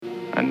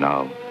And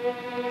now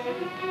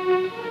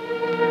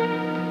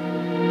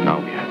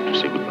we have to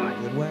say goodbye.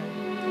 Good way.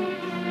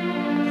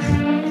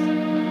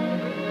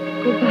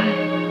 Goodbye.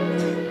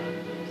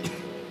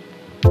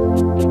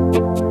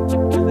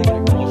 I think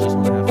that girls just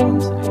want to have fun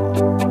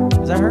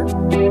singing. Is that her?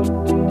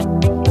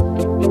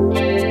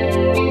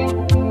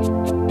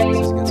 This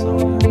is a good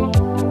song, yeah.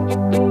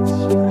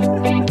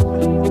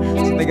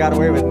 So they got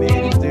away with the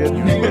 80s, dude.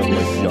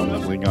 Like young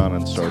Klingon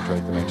on Star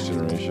Trek: The Next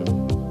Generation.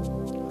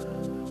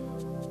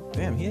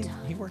 Damn, he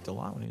worked a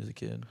lot when he was a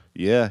kid.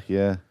 Yeah.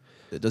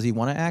 Does he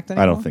want to act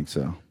anymore? I don't think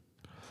so.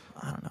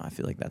 I don't know. I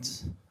feel like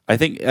that's... I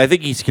think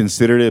he's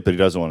considered it, but he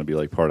doesn't want to be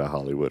like part of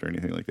Hollywood or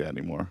anything like that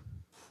anymore.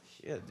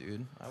 Shit,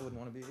 dude. I wouldn't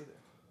want to be either.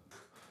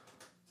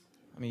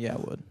 I mean, yeah, I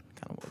would.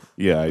 Kind of would.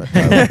 Yeah.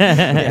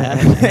 Yeah,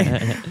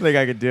 I think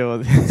I could deal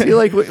with it. See,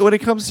 like when it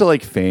comes to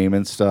like fame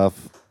and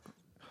stuff,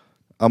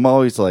 I'm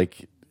always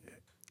like,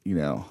 you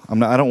know, I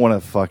don't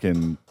want to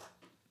fucking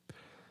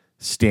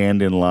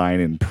stand in line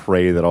and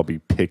pray that I'll be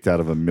picked out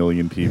of a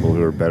million people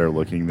who are better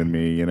looking than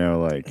me, you know,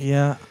 like.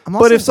 Yeah.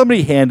 But if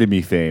somebody handed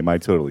me fame,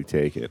 I'd totally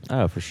take it.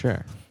 Oh, for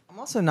sure. I'm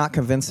also not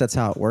convinced that's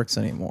how it works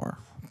anymore.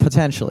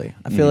 Potentially.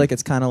 I feel like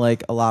it's kind of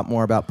like a lot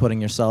more about putting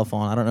yourself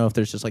on. I don't know if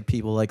there's just like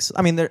people like...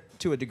 I mean, there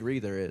to a degree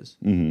there is.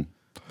 Mm-hmm.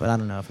 But I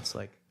don't know if it's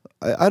like...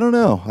 I don't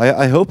know.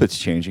 I hope it's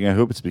changing. I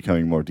hope it's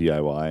becoming more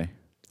DIY.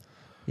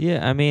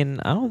 Yeah, I mean,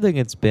 I don't think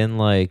it's been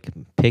like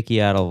picky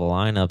out of a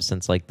lineup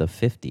since like the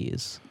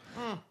 50s.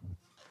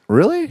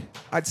 Really?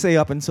 I'd say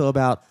up until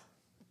about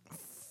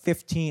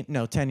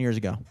 10 years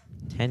ago.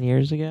 10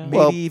 years ago? Maybe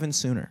Well, even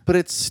sooner. But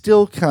it's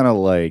still kind of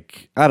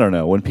like, I don't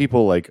know, when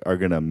people like are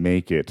going to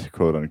make it,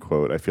 quote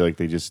unquote, I feel like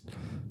they just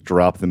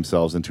drop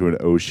themselves into an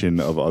ocean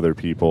of other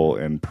people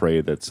and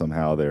pray that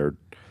somehow they're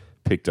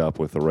picked up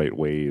with the right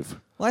wave.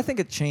 Well, I think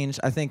it changed.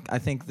 I think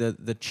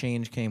the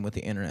change came with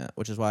the internet,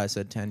 which is why I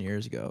said 10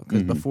 years ago.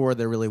 Because before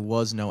there really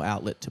was no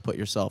outlet to put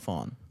yourself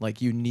on.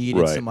 Like you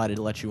needed Right. somebody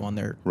to let you on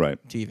their Right.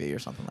 TV or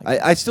something like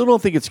that. I still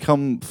don't think it's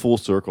come full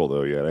circle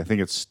though yet. I think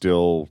there's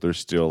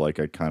still like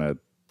a kind of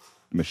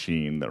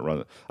machine that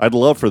runs. I'd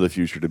love for the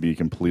future to be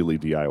completely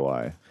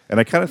DIY. And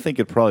I kind of think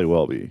it probably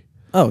will be.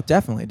 Oh,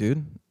 definitely,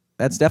 dude.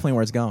 That's definitely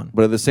where it's going.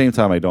 But at the same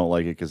time, I don't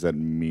like it because that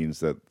means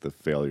that the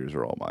failures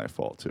are all my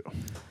fault too.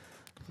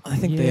 I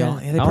think Yeah. they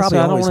also, probably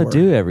I don't always want were.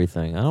 to do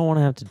everything. I don't want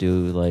to have to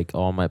do like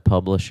all my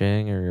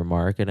publishing or your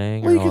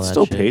marketing. Well, or you all can that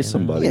still shit, pay you know?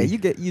 somebody. Yeah,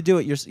 you do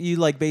it. You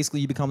like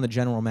basically you become the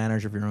general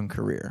manager of your own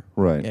career.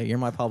 Right. Yeah, you're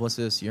my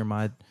publicist. You're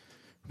my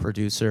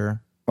producer.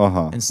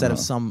 Uh-huh. Instead of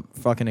some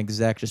fucking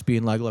exec just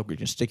being like, look, we're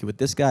gonna stick you with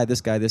this guy.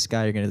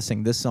 You're gonna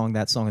sing this song,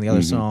 that song, and the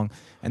other song,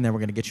 and then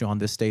we're gonna get you on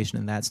this station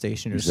and that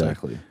station. You're just like-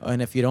 Exactly.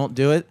 and if you don't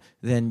do it,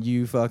 then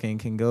you fucking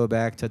can go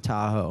back to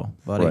Tahoe,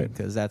 buddy, Right.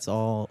 because that's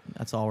all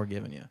we're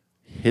giving you.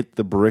 Hit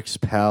the bricks,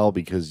 pal,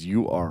 because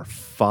you are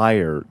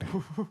fired.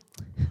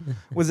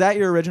 Was that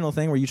your original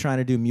thing? Were you trying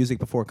to do music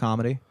before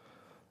comedy?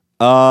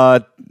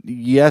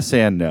 Yes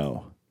and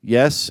no.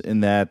 Yes,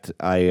 in that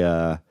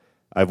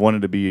I've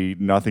wanted to be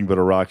nothing but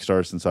a rock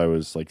star since I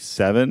was like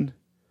 7.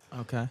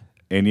 Okay.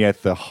 And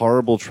yet the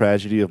horrible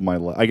tragedy of my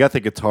life. I got the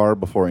guitar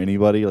before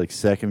anybody, like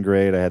 2nd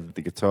grade. I had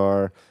the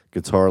guitar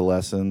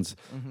lessons,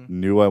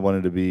 knew I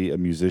wanted to be a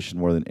musician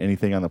more than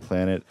anything on the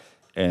planet.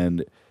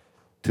 And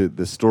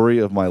the story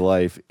of my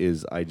life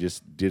is I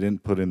just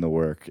didn't put in the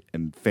work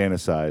and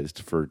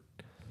fantasized for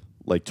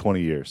like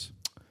 20 years.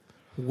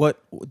 What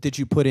did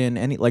you put in?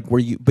 Any like were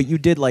you? But you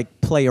did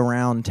like play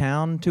around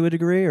town to a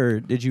degree, or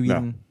did you No.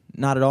 even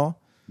not at all?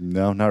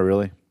 No, not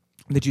really.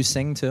 Did you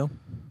sing too?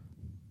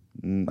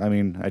 I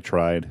mean, I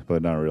tried,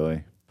 but not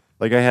really.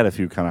 Like, I had a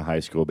few kind of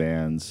high school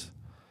bands,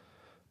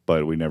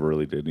 but we never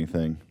really did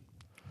anything.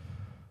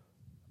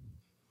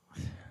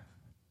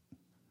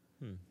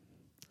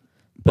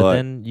 But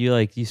then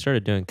you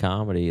started doing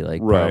comedy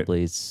like Right.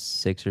 probably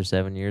 6 or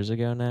 7 years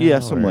ago now. Yeah,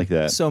 something or- like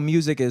that. So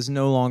music is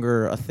no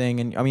longer a thing,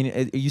 and I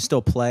mean, you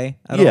still play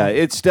at all? Yeah,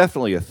 it's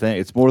definitely a thing.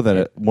 It's more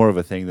of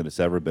a thing than it's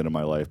ever been in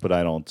my life. But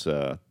I don't.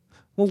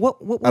 Well,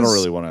 what was, I don't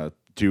really want to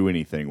do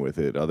anything with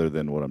it other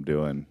than what I'm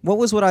doing. What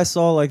was what I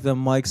saw like the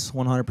Mike's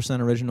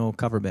 100% original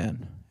cover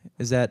band?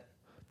 Is that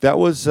That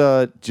was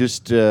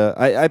just.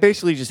 I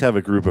basically just have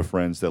a group of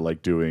friends that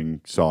like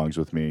doing songs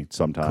with me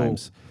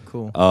sometimes.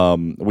 cool?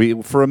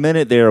 We for a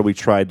minute there we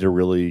tried to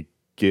really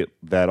get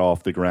that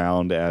off the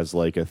ground as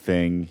like a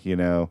thing, you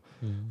know,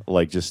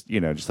 like just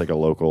like a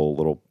local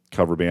little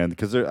cover band,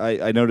 because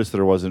I noticed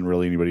there wasn't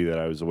really anybody that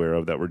I was aware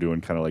of that were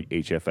doing kind of like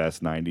HFS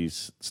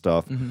 90s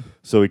stuff.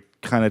 So we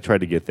kind of tried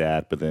to get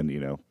that, but then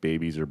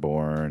babies are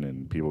born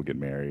and people get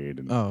married,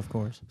 and Oh, of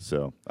course.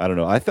 so I don't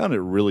know. I found it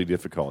really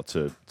difficult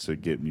to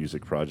get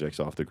music projects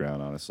off the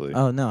ground, honestly.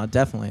 Oh no,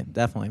 definitely.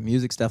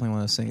 Music's definitely one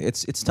of those things.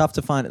 It's tough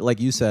to find, like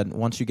you said,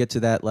 once you get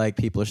to that, like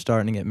people are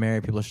starting to get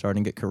married, people are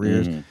starting to get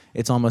careers.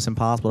 It's almost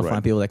impossible to Right.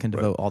 find people that can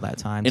devote all that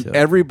time And to it.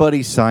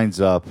 everybody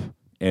signs up,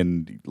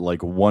 and like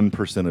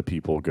 1% of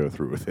people go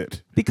through with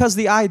it. Because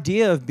the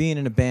idea of being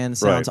in a band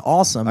sounds Right.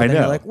 awesome, but I then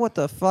you're know. like, what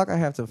the fuck? I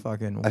have to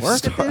fucking I've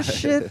work at this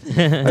started- shit?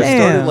 I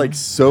started like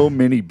so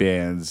many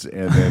bands,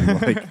 and then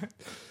like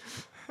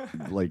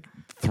like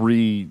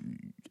 3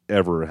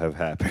 ever have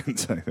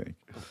happened. I think.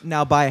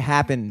 Now, by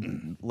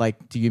happen,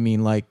 like, do you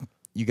mean like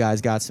you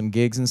guys got some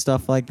gigs and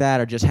stuff like that,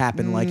 or just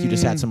happened like you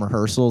just had some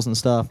rehearsals and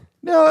stuff?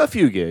 No, a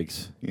few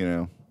gigs, you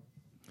know.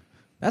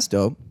 That's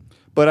dope.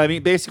 But I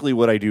mean, basically,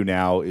 what I do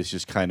now is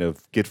just kind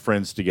of get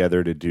friends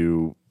together to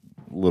do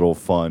little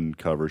fun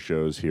cover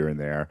shows here and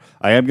there.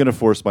 I am going to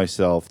force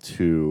myself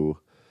to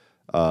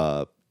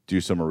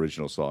do some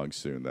original songs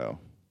soon, though.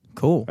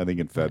 Cool. I think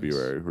in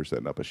February we're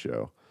setting up a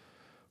show,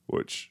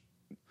 which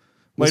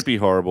might be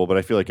horrible, but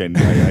I feel like I need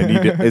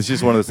to. It's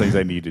just one of those things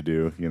I need to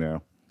do, you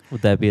know.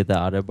 Would that be at the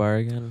Auto Bar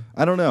again?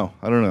 I don't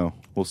know.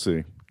 We'll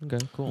see. Okay,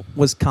 cool.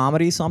 Was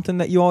comedy something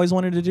that you always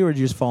wanted to do, or did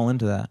you just fall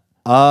into that?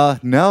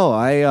 No,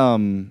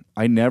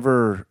 I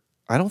never.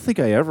 I don't think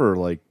I ever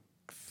like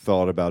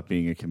thought about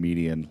being a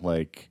comedian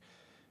like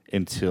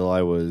until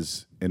I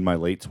was in my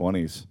late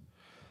 20s.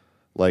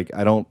 Like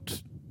I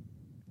don't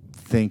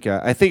think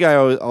I think I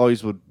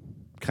always would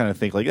kind of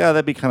think like,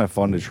 that'd be kind of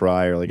fun to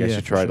try, or like I Yeah,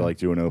 should for try to sure. like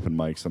do an open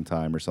mic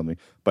sometime or something.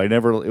 But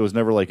it was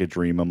never like a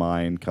dream of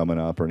mine coming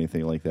up or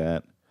anything like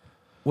that.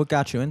 What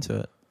got you into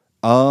it?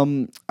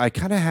 I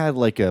kind of had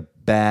like a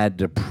bad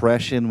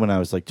depression when I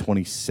was like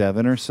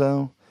 27 or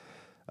so,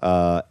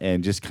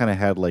 and just kind of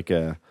had like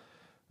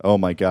oh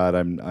my God,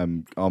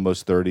 I'm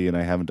almost 30 and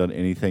I haven't done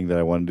anything that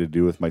I wanted to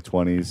do with my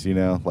 20s. You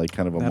know, like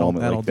kind of a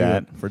moment that'll like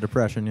that. do it for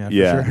depression. Yeah.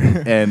 Yeah, For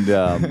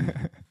sure.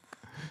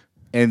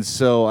 and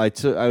so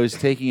I was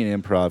taking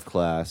an improv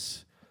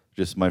class.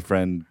 Just my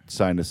friend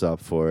signed us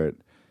up for it,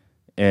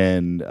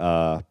 and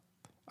I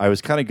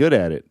was kind of good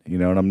at it, you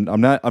know. And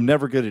I'm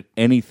never good at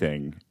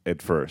anything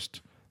at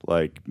first,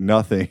 like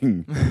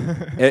nothing.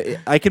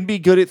 I can be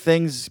good at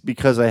things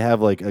because I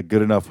have like a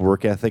good enough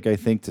work ethic, I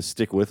think, to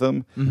stick with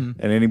them. Mm-hmm.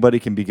 And anybody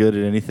can be good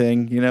at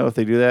anything, you know, if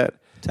they do that.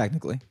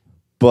 Technically.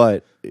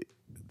 But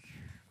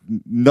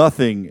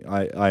nothing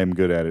I am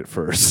good at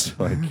first,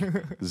 like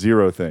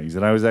 0 things.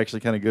 And I was actually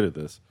kind of good at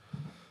this.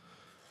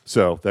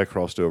 So that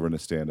crossed over into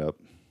stand-up.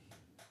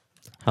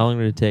 How long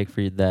did it take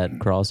for that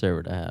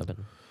crossover to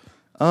happen?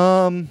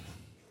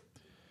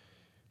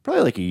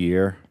 Probably like a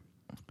year.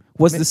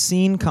 Was the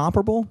scene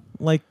comparable,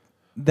 like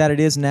that it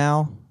is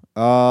now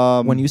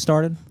when you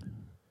started?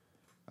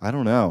 I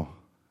don't know.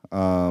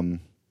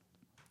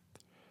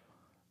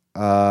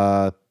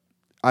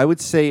 I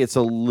would say it's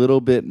a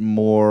little bit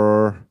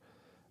more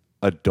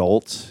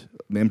adult.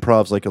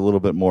 Improv's like a little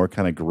bit more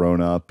kind of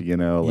grown up, you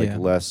know, like Yeah.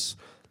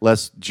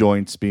 less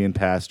joints being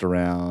passed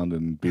around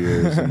and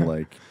beers and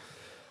like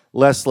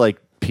less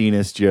like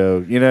penis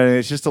joke. You know,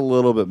 it's just a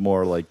little bit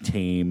more like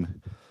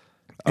tame.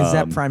 Is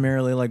that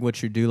primarily like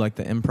what you do, like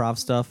the improv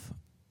stuff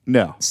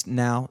No.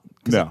 now?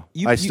 'Cause No.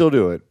 you- Still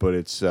do it, but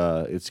it's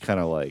kind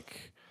of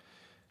like,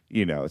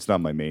 you know, it's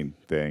not my main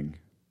thing.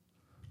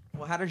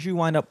 Well, how did you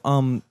wind up?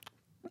 I'm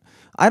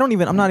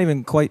not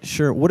even quite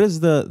sure. What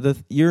is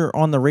you're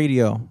on the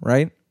radio,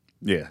 right?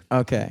 Yeah.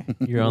 Okay.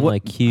 You're on What-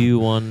 like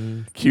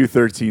Q1.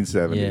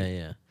 Q1370.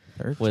 Yeah.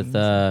 13.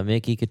 With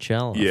Mickey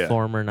Coachella, Yeah.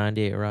 former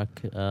 98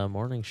 Rock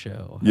morning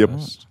show. Yep.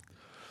 host.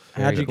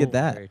 How'd Very you get cool,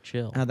 that? Very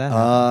chill. How'd that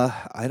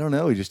happen? I don't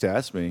know. He just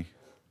asked me.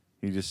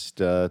 He just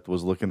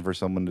was looking for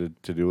someone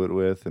to do it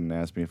with and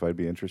asked me if I'd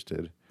be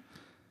interested.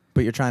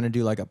 But you're trying to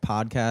do like a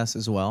podcast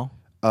as well?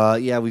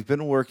 Yeah, we've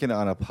been working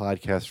on a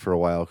podcast for a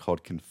while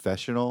called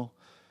Confessional.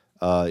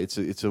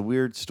 It's a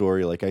weird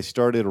story. Like I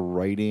started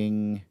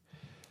writing.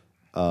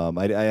 I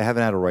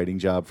haven't had a writing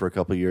job for a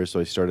couple of years, so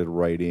I started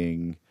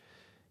writing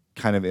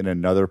kind of in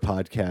another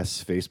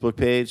podcast's Facebook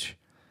page,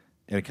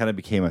 and it kind of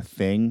became a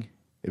thing.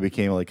 It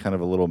became like kind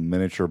of a little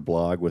miniature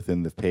blog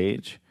within the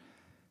page,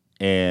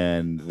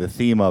 and the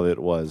theme of it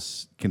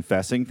was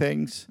confessing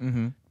things,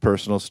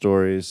 personal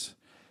stories,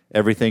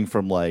 everything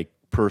from like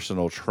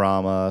personal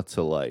trauma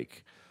to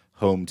like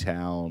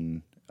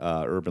hometown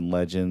urban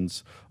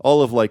legends,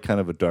 all of like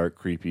kind of a dark,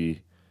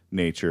 creepy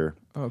nature.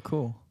 Oh,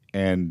 cool.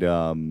 And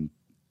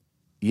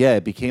yeah,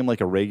 it became like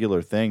a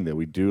regular thing that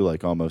we do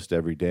like almost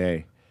every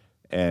day.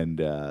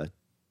 And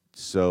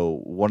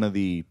so one of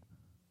the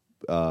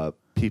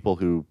people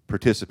who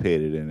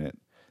participated in it,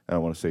 I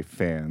don't want to say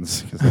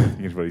fans because I don't think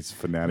anybody's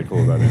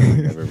fanatical about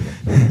anything I've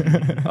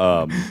ever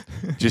done,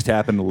 just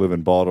happened to live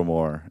in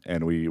Baltimore,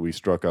 and we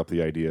struck up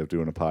the idea of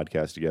doing a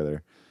podcast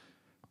together.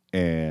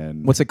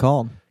 And What's it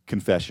called?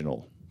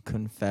 Confessional.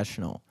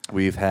 Confessional.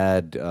 We've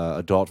had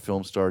adult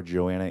film star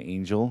Joanna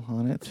Angel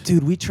on it.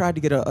 Dude, we tried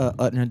to get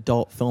an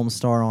adult film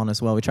star on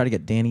as well. We tried to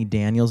get Danny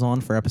Daniels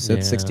on for episode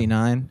Yeah.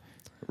 69.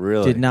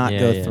 Really? Did not Yeah,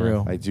 go yeah.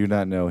 through. I do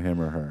not know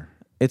him or her.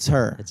 It's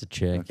her. It's a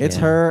chick. It's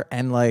yeah. her,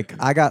 and like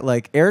I got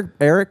like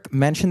Eric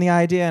mentioned the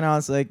idea, and I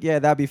was like, yeah,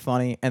 that'd be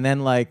funny. And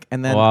then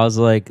Well, I was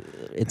like,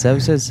 it's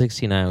episode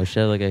 69. We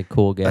should have like a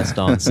cool guest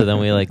on. So then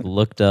we like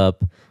looked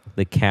up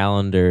the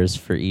calendars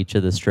for each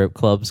of the strip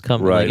clubs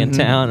coming like Right. in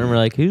town, and we're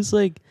like, who should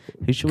we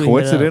hit up?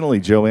 Coincidentally,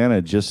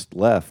 Joanna just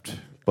left,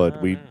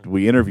 but we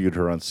interviewed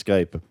her on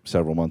Skype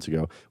several months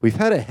ago. We've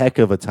had a heck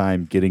of a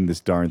time getting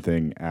this darn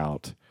thing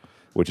out,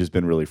 which has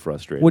been really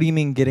frustrating. what do you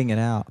mean getting it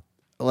out?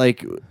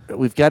 like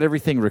we've got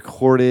everything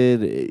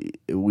recorded.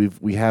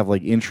 We have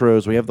like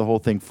intros. We have the whole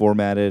thing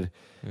formatted.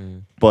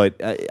 But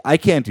I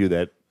can't do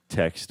that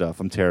tech stuff.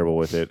 I'm terrible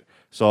with it.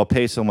 So I'll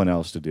pay someone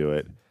else to do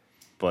it.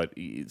 But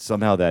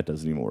somehow that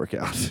doesn't even work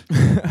out.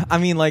 I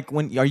mean, like,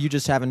 are you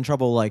just having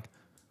trouble like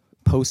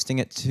posting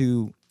it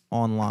to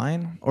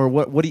online, or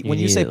what? What do you, when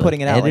you say need, putting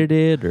like, it out? Like,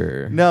 edited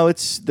or No,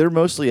 they're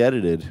mostly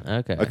edited.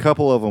 Okay. A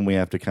couple of them we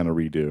have to kind of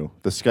redo.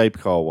 The Skype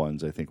call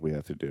ones I think we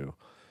have to do.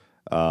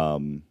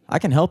 I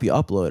can help you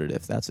upload it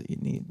if that's what you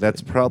need.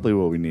 That's probably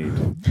what we need.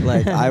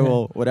 Like, I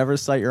will, whatever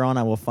site you're on,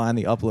 I will find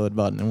the upload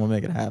button and we'll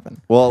make it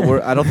happen.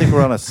 Well, I don't think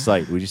we're on a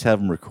site. We just have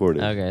them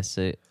recorded. Okay,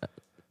 so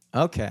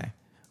Okay.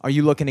 Are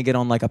you looking to get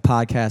on like a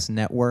podcast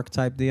network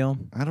type deal?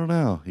 I don't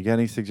know. You got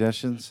any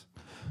suggestions?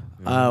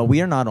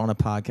 We are not on a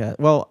podcast.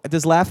 Well,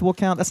 does Laughable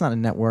count? That's not a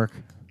network.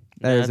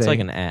 That is it's like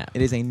an app.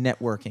 It is a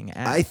networking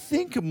app. I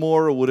think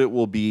more what it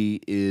will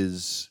be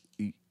is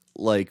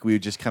like we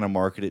would just kind of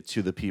market it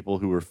to the people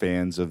who are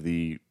fans of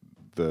the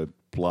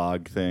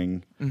blog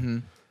thing.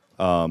 Because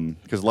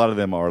a lot of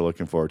them are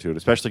looking forward to it,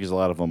 especially because a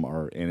lot of them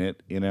are in it,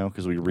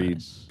 because we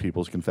read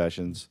people's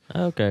confessions.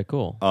 Okay,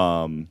 cool.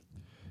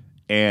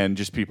 And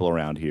just people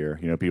around here,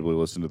 people who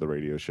listen to the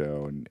radio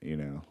show and,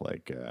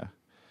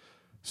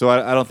 so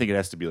I don't think it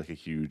has to be like a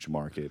huge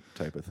market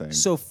type of thing.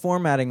 So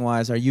formatting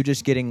wise, are you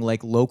just getting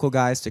like local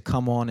guys to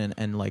come on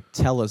and like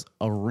tell us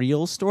a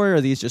real story, or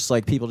are these just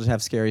like people just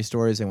have scary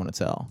stories they want to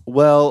tell?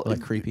 Well,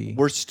 Like creepy.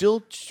 We're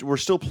still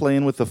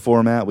playing with the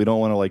format. We don't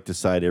want to like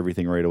decide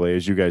everything right away.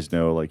 As you guys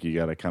know, like you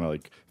got to kind of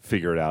like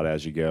figure it out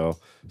as you go.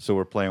 So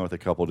we're playing with a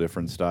couple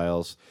different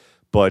styles,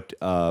 but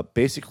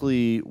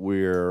basically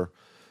we're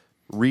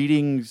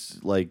reading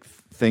like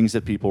things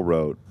that people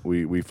wrote.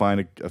 We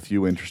find a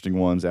few interesting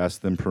ones, ask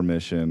them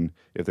permission.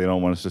 If they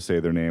don't want us to say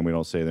their name, we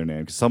don't say their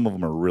name, because some of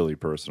them are really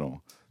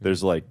personal.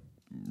 There's like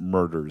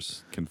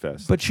murders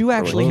confessed. But you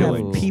actually like have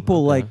killings.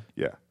 people like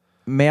Yeah.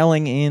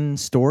 mailing in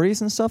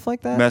stories and stuff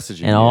like that?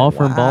 Messaging. And all yeah.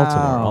 from Wow.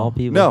 Baltimore, all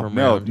people from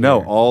around here.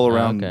 all Oh,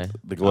 around okay.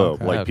 the globe.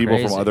 Okay. Like Oh, people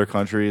from crazy. other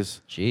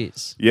countries.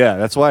 Jeez. Yeah,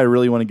 that's why I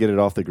really want to get it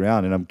off the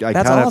ground, and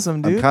That's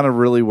awesome, dude. I'm kind of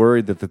really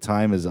worried that the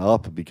time is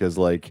up because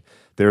like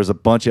there's a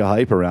bunch of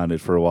hype around it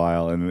for a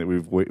while, and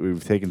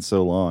we've taken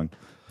so long.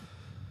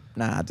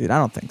 Nah, dude, I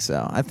don't think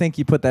so. I think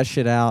you put that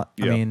shit out.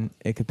 Yep. I mean,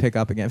 it could pick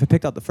up again. If it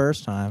picked up the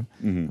first time,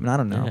 I mean, I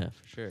don't know. Yeah,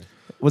 for sure.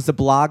 Was the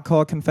blog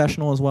called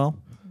Confessional as well?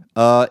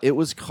 It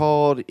was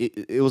called.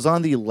 It was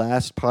on the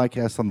last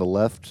podcast on the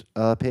left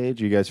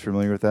page. You guys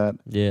familiar with that?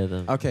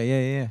 Yeah.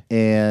 Okay, yeah.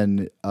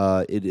 And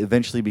it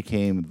eventually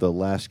became the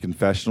last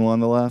confessional on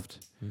the left.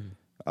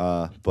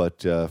 But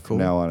Cool. from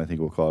now on, I think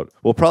we'll call it.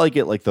 We'll probably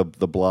get like the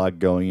blog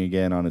going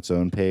again on its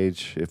own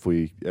page if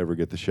we ever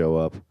get the show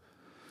up.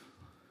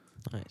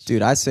 Nice.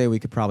 Dude, I say we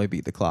could probably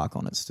beat the clock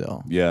on it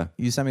still. Yeah,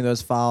 You send me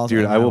those files.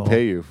 dude, and I will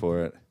pay you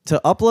for it.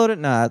 to upload it.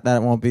 Nah,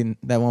 that won't be.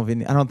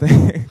 I don't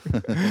think.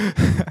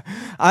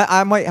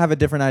 I might have a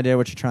different idea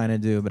what you're trying to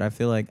do, but I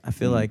feel like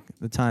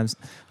the times.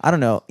 I don't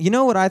know. You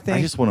know what I think?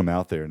 I just want them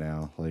out there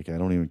now. Like I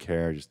don't even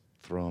care. Just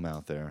throw them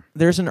out there.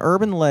 There's an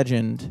urban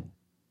legend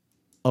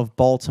of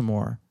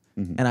Baltimore,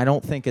 and I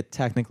don't think it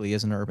technically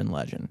is an urban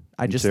legend.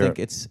 I just Sarah, think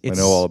it's. I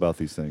know all about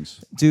these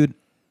things. Dude.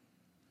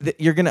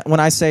 You're gonna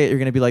when I say it, you're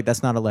gonna be like,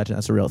 that's not a legend.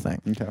 That's a real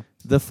thing. Okay.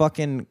 The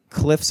fucking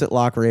cliffs at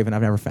Loch Raven.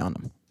 I've never found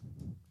them.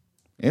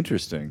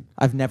 Interesting.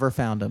 I've never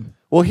found them.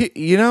 Well,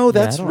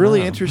 that's don't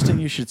really know. interesting.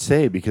 You should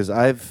say because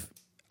I've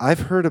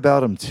heard about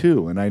them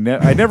too, and I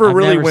never I've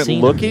really never went seen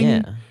 'em, looking.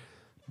 yeah.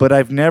 But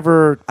I've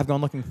never. I've gone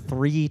looking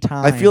 3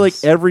 times. I feel like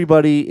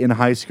everybody in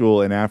high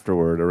school and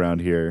afterward around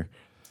here,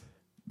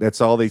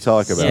 that's all they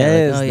talk about.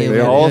 Yes, oh, yeah, they we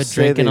all were say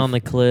drinking they've- on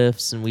the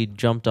cliffs, and we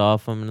jumped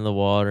off them into the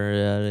water.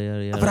 Yada,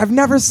 yada, yada. But I've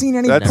never seen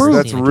any That's proof.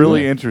 that's seen it.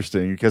 really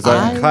interesting because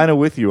I'm I- kind of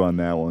with you on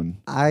that one.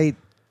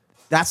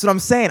 That's what I'm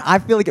saying. I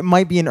feel like it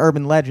might be an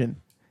urban legend,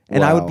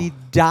 and I would Wow. be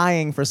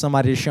dying for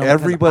somebody to show me. 'cause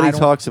Everybody I don't-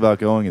 talks about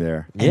going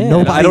there. and Yeah.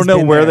 nobody's I don't know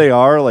been where there. they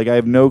are. Like I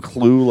have no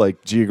clue.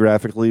 Like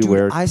geographically Dude,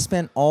 where. I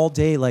spent all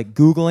day like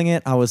Googling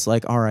it. I was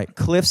like, all right,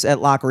 cliffs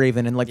at Loch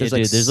Raven, and like Yeah,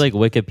 there's dude, there's like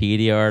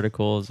Wikipedia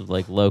articles of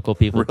like local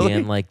people Really?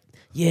 being like,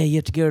 yeah, you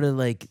have to go to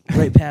like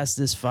right past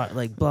this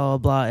like blah blah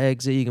blah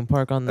exit. You can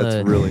park on That's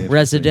the really interesting.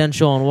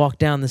 residential and walk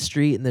down the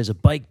street, and there's a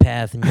bike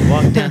path, and you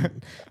walk down.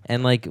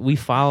 And like we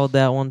followed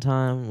that one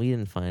time, we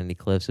didn't find any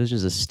cliffs. It was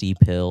just a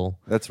steep hill.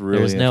 That's really.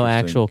 There was no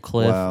interesting. actual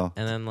cliff. Wow.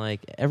 And then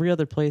like every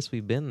other place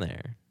we've been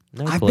there,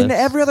 no I've cliffs. been to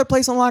every other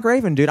place on Loch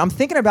Raven, dude. I'm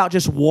thinking about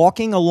just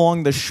walking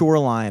along the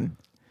shoreline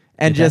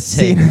and Dude, just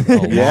that seeing. takes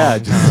a Yeah, long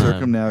just time.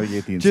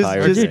 circumnavigate the Just-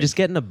 entire. Or just- dude, thing. just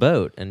get in a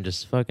boat and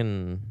just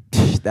fucking.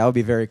 That would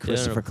be very on a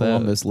Christopher boat.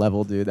 Columbus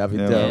level, dude. That'd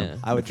be Yeah. dope. Yeah.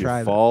 I would If you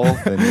try fall,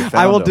 that. then you I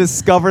found will 'em.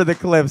 discover the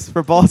cliffs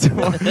for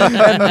Baltimore and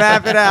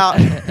map it out,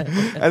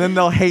 and then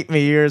they'll hate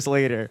me years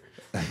later.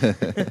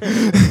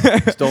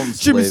 Just don't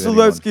Jimmy enslave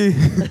anyone.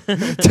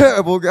 Selewski,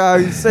 terrible guy.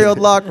 You sailed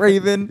Loch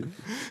Raven.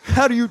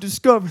 How do you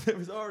discover there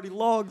was already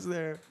logs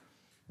there?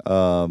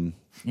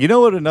 You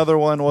know what another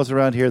one was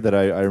around here that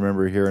I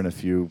remember hearing a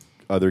few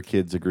other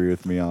kids agree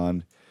with me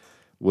on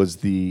was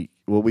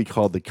what we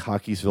called the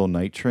Cockeysville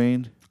Night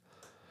Train.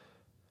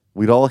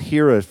 We'd all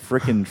hear a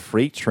frickin'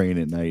 freight train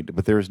at night,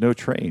 but there was no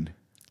train.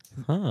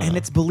 Huh. And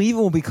it's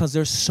believable because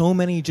there's so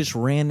many just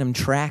random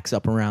tracks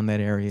up around that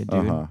area, dude.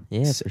 Uh-huh.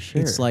 Yeah, for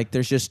sure. It's like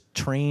there's just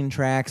train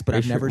tracks, but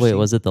I've never Wait, seen.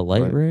 was it the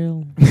light Right.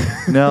 rail?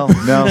 No,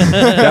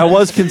 that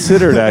was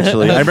considered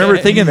actually. I remember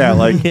thinking that,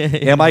 like,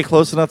 am I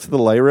close enough to the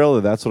light rail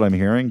that that's what I'm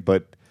hearing?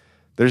 But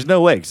there's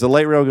no way because the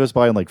light rail goes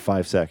by in like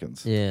 5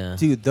 seconds. Yeah.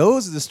 Dude,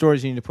 those are the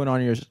stories you need to put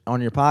on your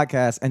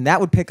podcast, and that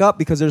would pick up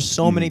because there's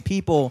so many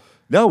people.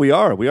 No, we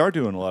are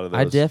doing a lot of those.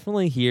 I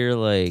definitely hear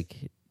like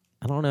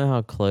I don't know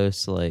how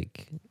close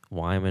like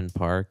Wyman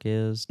Park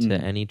is to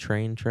any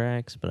train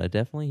tracks, but I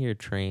definitely hear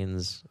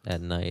trains at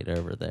night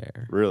over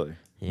there. Really?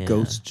 Yeah.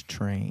 Ghost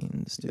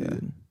trains,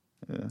 dude.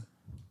 Yeah.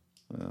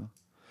 Well,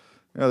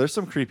 yeah, there's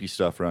some creepy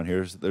stuff around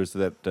here. There's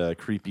that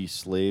creepy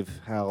slave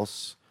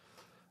house.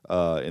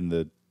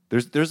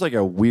 There's like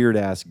a weird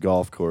ass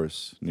golf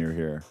course near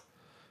here,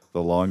 the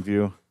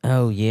Longview.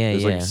 Oh yeah,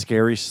 There's yeah. like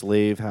scary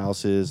slave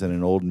houses and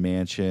an old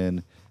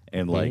mansion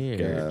and like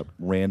Weird.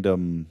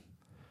 random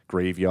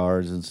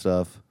graveyards and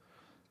stuff.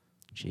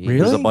 Jeez. Really?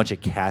 There's a bunch of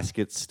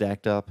caskets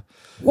stacked up.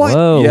 What?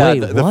 Whoa, yeah, wait,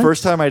 the what?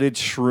 first time I did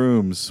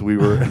shrooms, we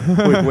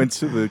went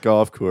to the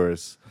golf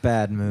course.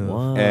 Bad move.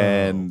 Whoa.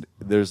 And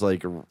there's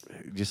like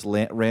just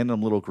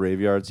random little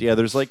graveyards. Yeah,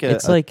 there's like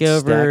It's a like stack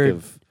over.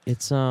 of.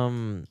 It's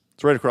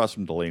It's right across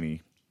from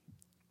Delaney.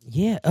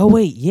 Yeah. Oh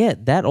wait. Yeah.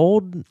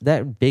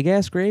 That big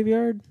ass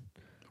graveyard.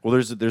 Well,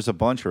 there's a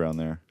bunch around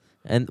there.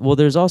 And well,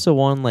 there's also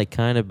one like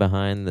kind of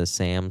behind the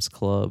Sam's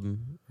Club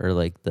or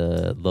like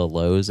the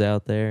Lowe's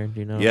out there. Do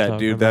you know? What I'm Yeah, talking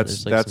dude, about?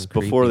 that's There's, like,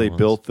 some before creepy they ones.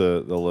 built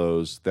the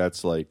Lowe's.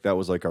 That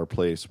was like our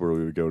place where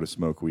we would go to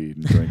smoke weed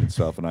and drink and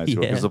stuff. And I Yeah.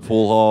 because the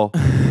pool hall.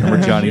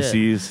 Remember Johnny Shit.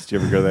 C's? Did you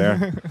ever go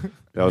there?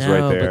 That was no,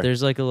 right there. But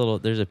there's like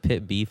there's a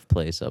pit beef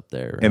place up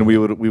there. And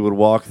right? we would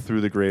walk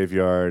through the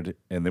graveyard,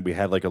 and then we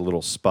had like a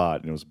little spot,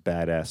 and it was a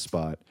badass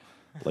spot,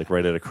 like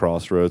right at a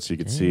crossroads, so you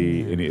could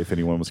see if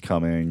anyone was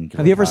coming.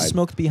 Have you ever hide.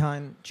 smoked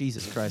behind?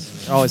 Jesus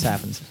Christ. It always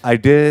happens. I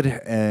did,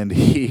 and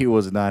he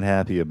was not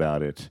happy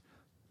about it.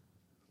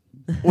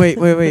 Wait.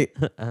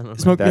 I don't know.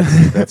 Smoke.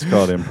 That's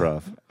called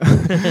improv.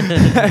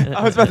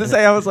 I was about to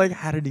say, I was like,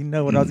 how did he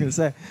know what I was going to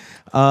say?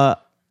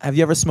 Have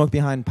you ever smoked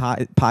behind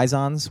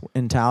Pisons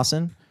in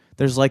Towson?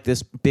 There's like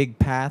this big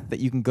path that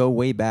you can go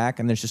way back,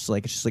 and it's just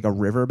like a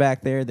river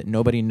back there that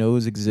nobody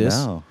knows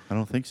exists. No, I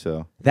don't think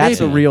so. That's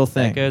a Maybe. real That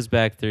thing. goes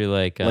back through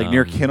like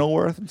Near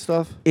Kenilworth and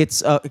stuff.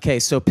 It's okay.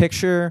 So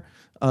picture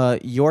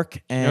York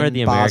You know where and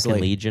the American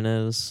Bosley, Legion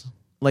is?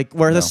 like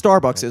where No. the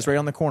Starbucks is, right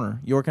on the corner.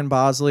 York and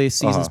Bosley,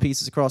 Seasons Uh-huh.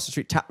 Pieces across the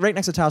street, right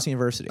next to Towson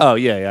University. Oh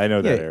yeah, I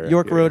know that Yeah, area.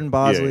 York Yeah, Road yeah. and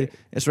Bosley. Yeah,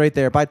 It's right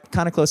there, by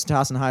kind of close to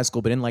Towson High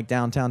School, but in like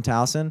downtown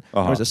Towson.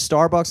 Uh-huh. There was a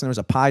Starbucks and there was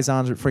a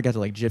Pisons. Forget to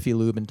like Jiffy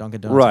Lube and Dunkin'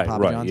 Donuts. Right, and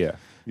Papa right, John's. yeah.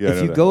 Yeah, I if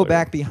know you that go whole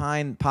back area.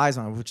 behind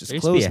Pisons, which is There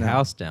used to closed be a now.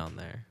 house down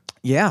there.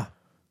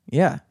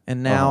 Yeah,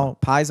 and now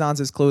Pisons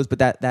is closed, but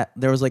that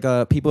there was like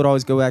people would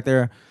always go back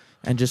there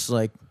and just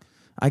like,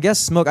 I guess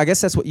smoke. I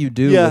guess that's what you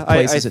do Yeah, with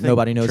places I that think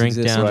nobody knows Drink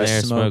exist. down You there,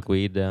 just smoke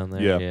weed down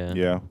there.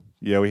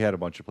 Yeah. We had a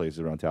bunch of places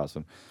around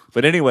Towson,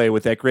 but anyway,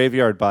 with that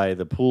graveyard by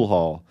the pool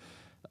hall,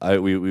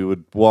 we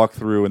would walk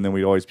through, and then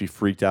we'd always be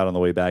freaked out on the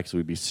way back, so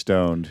we'd be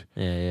stoned.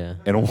 Yeah.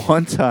 And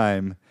one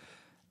time,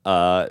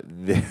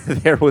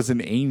 there was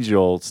an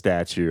angel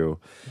statue,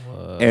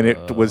 and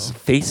it was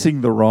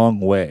facing the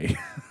wrong way.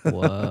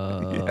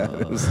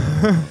 Whoa.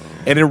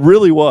 And it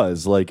really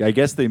was. Like, I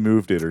guess they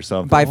moved it or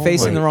something. By Oh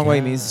facing my the wrong way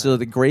God. means so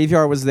the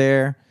graveyard was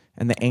there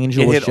and the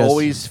angel It was had just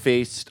always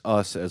faced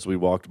us as we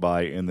walked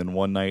by, and then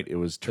one night it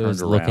was It turned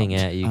was around. looking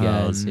at you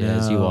guys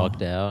as you no.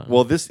 walked out.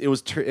 Well,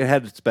 it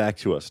had its back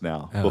to us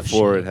now. Oh,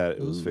 Before shit. it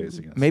was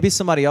facing us. Maybe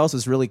somebody else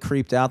was really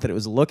creeped out that it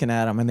was looking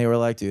at them, and they were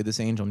like, "Dude, this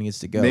angel needs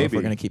to go if Maybe.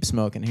 we're gonna keep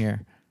smoking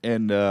here."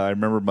 And I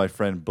remember my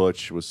friend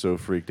Butch was so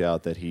freaked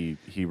out that he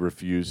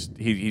refused.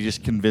 He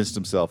just convinced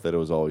himself that it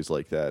was always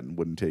like that and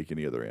wouldn't take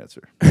any other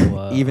answer.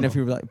 Whoa. Even if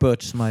we were like,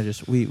 "Butch, somebody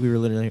just we were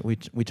literally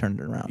we turned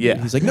it around."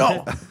 Yeah. he's like,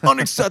 "No,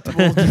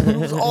 unacceptable. It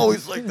was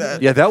always like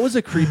that." Yeah, that was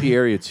a creepy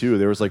area too.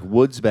 There was like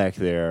woods back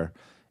there,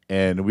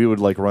 and we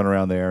would like run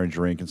around there and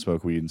drink and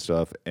smoke weed and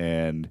stuff.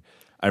 And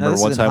I Now, remember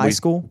this one is in time high we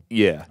school?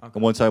 Yeah,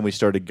 and one time we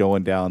started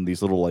going down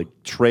these little like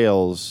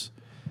trails,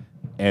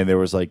 and there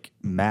was like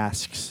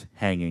masks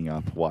hanging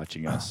up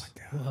watching us.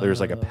 There was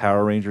like a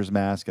Power Rangers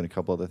mask and a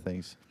couple other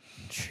things.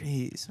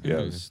 Jeez. Yeah,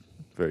 it was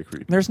very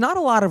creepy. There's not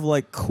a lot of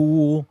like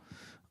cool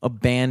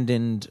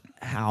abandoned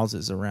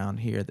houses around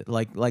here that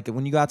like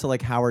when you got to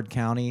like Howard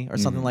County or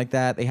something like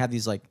that, they have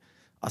these like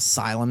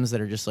asylums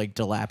that are just like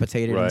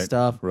dilapidated and Right,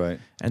 stuff. right.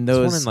 And There's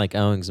those one in like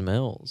Owings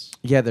Mills.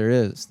 yeah, there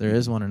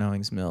is one in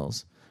Owings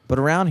Mills. But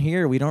around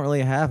here we don't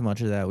really have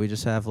much of that. We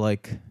just have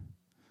like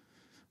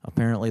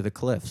apparently the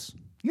cliffs.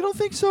 You don't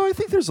think so? I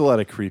think there's a lot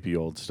of creepy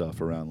old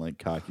stuff around like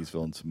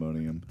Cockeysville and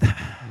Simonium.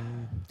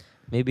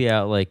 Maybe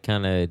out like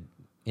kind of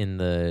in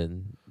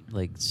the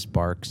like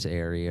Sparks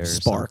area or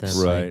Sparks.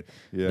 something. Right. Like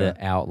Yeah.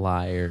 the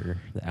outlier,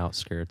 the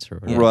outskirts or Yeah.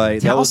 whatever.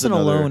 Right. That was Towson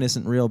another- alone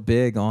isn't real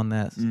big on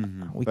that.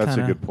 We That's a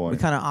kinda, good point. We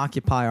kind of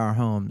occupy our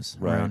homes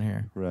Right. around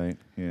here. Right.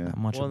 Yeah. Not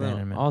much Well, no,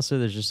 abandonment. also,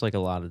 there's just like a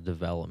lot of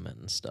development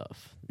and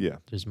stuff. Yeah.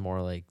 There's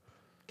more like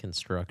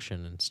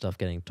construction and stuff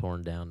getting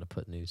torn down to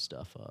put new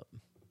stuff up.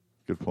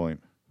 Good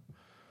point.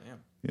 Damn.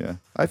 Yeah.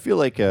 I feel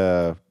like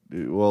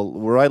well,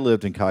 where I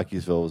lived in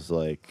Cockeysville was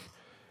like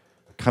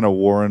kind of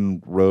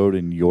Warren Road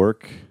in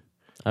York.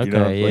 Okay, You know,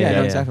 yeah, like- yeah, I know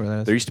yeah. exactly where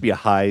that is. There used to be a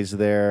Highs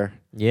there,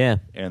 Yeah,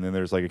 and then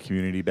there's like a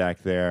community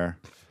back there.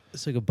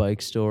 it's like a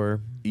bike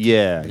store.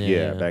 Yeah, Yeah, yeah,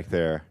 yeah. back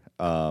there.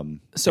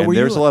 So and were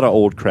there's you- a lot of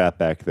old crap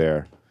back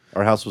there.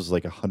 Our house was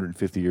like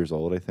 150 years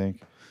old, I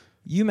think.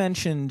 You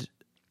mentioned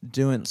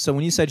doing. So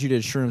when you said you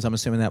did shrooms, I'm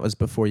assuming that was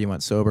before you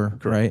went sober,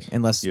 right?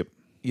 Unless Yep.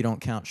 you don't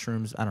count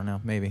shrooms. I don't know.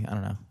 Maybe I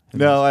don't know.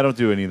 No, I don't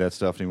do any of that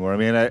stuff anymore. I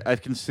mean, I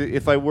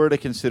if I were to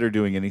consider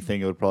doing anything,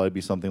 it would probably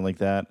be something like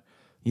that.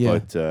 Yeah.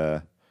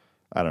 But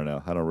I don't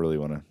know. I don't really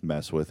want to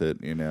mess with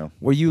it, you know.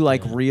 Were you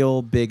like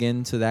real big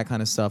into that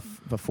kind of stuff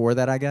before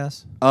that? I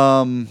guess.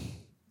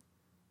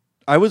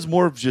 I was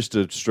more of just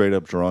a straight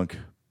up drunk.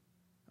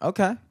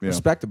 Okay. Yeah.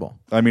 Respectable.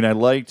 I mean,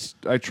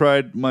 I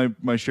tried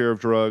my share of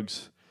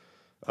drugs.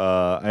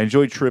 I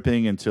enjoyed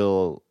tripping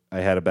until I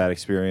had a bad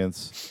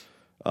experience.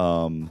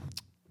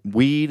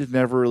 Weed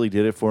never really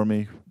did it for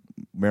me.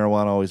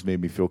 Marijuana always made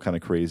me feel kind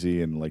of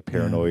crazy and like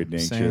paranoid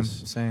and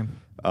anxious. Same.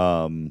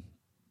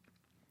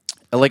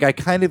 Like I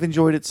kind of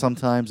enjoyed it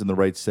sometimes in the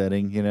right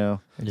setting, you know.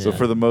 So Yeah.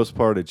 for the most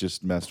part, it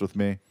just messed with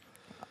me.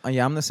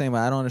 Yeah, I'm the same way.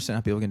 I don't understand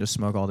how people can just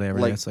smoke all day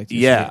every day. Like, It's like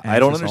yeah, I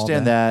don't anxious all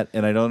understand day. that,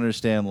 and I don't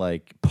understand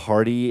like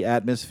party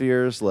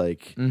atmospheres.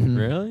 Like, Mhm.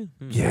 Really?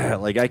 yeah,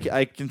 like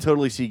I can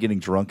totally see getting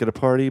drunk at a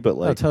party, but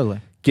like Oh, totally.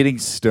 getting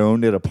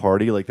stoned at a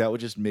party, like that would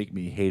just make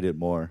me hate it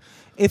more.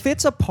 If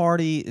it's a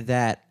party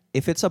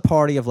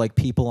of like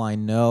people I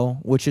know,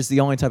 which is the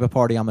only type of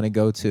party I'm going to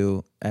go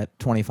to at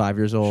 25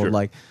 years old, Sure.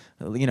 like,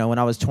 you know, when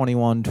I was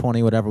 21,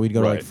 20, whatever, we'd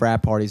go to like Right.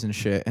 frat parties and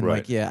shit. And Right.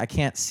 like, yeah, I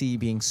can't see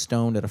being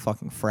stoned at a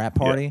fucking frat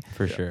party.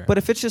 For sure. But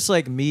if it's just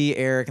like me,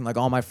 Eric, and like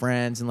all my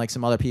friends and like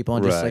some other people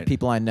and just like Right.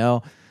 people I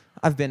know,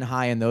 I've been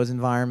high in those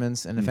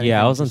environments. And if anything,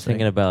 yeah, I wasn't just, like-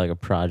 thinking about like a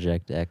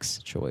Project X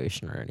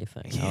situation or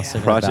anything. I was Yeah.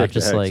 thinking about Project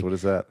just X, like what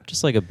is that?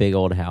 just like a big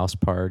old house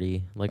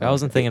party. Like I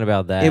wasn't thinking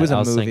about that. It was I a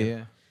was movie. thinking-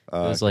 Yeah.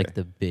 It was like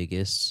the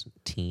biggest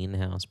teen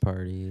house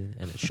party,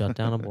 and it shut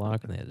down a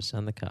block, and they had to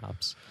send the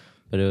cops.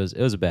 But it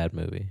was a bad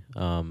movie.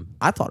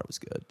 I thought it was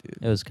good, dude.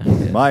 It was kind of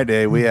good. My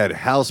day, we had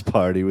house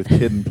party with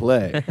Kid and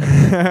Play,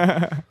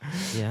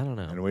 Yeah, I don't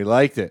know. and we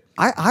liked it.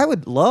 I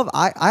would love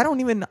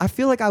I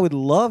feel like I would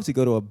love to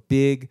go to a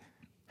big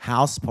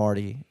house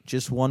party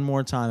just one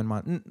more time in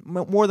my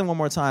more than one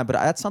more time, but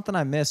that's something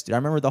I missed, dude. I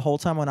remember the whole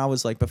time when I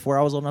was like before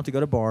I was old enough to go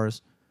to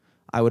bars,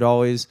 I would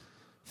always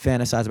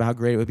fantasize about how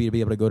great it would be to be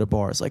able to go to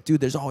bars. Like,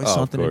 dude, there's always Oh, of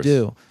something to course.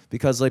 do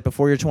because like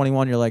before you're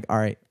 21, you're like, all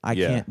right, I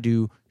Yeah. can't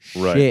do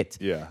Right. shit.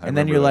 Yeah, I and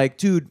then remember you're that. like,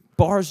 dude,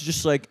 bars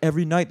just like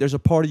every night there's a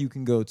party you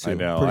can go to. I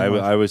know. pretty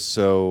much. I was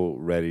so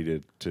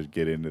ready to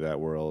get into that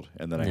world,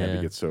 and then I had to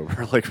Yeah. get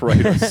sober like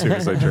right as soon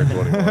as I turned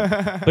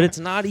 21. But it's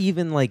not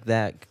even like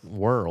that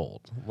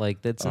world.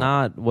 Like that's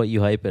not what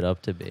you hype it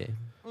up to be.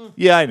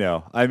 Yeah, I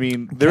know. I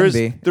mean, Can there's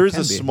be. there's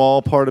Can a be.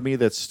 small part of me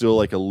that's still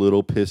like a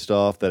little pissed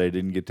off that I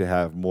didn't get to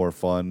have more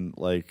fun,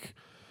 like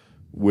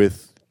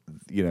with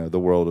the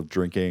world of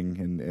drinking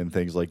and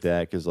things like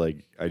that, because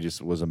like I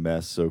just was a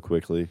mess so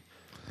quickly.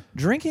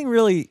 Drinking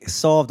really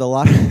solved a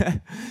lot.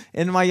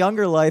 In my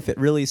younger life, it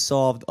really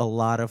solved a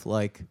lot of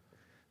like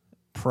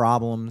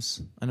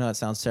problems. I know that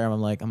sounds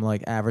terrible. I'm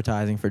like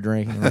advertising for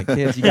drinking. Like,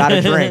 kids, you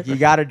gotta drink. You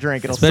gotta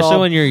drink. It'll Especially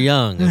solve, when you're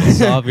young, it'll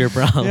solve your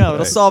problem. yeah,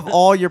 it'll solve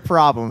all your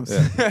problems.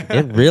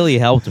 It really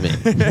helped me.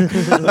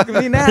 Look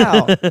at me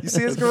now. You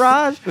see this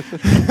garage?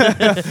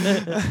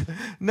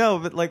 No,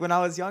 but like when I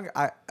was younger,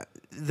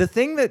 the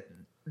thing that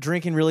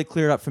drinking really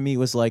cleared up for me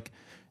was like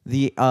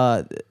the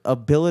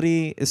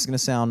ability. This is gonna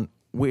sound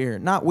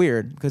weird, not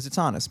weird because it's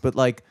honest, but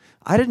like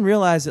I didn't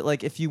realize that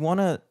like if you want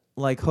to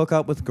like hook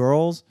up with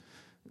girls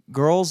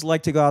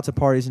like to go out to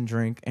parties and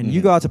drink, and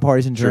you go out to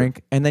parties and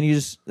drink, and then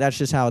that's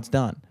just how it's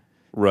done.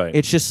 Right.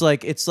 It's just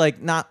like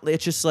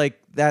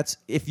that's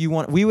if you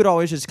want. We would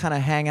always just kind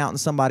of hang out in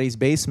somebody's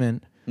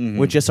basement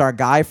with just our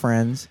guy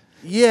friends,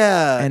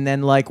 yeah. and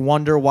then like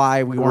wonder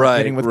why we weren't Right,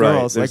 getting with right.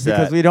 girls, like There's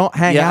because that. we don't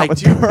hang yeah, out I with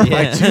do. girls. Yeah.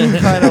 I do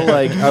kind of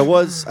like.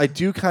 I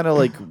do kind of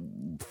like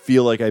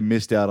feel like I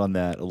missed out on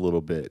that a little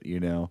bit,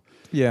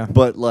 Yeah,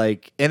 But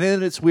like, and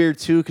then it's weird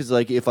too, because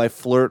like if I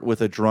flirt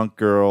with a drunk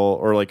girl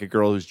or like a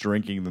girl who's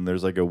drinking, then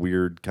there's like a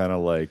weird kind of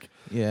like,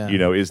 Yeah.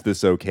 is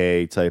this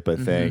okay type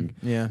of thing.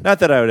 Yeah. Not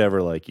that I would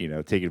ever like,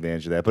 take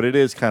advantage of that, but it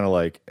is kind of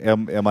like,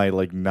 am I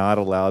like not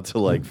allowed to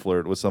like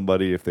flirt with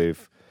somebody if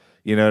they've,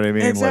 you know what I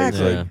mean?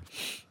 Exactly. Yeah.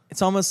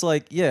 it's almost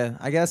like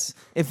I guess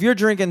if you're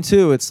drinking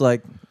too, it's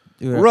like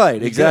dude, Right,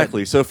 you're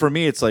exactly. good. So for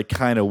me, it's like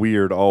kind of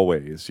weird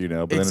always,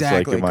 But Exactly. then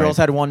it's like, Girls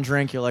had one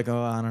drink, you're like,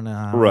 oh, I don't know.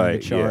 I don't wanna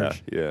right, get yeah,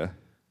 charged. yeah.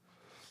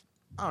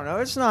 I don't know.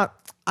 It's not.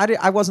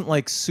 I wasn't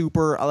like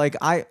super. Like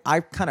I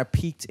kind of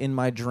peaked in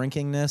my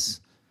drinkingness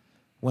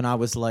when I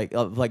was like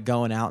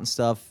going out and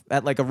stuff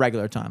at like a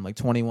regular time, like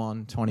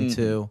 21,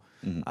 22.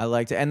 I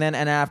liked it, and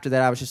after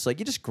that, I was just like,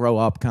 you just grow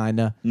up, kind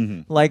of.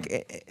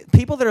 Like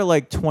people that are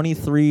like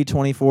 23,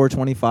 24,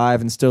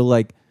 25, and still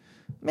like.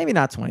 Maybe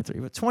not 23,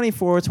 but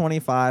 24,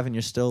 25, and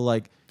you're still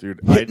like Dude,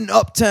 hitting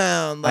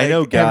uptown. Like, I know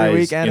every guys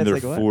weekend. in their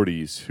It's like, what?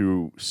 40s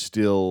who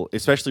still,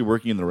 especially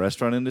working in the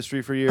restaurant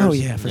industry for years. Oh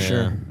yeah, for Yeah.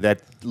 sure.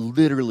 That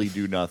literally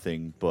do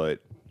nothing but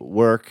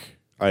work,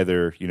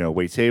 either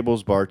wait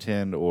tables,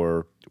 bartend,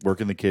 or work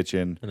in the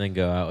kitchen, And then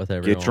go out with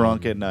everyone. get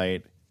drunk at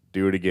night,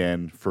 do it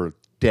again for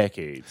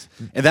decades.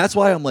 And that's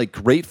why I'm like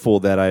grateful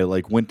that I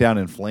like went down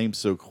in flames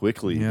so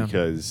quickly Yeah.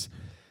 because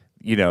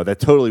that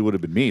totally would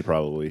have been me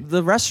probably.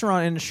 The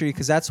restaurant industry,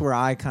 because that's where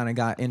I kind of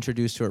got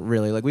introduced to it.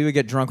 Really, like we would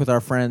get drunk with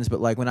our friends, but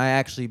like when I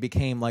actually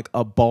became like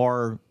a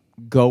bar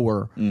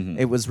goer,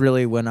 it was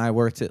really when I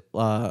worked at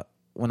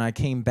when I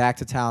came back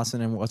to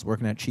Towson and was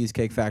working at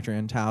Cheesecake Factory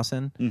in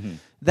Towson.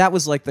 That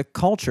was like the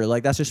culture.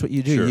 Like that's just what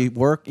you do. Sure. You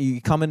work.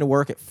 You come into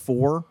work at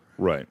 4.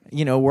 Right.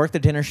 Work the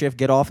dinner shift,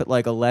 get off at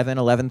like 11,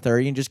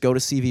 11:30, and just go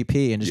to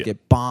CVP and just Yeah.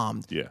 get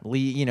bombed. Yeah.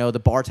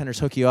 The bartenders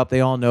hook you up.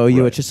 They all know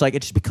you. Right. It's just like,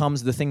 it just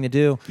becomes the thing to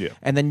do. Yeah.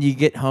 And then you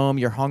get home,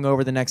 you're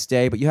hungover the next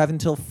day, but you have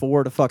until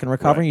 4 to fucking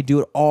recover, Right. and you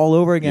do it all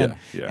over again.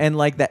 Yeah. And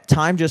like that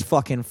time just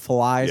fucking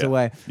flies Yeah.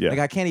 away. Yeah. Like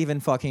I can't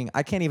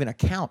even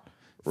account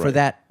for Right.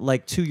 that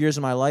like 2 years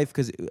of my life,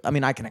 because I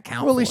mean I can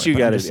account. Well, at for least it, you but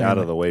got I'm it just out saying,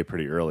 of the way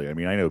pretty early. I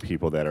mean, I know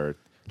people that are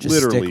Just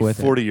stick literally with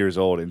it. 40 years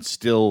old and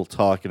still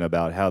talking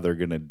about how they're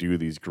going to do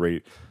these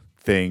great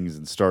things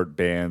and start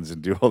bands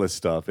and do all this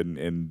stuff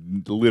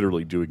and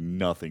literally doing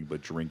nothing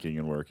but drinking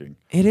and working.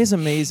 It is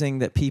amazing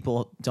that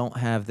people don't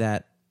have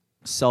that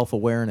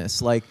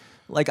self-awareness. Like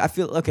I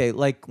feel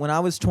like when I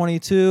was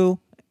 22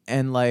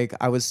 and like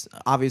I was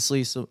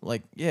obviously so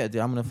like, yeah,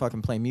 dude, I'm going to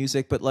fucking play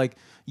music, but like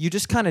you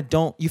just kind of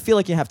don't, you feel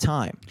like you have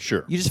time.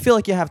 Sure. You just feel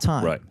like you have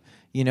time. Right.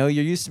 You're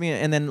used to me,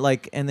 and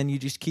then you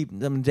just keep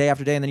them day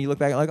after day, and then you look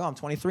back like, oh, I'm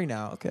 23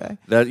 now. Okay.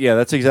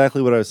 That's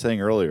exactly what I was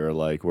saying earlier.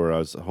 Like where I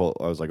was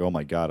like, oh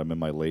my god, I'm in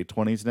my late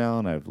 20s now,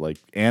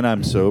 and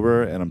I'm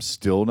sober, and I'm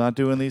still not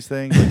doing these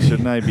things. Like,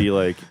 shouldn't I be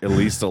like at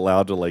least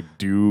allowed to like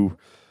do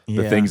the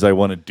Yeah. things I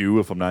want to do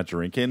if I'm not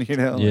drinking?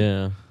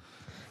 Yeah.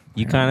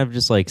 You kind of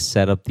just like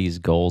set up these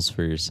goals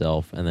for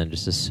yourself and then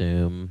just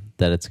assume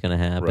that it's going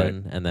to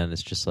happen. Right. And then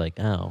it's just like,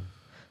 oh,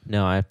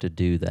 no, I have to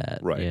do that.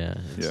 Right. Yeah.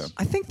 Yeah.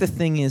 I think the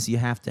thing is you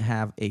have to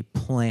have a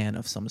plan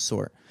of some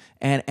sort.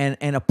 And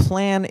a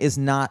plan is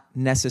not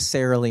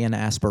necessarily an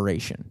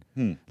aspiration.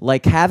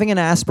 Like having an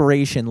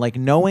aspiration, like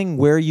knowing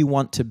where you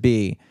want to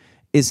be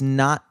is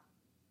not,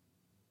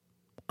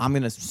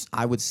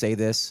 I would say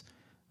this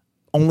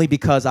only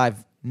because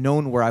I've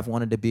known where I've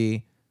wanted to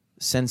be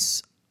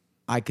since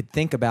I could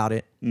think about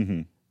it,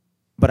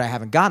 but I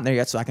haven't gotten there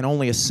yet. So I can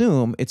only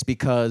assume it's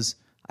because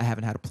I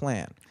haven't had a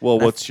plan. Well,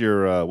 what's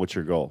your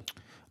goal?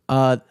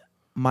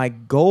 My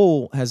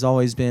goal has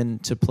always been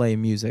to play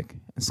music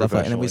and stuff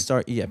like that. And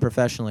then we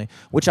professionally,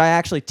 which I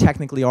actually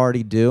technically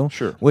already do.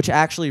 Sure. Which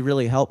actually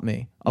really helped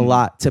me a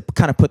lot to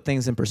kind of put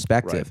things in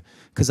perspective.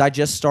 Because I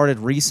just started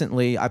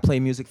recently. I play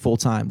music full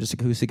time, just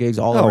acoustic gigs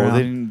all Oh, around.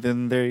 well,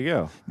 then there you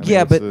go. I mean,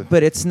 Yeah, what's the-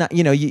 but it's not.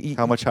 You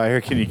how much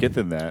higher can you get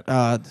than that?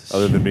 uh,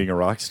 Other than being a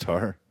rock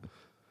star.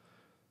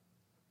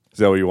 Is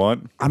that what you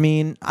want? I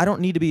mean, I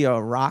don't need to be a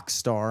rock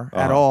star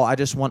at all. I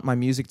just want my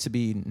music to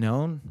be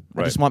known.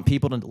 I just Right. want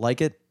people to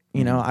like it.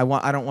 I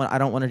don't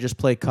want to just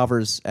play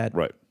covers at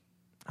Right.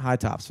 high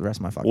tops the rest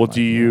of my fucking Well, life.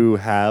 do you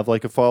have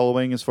like a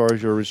following as far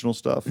as your original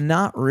stuff?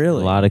 Not A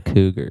really. lot of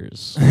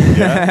cougars.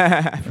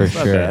 Yeah, For not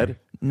sure. bad.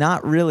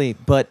 Not really,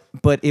 but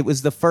it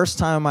was the first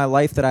time in my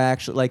life that I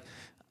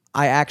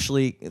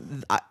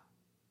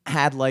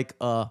had like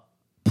a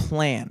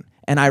plan,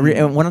 and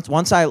and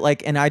once I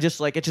like, and I just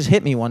like it just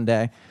hit me one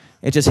day.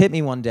 It just hit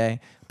me one day.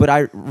 But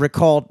I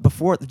recalled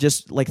before,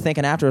 just like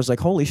thinking after, I was like,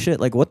 holy shit,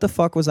 like what the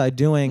fuck was I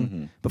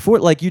doing before?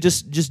 Like you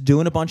just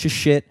doing a bunch of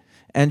shit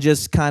and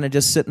just kind of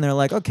just sitting there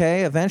like,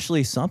 okay,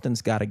 eventually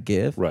something's got to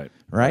give. Right.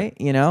 Right.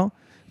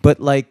 But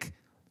like,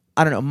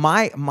 I don't know,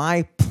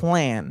 my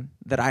plan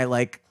that I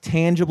like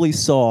tangibly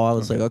saw, I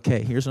was like,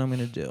 okay, here's what I'm going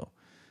to do.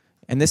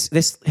 And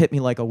this hit me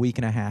like a week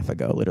and a half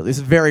ago, literally. This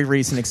is a very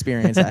recent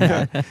experience I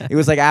had. It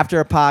was like after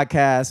a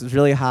podcast, it was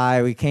really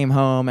high. We came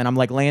home and I'm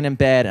like laying in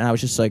bed and I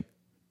was just like,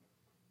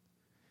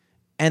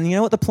 and you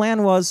know what the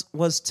plan was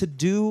to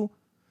do,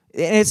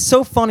 and it's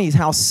so funny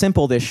how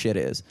simple this shit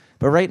is.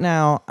 But right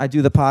now I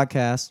do the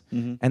podcast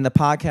and the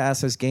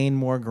podcast has gained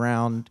more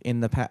ground in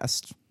the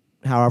past,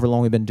 however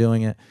long we've been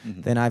doing it,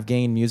 than I've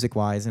gained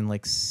music-wise in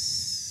like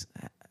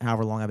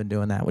however long I've been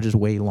doing that, which is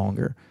way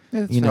longer.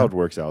 That's how it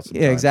works out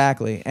sometimes. Yeah,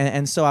 exactly.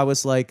 And so I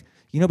was like,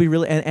 be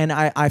really, and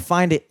I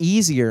find it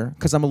easier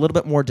because I'm a little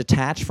bit more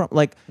detached from,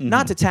 like,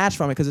 not detached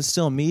from it because it's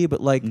still me,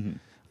 but like,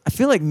 I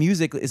feel like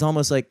music is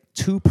almost like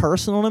too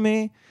personal to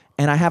me,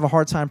 and I have a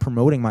hard time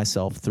promoting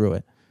myself through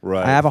it.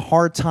 Right. I have a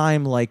hard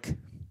time, like,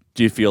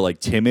 Do you feel like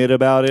timid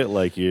about it?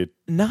 Like you?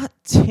 not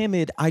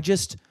timid.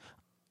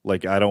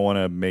 Like, I don't want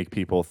to make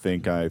people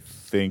think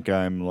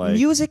I'm like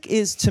Music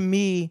is, to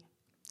me,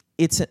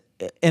 it's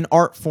an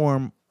art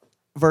form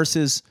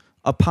versus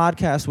a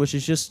podcast, which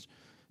is just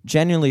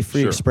genuinely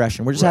free Sure.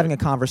 expression. We're just Right. having a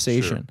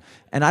conversation,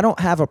 and I don't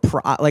have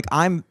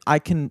I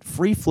can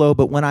free flow,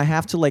 but when I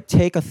have to like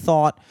take a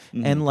thought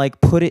Mm-hmm. and like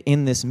put it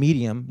in this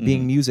medium,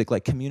 being music,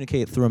 like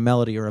communicate through a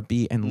melody or a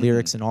beat and Mm-hmm.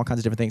 lyrics and all kinds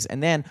of different things,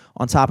 and then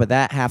on top of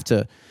that, have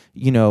to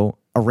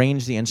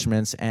arrange the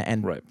instruments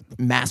and Right.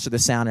 master the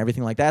sound and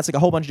everything like that. It's like a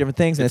whole bunch of different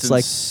things, and it's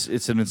like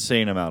it's an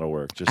insane amount of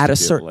work. Just at to a get,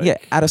 certain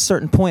like, at a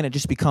certain point, it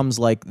just becomes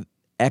like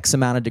X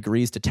amount of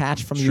degrees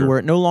detached from you, Sure. where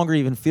it no longer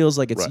even feels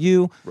like it's Right.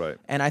 you. Right.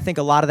 And I think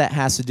a lot of that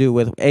has to do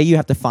with you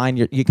have to find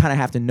you kind of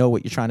have to know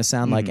what you're trying to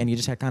sound Mm-hmm. like, and you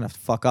just have kind of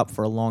fuck up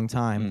for a long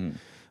time.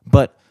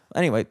 But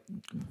anyway,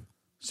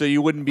 So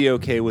you wouldn't be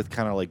okay with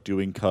kind of like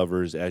doing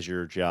covers as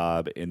your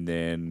job, and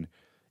then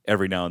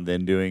every now and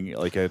then doing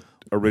like a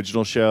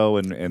original show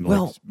and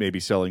Well, like maybe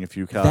selling a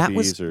few that copies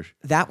was or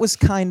that was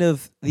kind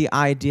of the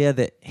idea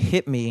that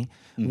hit me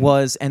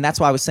was, and that's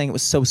why I was saying it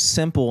was so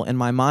simple in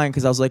my mind,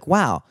 because I was like,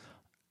 wow,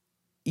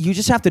 you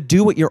just have to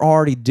do what you're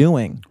already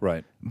doing,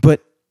 right.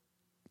 but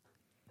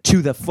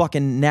to the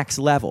fucking next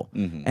level.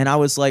 And I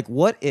was like,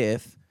 what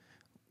if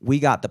we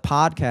got the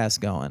podcast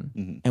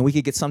going and we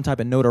could get some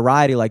type of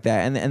notoriety like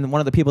that? And one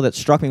of the people that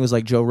struck me was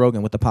like Joe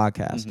Rogan with the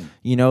podcast.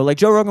 Like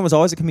Joe Rogan was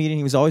always a comedian.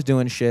 He was always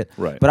doing shit.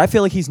 Right. But I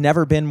feel like he's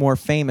never been more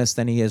famous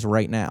than he is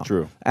right now.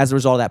 True. As a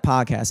result of that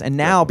podcast. And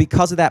now,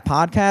 because of that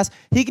podcast,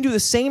 he can do the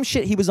same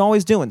shit he was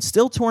always doing,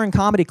 still touring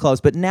comedy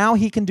clubs, but now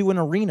he can do an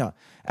arena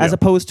as Yeah.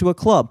 opposed to a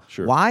club.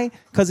 Sure. Why?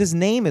 Because his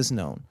name is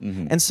known.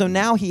 And so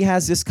now he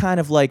has this kind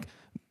of like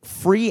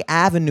free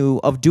avenue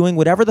of doing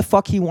whatever the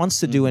fuck he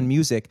wants to do in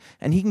music,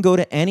 and he can go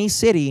to any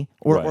city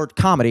or, Right. or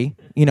comedy,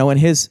 in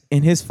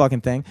his fucking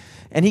thing,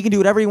 and he can do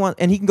whatever he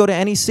wants, and he can go to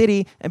any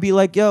city and be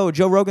like, yo,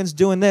 Joe Rogan's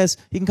doing this,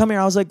 he can come here.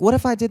 I was like, what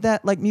if I did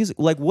that like music?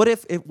 Like what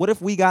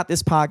if we got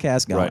this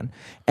podcast going, Right.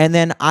 and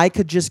then I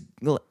could just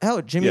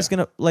Jimmy's Yeah.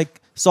 gonna like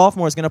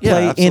sophomore is gonna Yeah,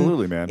 play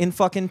absolutely, man. in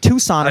fucking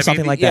Tucson or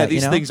something like yeah, that.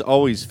 these things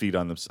always feed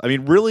on them. I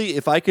mean, really,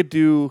 if I could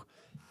do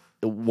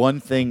one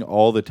thing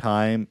all the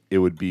time, it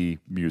would be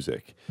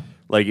music.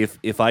 Like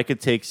if I could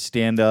take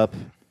stand up,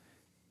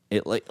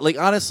 like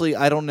honestly,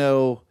 I don't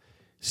know.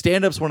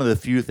 Stand up's one of the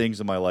few things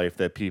in my life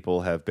that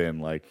people have been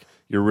like,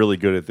 you're really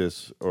good at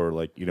this, or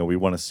like, we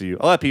want to see you.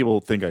 A lot of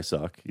people think I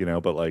suck,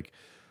 but like,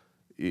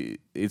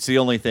 it's the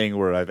only thing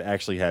where I've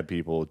actually had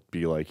people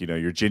be like,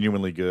 you're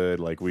genuinely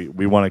good. Like we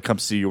want to come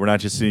see you. We're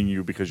not just seeing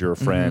you because you're a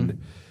friend.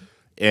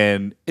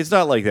 And it's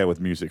not like that with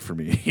music for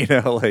me,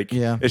 like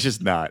Yeah. it's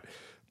just not.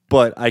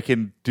 But I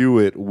can do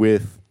it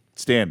with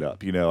stand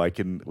up. I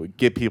can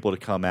get people to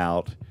come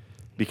out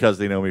because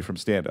they know me from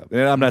stand up.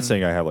 And I'm not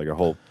saying I have like a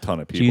whole ton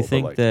of people. Do you but,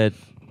 think like, that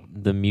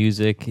the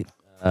music,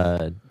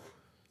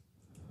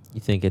 you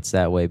think it's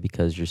that way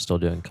because you're still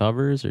doing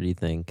covers, or do you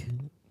think?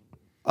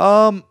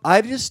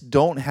 I just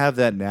don't have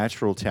that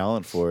natural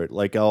talent for it.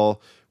 Like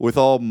with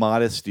all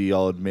modesty,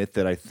 I'll admit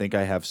that I think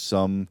I have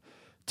some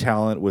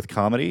talent with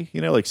comedy.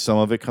 Like some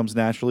of it comes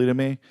naturally to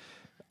me.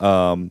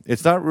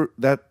 It's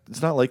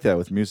not like that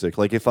with music.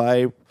 Like if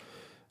I'm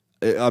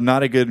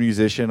not a good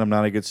musician, I'm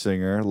not a good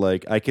singer.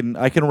 Like I can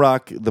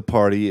rock the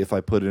party if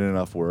I put in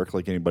enough work,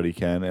 like anybody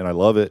can, and I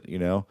love it.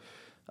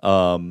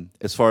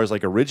 As far as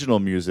like original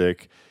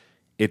music,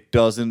 it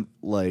doesn't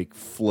like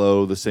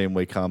flow the same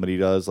way comedy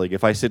does. Like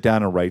if I sit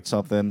down and write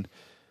something,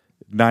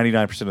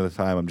 99% of the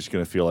time I'm just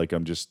gonna feel like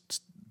I'm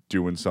just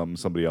doing something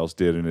somebody else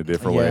did in a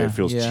different way. Yeah, It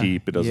feels yeah,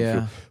 cheap. It doesn't yeah.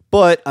 feel.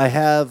 But I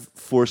have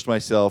forced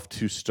myself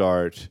to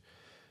start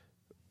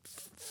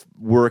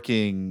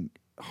working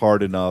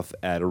hard enough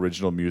at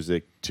original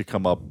music to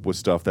come up with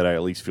stuff that I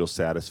at least feel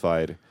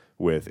satisfied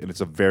with, and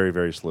it's a very,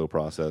 very slow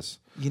process.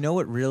 You know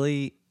what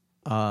really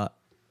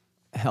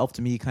helped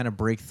me kind of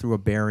break through a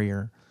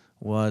barrier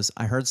was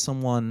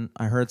somebody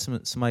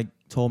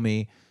told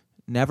me,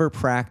 never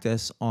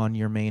practice on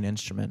your main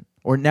instrument.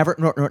 Or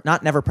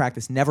not never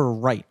practice, never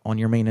write on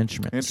your main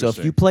instrument. So if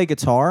Interesting. you play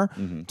guitar,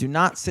 do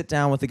not sit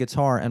down with a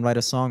guitar and write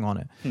a song on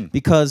it.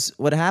 Because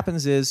what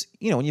happens is,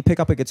 when you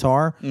pick up a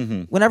guitar,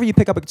 whenever you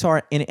pick up a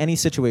guitar in any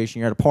situation,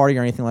 you're at a party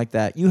or anything like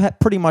that, you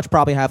pretty much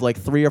probably have like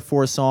 3 or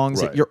 4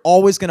 songs Right. that you're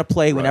always going to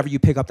play whenever Right. you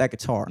pick up that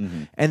guitar.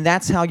 And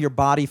that's how your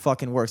body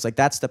fucking works. Like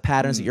that's the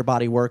patterns that your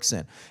body works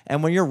in.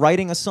 And when you're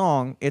writing a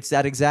song, it's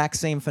that exact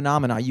same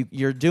phenomena.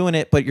 You're doing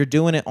it, but you're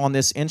doing it on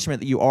this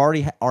instrument that you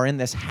already are in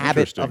this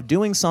habit Interesting. of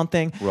doing something.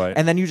 Right.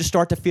 And then you just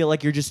start to feel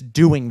like you're just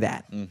doing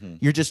that.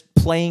 You're just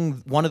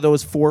playing one of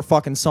those 4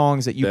 fucking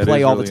songs that you That play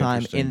is all really the time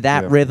interesting. in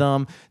that Yeah.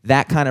 rhythm,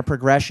 that kind of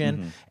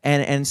progression.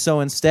 And so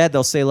instead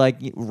they'll say like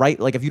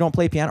if you don't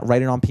play piano,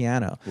 write it on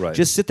piano. Right.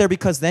 Just sit there,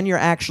 because then you're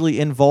actually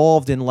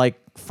involved in like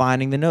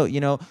finding the note.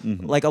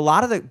 Like a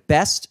lot of the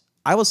best,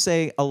 I will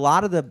say a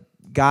lot of the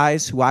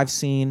guys who I've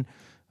seen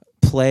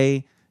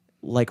play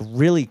like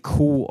really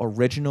cool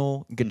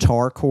original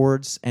guitar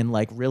chords and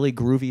like really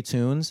groovy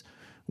tunes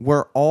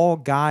were all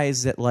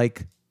guys that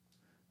like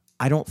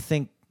I don't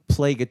think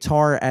play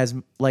guitar as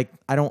like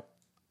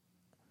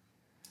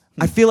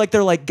I feel like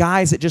they're like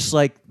guys that just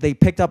like they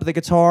picked up the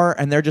guitar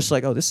and they're just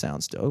like, oh, this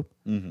sounds dope.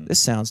 This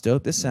sounds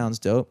dope. This sounds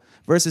dope.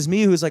 Versus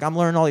me, who's like, I'm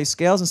learning all these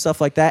scales and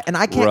stuff like that, and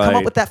I can't come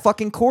up with that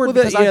fucking chord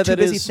because I'm too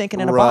busy thinking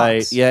in a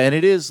box. Yeah, and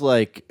it is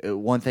like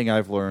one thing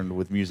I've learned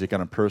with music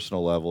on a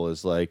personal level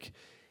is like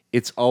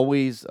it's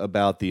always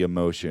about the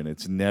emotion.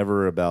 It's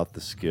never about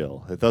the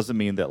skill. It doesn't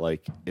mean that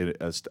like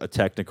a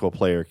technical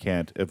player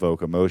can't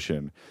evoke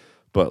emotion,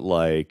 but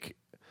like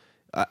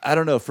I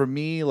don't know. For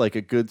me, like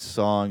a good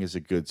song is a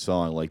good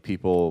song. Like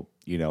people,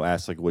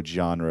 ask like what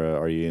genre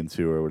are you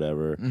into or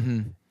whatever,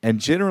 and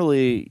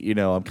generally,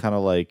 I'm kind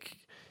of like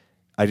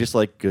I just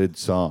like good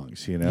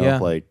songs.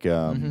 Like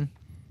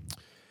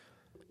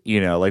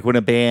like when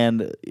a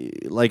band,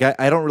 like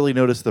I don't really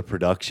notice the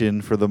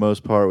production for the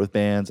most part with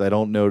bands. I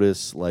don't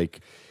notice like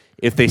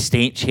if they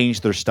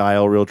change their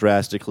style real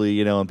drastically,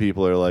 and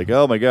people are like,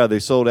 oh my God, they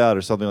sold out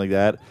or something like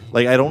that.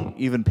 Like I don't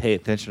even pay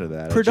attention to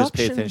that. I just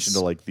pay attention to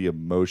like the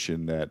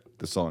emotion that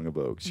the song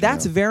evokes.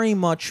 That's very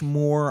much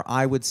more,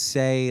 I would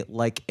say,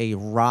 like a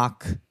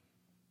rock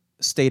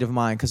state of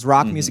mind, because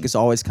rock music has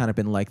always kind of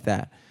been like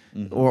that.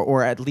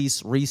 Or at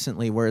least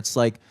recently, where it's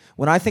like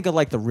when I think of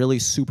like the really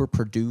super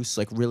produced,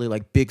 like really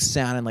like big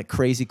sound and like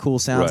crazy cool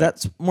sounds,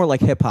 that's more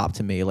like hip hop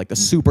to me, like the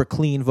super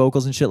clean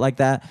vocals and shit like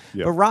that.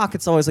 Yep. But rock,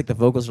 it's always like the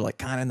vocals are like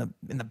kind of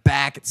in the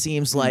back. It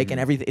seems like and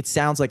everything. It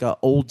sounds like a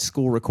old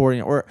school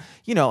recording, or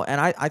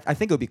and I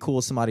think it would be cool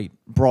if somebody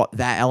brought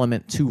that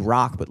element to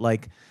rock. But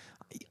like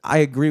I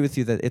agree with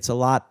you that it's a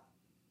lot.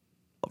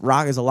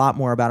 Rock is a lot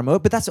more about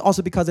emotion, but that's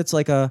also because it's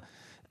like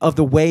of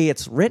the way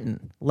it's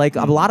written. Like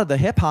a lot of the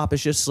hip hop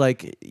is just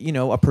like,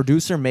 a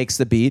producer makes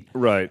the beat.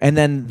 Right. And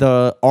then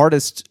the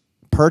artist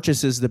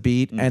purchases the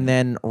beat and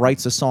then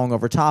writes a song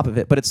over top of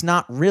it. But it's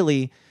not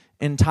really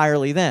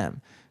entirely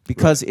them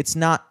because it's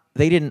not,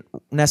 they didn't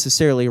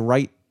necessarily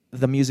write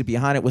the music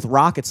behind it. With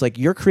rock, it's like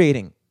you're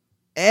creating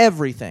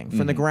everything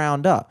from the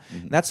ground up.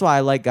 That's why I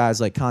like guys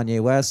like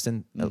Kanye West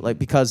and like,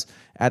 because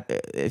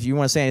if you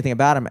want to say anything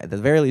about him, at the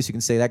very least you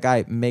can say that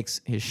guy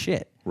makes his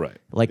shit. Right.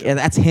 Like, and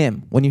that's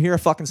him. When you hear a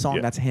fucking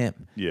song, that's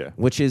him. Yeah.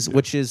 Which is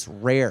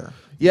rare.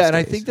 Yeah, these and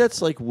I days. think that's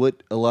like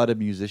what a lot of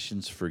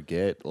musicians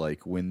forget.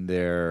 Like when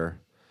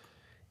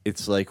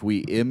it's like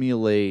we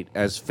emulate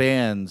as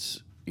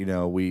fans.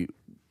 We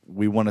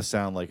want to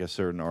sound like a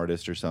certain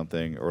artist or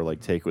something, or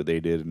like take what they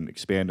did and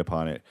expand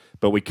upon it.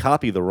 But we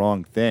copy the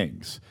wrong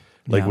things.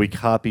 Like we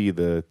copy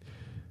the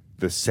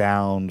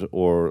sound,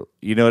 or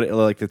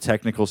like the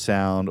technical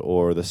sound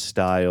or the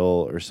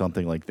style or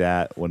something like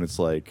that. When it's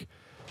like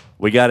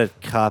we got to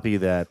copy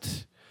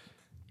that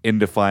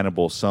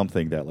indefinable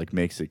something that like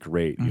makes it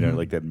great,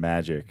 like that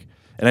magic.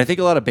 And I think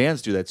a lot of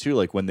bands do that too.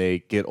 Like when they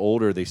get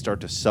older, they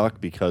start to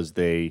suck because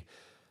they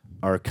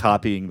are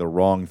copying the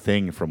wrong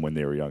thing from when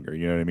they were younger.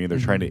 You know what I mean? They're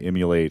trying to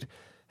emulate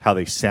how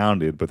they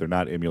sounded, but they're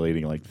not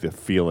emulating like the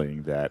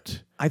feeling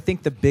that. I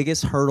think the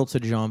biggest hurdle to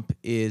jump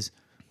is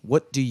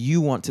what do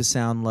you want to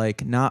sound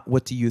like, not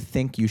what do you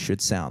think you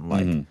should sound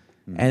like.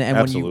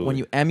 And when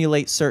you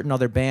emulate certain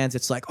other bands,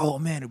 it's like, oh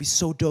man, it'd be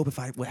so dope if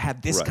I would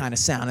have this kind of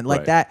sound and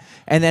like that.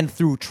 And then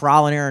through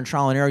trial and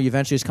error, you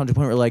eventually just come to a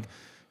point where like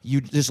you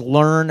just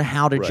learn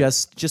how to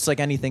just like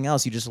anything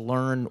else, you just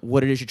learn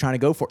what it is you're trying to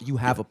go for. You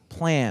have a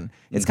plan.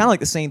 It's kind of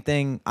like the same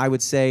thing I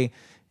would say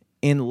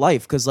in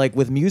life, because like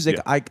with music,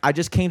 I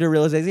just came to a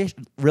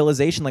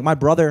realization. Like my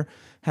brother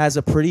has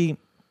a pretty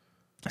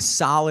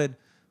solid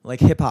like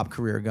hip hop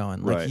career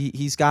going. Like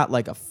he's got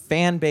like a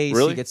fan base.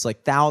 Really? He gets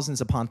like thousands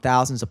upon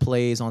thousands of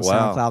plays on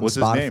Wow. SoundCloud What's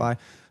and his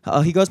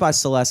Spotify. He goes by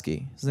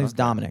Selesky. His name's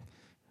Dominic.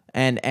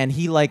 And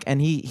he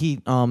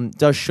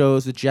does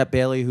shows with Jet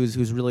Bailey,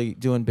 who's really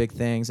doing big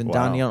things, and Wow.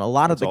 Don Neal. A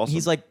lot of That's awesome.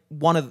 he's like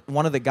one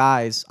of the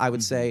guys I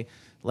would say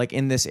like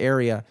in this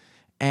area.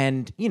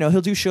 And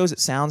he'll do shows at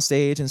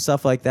Soundstage and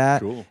stuff like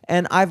that. Cool.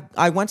 And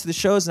I went to the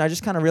shows and I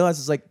just kind of realized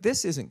it's like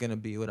this isn't gonna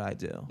be what I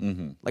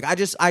do. Like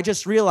I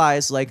just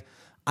realized like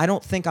I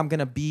don't think I'm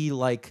gonna be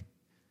like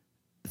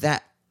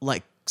that,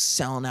 like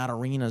selling out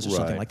arenas or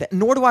something like that.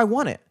 Nor do I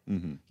want it.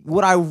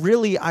 What I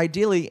really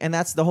ideally, and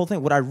that's the whole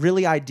thing. What I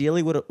really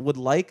ideally would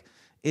like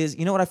is,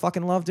 what I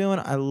fucking love doing.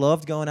 I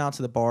loved going out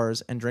to the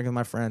bars and drinking with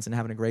my friends and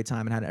having a great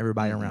time and having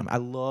everybody around me. I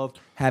loved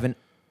having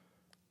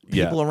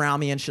people around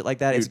me and shit like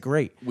that. It's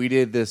great. We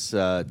did this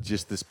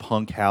just this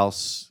punk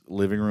house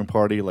living room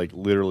party, like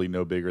literally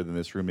no bigger than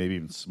this room, maybe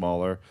even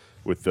smaller,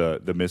 with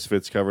the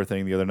Misfits cover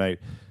thing the other night.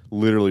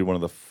 Literally one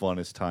of the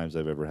funnest times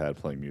I've ever had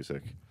playing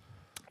music.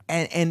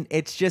 And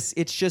it's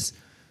just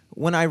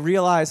when I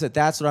realized that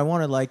that's what I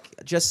wanted, like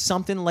just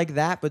something like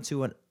that, but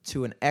to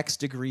an X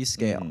degree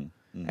scale.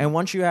 And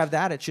once you have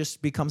that, it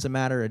just becomes a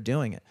matter of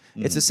doing it.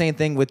 It's the same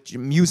thing with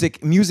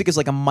music. Music is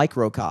like a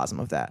microcosm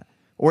of that,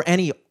 or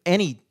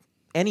anything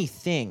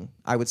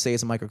I would say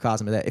is a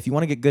microcosm of that. If you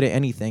want to get good at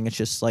anything, it's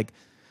just like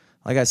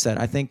I said,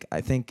 I think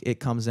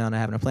it comes down to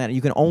having a plan. You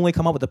can only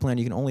come up with a plan.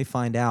 You can only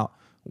find out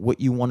what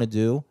you want to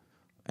do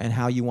and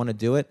how you want to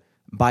do it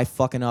by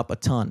fucking up a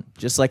ton.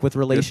 Just like with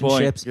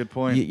relationships. Good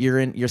point.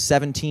 You're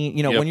 17.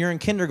 When you're in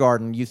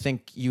kindergarten, you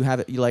think you have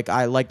it. You like,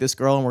 I like this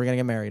girl and we're gonna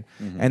get married.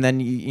 And then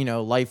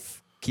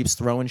life keeps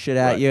throwing shit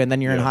at Right. you, and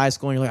then you're in Yeah. high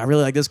school and you're like, I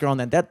really like this girl, and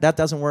then that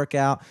doesn't work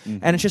out,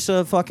 and it's just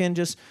a fucking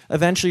just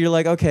eventually you're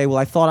like, okay, well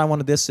I thought I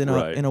wanted this in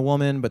Right. a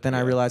woman, but then I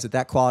realized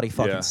that quality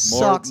fucking Yeah,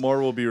 sucks.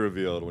 more will be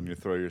revealed when you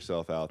throw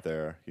yourself out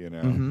there. You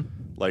know, Mm-hmm.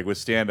 like with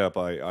stand up,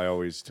 I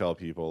always tell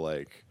people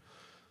like,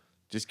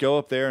 just go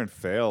up there and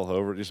fail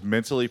over. Just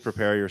mentally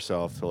prepare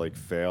yourself to like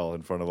fail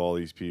in front of all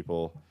these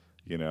people.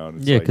 You know, and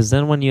it's Yeah, like, because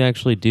then when you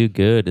actually do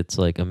good, it's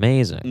like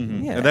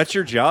amazing. Yeah. and that's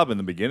your job in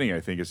the beginning. I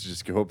think is to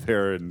just go up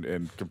there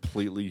and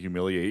completely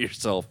humiliate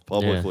yourself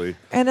publicly.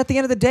 And at the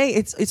end of the day,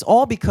 it's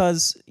all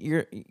because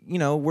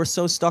we're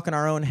so stuck in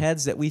our own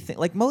heads that we think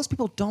like most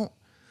people don't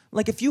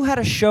like if you had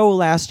a show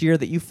last year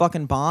that you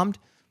fucking bombed,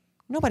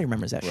 nobody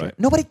remembers that shit. Right.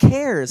 Nobody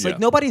cares. Yeah. Like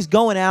nobody's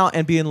going out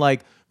and being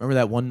like, remember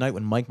that one night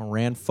when Mike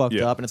Moran fucked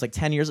Yeah. up and it's like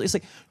 10 years. It's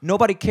like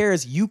nobody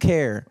cares. You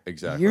care.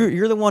 Exactly.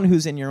 You're the one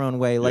who's in your own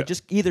way. Like Yeah.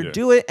 just either Yeah.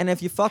 do it, and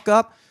if you fuck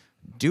up,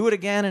 do it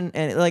again.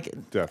 And like at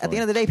the Definitely.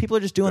 end of the day, people are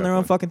just doing their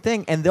own Definitely. fucking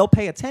thing, and they'll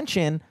pay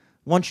attention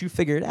once you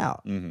figure it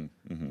out.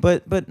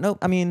 But no,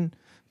 I mean,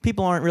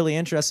 people aren't really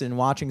interested in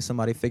watching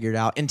somebody figure it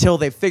out until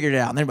they've figured it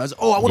out. And everybody's,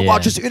 oh, I want to Yeah.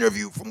 watch this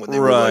interview from when they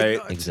were Right.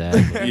 like,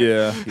 Exactly.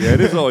 Yeah,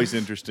 it is always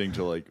interesting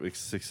to like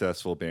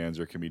successful bands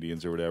or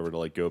comedians or whatever to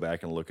like go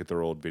back and look at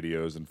their old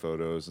videos and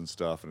photos and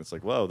stuff, and it's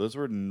like, wow, those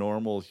were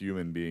normal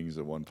human beings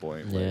at one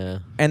point. Like, Yeah.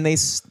 and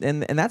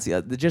and that's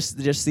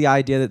just the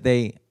idea that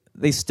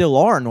they still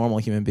are normal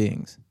human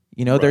beings.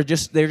 You know, they're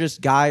Right.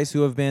 just guys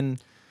who have been,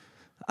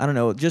 I don't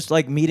know, just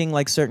like meeting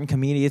like certain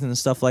comedians and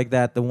stuff like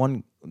that. The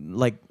one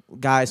like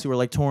guys who are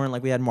like touring,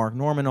 like we had Mark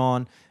Norman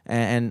on,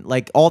 and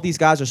like all these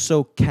guys are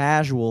so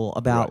casual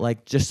about Right.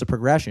 like just the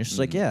progression. It's just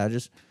like, yeah,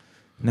 just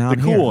now the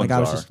I'm cool here. ones Like, I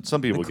was are. just-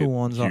 Some people the cool get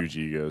ones are. huge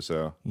egos,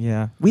 so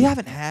Yeah, we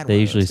haven't had. They one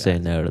of usually those say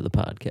guys. no to the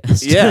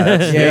podcast.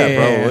 yeah,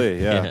 Yeah.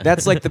 probably, yeah.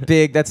 That's like the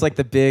big. That's like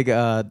the big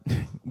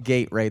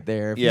gate right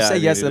there. If you Yeah, say I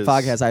mean, yes to it the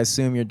is- podcast, I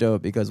assume you're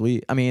dope because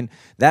I mean,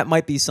 that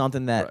might be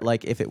something that Right.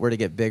 like if it were to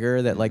get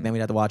bigger, that like then we'd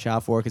have to watch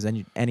out for because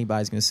then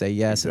anybody's gonna say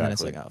yes, and then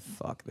it's like, Exactly.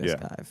 oh fuck this Yeah,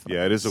 guy.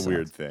 yeah, it is a fucking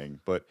weird sucks. thing,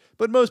 but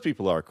most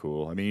people are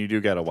cool. I mean, you do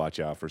got to watch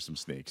out for some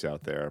snakes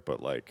out there,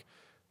 but like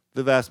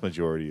the vast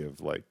majority of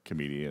like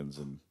comedians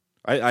and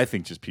I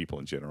think just people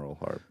in general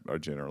are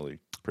generally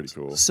pretty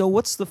cool. So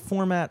what's the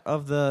format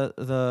of the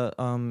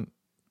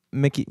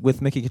Mickey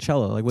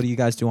Coachella? Like, what do you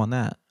guys do on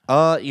that?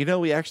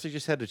 We actually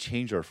just had to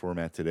change our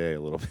format today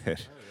a little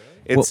bit.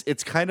 Well-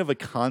 It's kind of a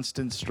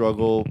constant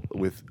struggle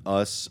with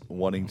us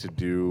wanting to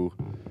do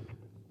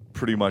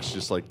pretty much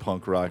just like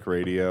punk rock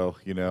radio,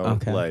 you know,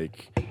 Okay.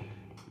 like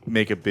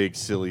make a big,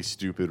 silly,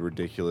 stupid,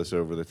 ridiculous,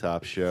 over the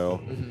top show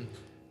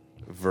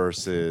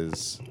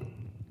versus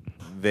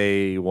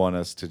they want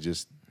us to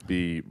just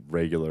be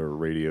regular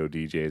radio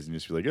DJs and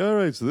just be like, all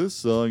right, so this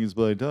song is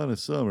by Donna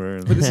Summer.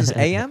 And But this is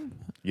AM.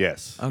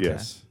 yes, Okay.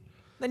 yes.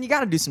 Then you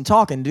got to do some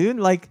talking, dude.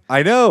 Like,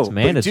 I know. But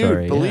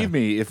mandatory, dude, believe yeah.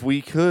 me, if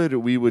we could,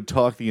 we would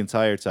talk the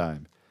entire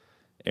time.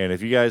 And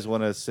if you guys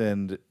want to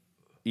send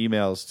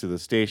emails to the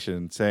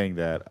station saying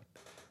that,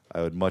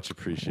 I would much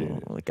appreciate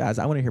it. well, guys,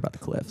 I want to hear about the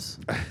cliffs.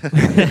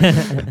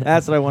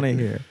 That's what I want to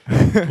hear.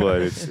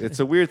 But it's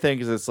a weird thing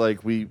because it's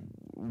like we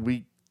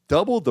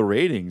doubled the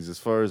ratings as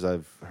far as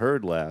I've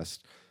heard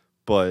last,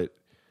 but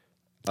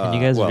And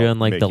you guys well, are doing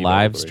like the making all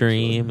live the ratings,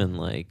 stream and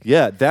like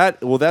yeah,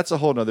 that's a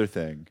whole nother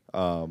thing.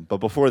 But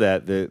before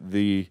that,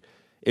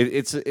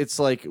 it's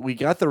like we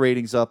got the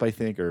ratings up, I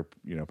think, or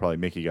probably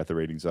Mickey got the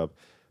ratings up,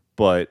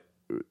 but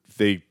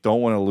they don't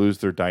want to lose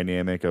their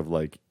dynamic of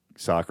like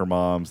soccer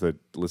moms that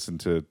listen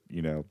to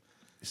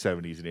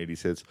 70s and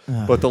 80s hits.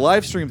 But the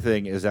live stream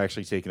thing is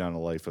actually taking on a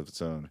life of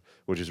its own,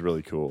 which is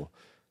really cool.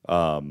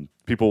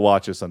 People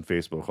watch us on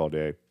Facebook all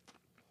day,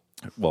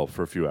 well,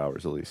 for a few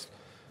hours at least.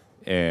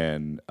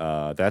 And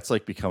that's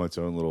like become its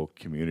own little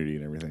community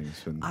and everything.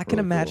 It's been I can really cool.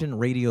 imagine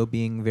radio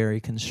being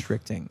very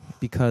constricting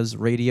because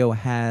radio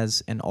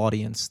has an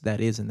audience that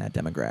is in that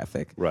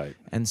demographic. Right.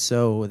 And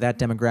so that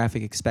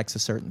demographic expects a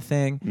certain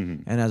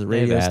thing. And as a they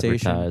have radio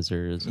station.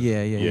 advertisers. and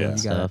Yeah. You got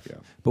stuff. Yeah.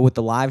 But with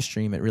the live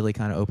stream, it really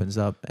kind of opens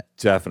up.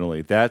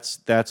 Definitely. That's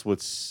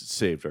what's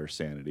saved our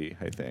sanity,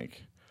 I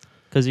think.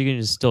 Because you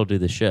can just still do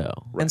the show.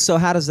 And so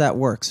how does that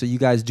work? So you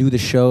guys do the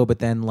show, but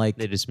then like,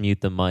 They just mute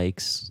the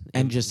mics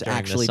and just during the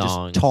actually just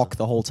songs. talk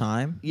the whole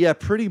time? Yeah,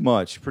 pretty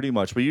much.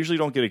 We usually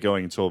don't get it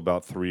going until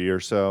about 3 or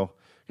so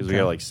because we Okay.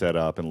 got to like set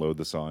up and load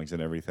the songs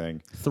and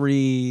everything.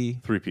 3.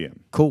 3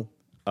 p.m. Cool.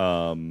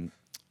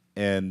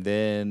 And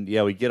then,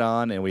 we get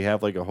on and we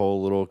have like a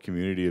whole little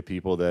community of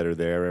people that are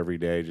there every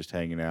day just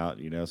hanging out.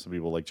 Some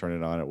people like turn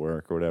it on at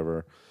work or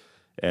whatever.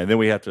 And then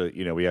we have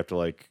to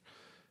like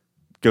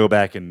go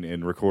back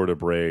and record a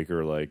break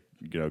or like,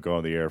 go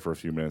on the air for a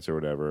few minutes or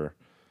whatever.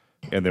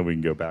 And then we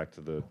can go back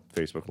to the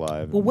Facebook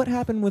Live. Well, what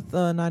happened with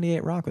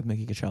 98 Rock with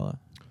Mickey Coachella?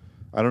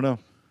 I don't know.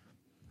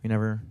 You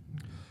never...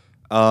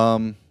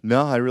 No,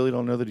 I really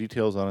don't know the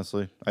details,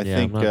 honestly. I Yeah,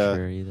 think I'm not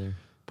sure either.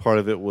 part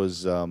of it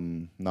was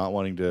not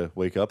wanting to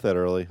wake up that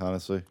early,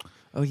 honestly.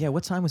 Oh, yeah.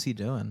 What time was he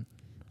doing?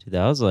 Dude,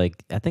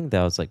 I think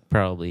that was like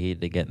probably he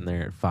had to get in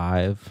there at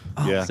 5.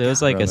 Yeah. So it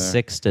was like around a there.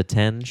 6 to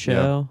 10 show.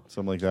 Yeah,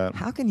 something like that.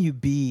 How can you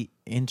be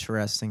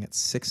interesting at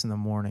 6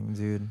 a.m,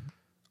 dude.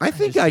 I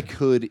think I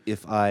could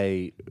if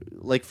I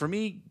like. For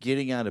me,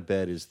 getting out of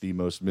bed is the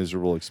most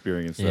miserable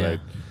experience that I.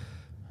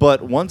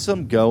 But once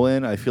I'm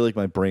going, I feel like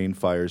my brain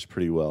fires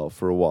pretty well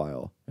for a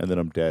while, and then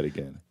I'm dead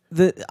again.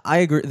 I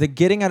agree. The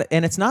getting out,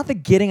 and it's not the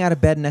getting out of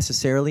bed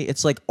necessarily.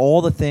 It's like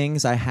all the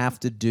things I have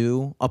to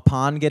do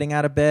upon getting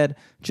out of bed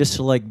just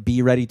to like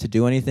be ready to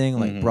do anything,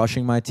 like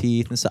brushing my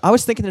teeth and stuff. I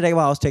was thinking today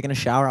while I was taking a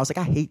shower, I was like,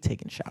 I hate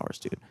taking showers,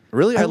 dude.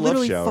 Really, I love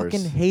literally showers.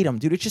 fucking hate them,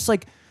 dude. It's just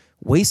like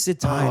wasted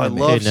time. I to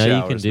me. love Dude, know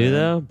you can showers, do man.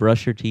 though?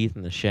 Brush your teeth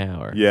in the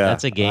shower. Yeah,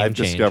 that's a game I've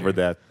changer. discovered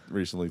that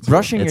recently too.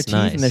 brushing It's your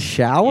teeth nice. in the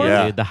shower. Yeah,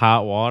 Yeah. dude, the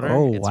hot water.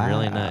 Oh, it's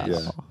really wow. nice.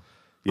 Yeah.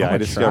 Yeah, I'm I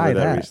gonna try discovered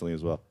that that. recently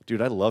as well. Dude,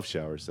 I love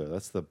showers though.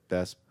 That's the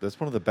best. That's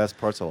one of the best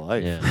parts of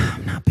life. Yeah,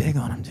 I'm not big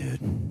on them,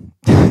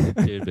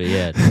 dude. dude, but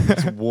yeah,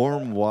 It's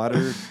warm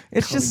water.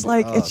 It's just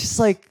coming like up. it's just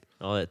like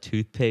all that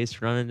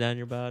toothpaste running down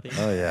your body.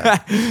 Oh yeah.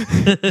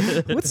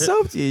 what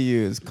soap do you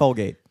use?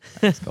 Colgate.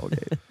 It's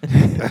Colgate.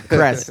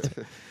 Crest.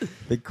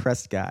 Big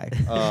Crest guy.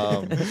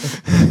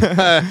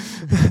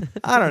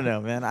 I don't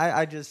know, man.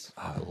 I just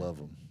I love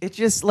them. it's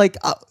just like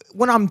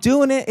when I'm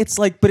doing it, it's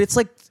like, but it's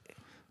like,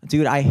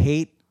 dude,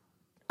 I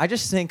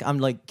just think I'm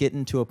like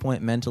getting to a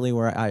point mentally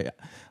where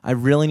I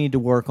really need to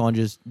work on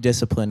just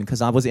discipline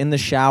because I was in the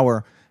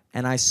shower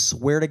and I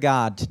swear to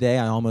God today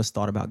I almost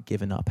thought about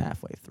giving up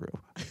halfway through.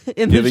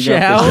 In Giving the up the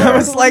shower. shower. I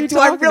was What are like, you do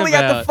I talking really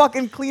have to about?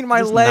 fucking clean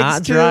my Just legs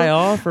not too? dry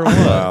off or what?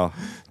 Wow.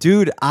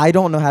 Dude, I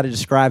don't know how to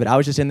describe it. I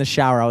was just in the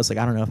shower. I was like,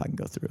 I don't know if I can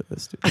go through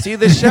this, dude. See,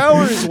 the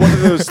shower is one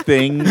of those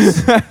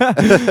things.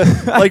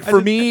 Like for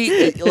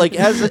me, like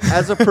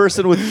as a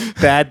person with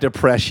bad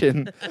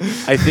depression,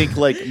 I think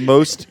like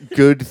most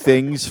good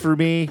things for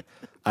me,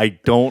 I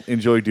don't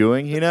enjoy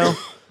doing. You know,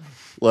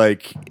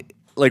 like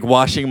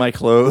washing my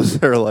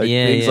clothes or like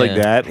Yeah, things like yeah.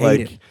 that. Hate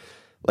it.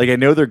 Like I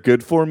know they're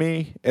good for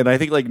me, and I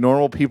think like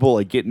normal people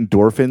like get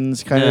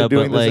endorphins kind No, of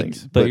doing but those like,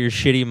 things. but your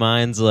shitty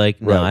mind's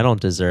like, no, Right. I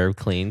don't deserve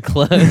clean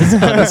clothes.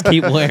 I'll just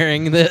keep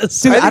wearing this.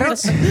 Dude, I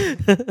think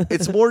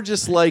it's more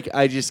just like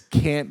I just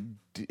can't.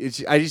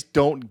 I just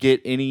don't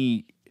get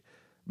any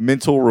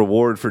mental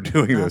reward for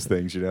doing those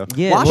things. You know.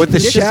 Yeah, Washing with the the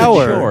dishes It's a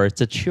shower. chore.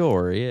 It's a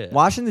chore. Yeah,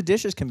 Washing the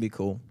dishes can be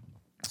cool.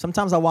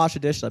 Sometimes I wash a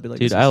dish. I'll be like,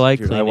 dude, this I is- like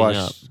Dude, cleaning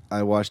up.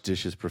 I washed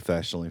dishes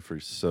professionally for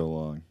so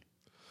long.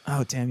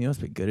 Oh damn, you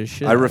must be good as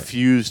shit. I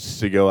refused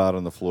to go out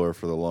on the floor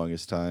for the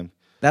longest time.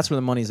 That's where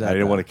the money's at. I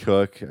didn't though. want to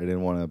cook. I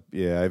didn't want to.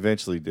 Yeah, I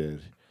eventually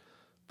did.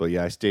 But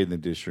yeah, I stayed in the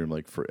dish room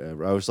like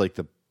forever. I was like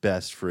the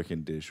best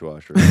freaking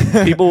dishwasher.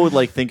 People would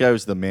like think I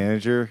was the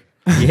manager.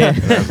 Yeah.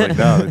 And I was like,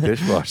 no, the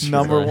dishwasher.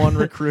 Number one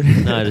recruit.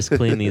 No, I just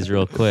clean these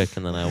real quick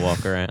and then I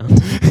walk around.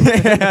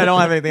 I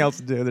don't have anything else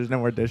to do. There's no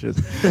more dishes.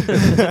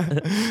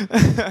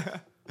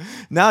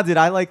 No, dude,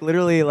 I like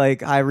literally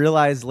like I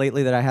realized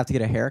lately that I have to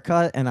get a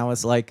haircut, and I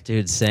was like,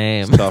 Dude,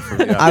 same. Tough for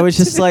me. Yeah. I was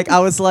just like,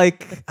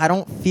 I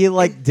don't feel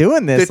like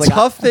doing this. The like,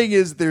 tough thing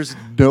is there's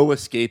no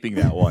escaping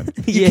that one.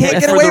 You can't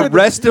Like, get for away the with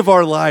rest of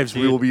our lives,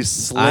 we Dude, will be I'm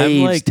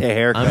slaves like, to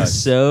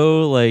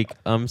haircuts.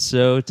 I'm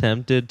so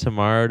tempted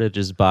tomorrow to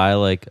just buy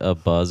like a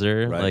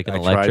buzzer, Right, like an I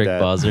tried electric that.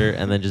 buzzer,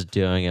 and then just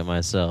doing it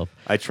myself.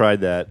 I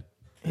tried that.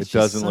 It's It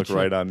just doesn't look such a-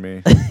 right on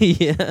me.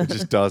 Yeah. It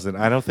just doesn't.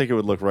 I don't think it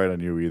would look right on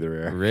you either,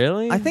 Eric.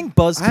 Really? I think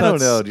buzz cuts. I don't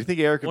know. Do you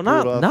think Eric could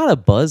Well, pull it off? not a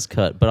buzz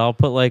cut, but I'll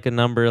put like a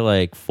number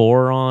like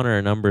 4 on or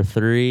a number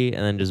 3,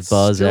 and then just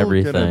buzz Still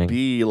everything. Gonna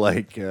be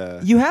like.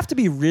 You have to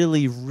be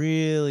really,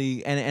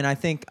 really, and I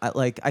think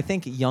I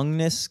think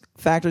youngness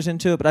factors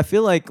into it. But I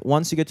feel like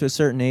once you get to a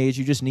certain age,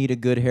 you just need a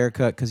good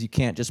haircut because you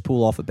can't just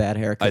pull off a bad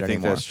haircut I think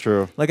anymore. that's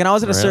true. Like, when I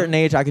was at a Really? certain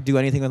age, I could do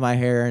anything with my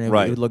hair and it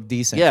Right. would look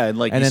decent. Yeah, and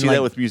like you then, see like,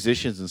 that with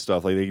musicians and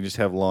stuff. Like they can just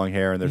have long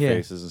hair in their Yeah.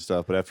 faces and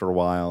stuff, but after a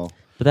while,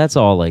 But that's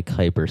all like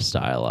hyper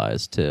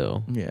stylized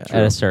too. Yeah.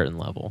 At a certain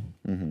level.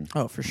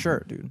 Oh, for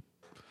sure, dude.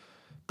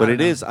 but I it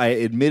don't is. I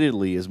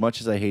admittedly, as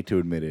much as I hate to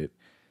admit it,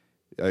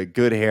 a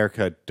good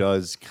haircut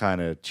does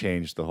kind of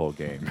change the whole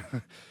game.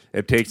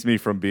 It takes me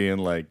from being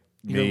like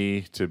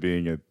me to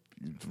being a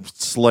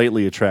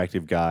slightly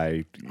attractive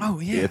guy. Oh,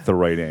 yeah. at the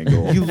right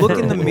angle. You look for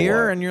in a the little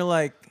mirror while. and you're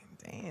like,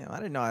 damn, I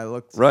didn't know I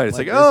looked. Right, it's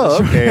like, this.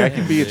 oh, okay, I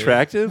can be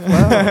attractive.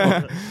 Wow, I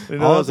didn't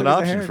know All that was it an took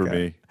was a option for haircut.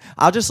 me.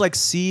 I'll just like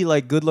see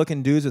like good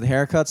looking dudes with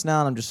haircuts now,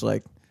 and I'm just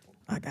like,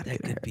 I got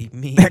That could be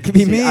me. That could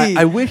be See, me.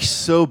 I wish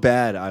so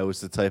bad I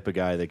was the type of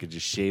guy that could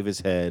just shave his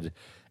head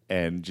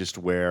and just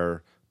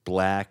wear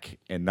black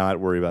and not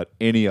worry about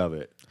any of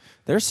it.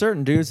 There's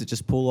certain dudes that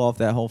just pull off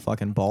that whole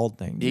fucking bald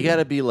thing. You dude. got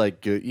to be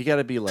like good. You got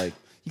to be like.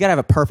 You gotta have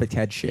a perfect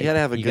head shape. You got to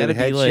have a You good gotta be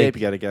head like- shape.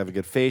 You got to have a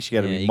good face. You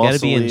got to Yeah, be you muscly. gotta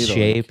be in like-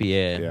 shape,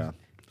 yeah. Yeah.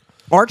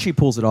 Archie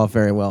pulls it off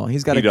very well.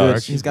 He's got He a good.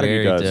 does. He's got a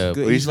Very good. dope.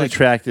 good Well, he's an like,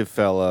 attractive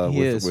fella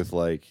He is. with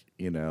like,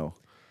 you know.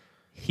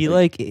 He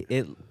like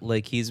it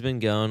like he's been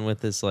going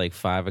with this like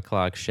 5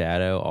 o'clock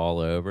shadow all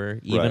over,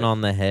 even Right.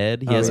 on the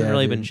head. He Oh, hasn't yeah,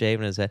 really dude. been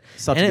shaving his head,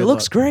 Such and a it good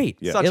looks look. great.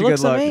 Yeah. Such It a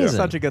looks good look. amazing.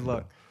 Such a good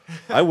look.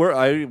 I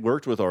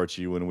worked with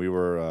Archie when we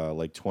were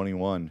like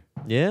 21.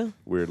 Yeah,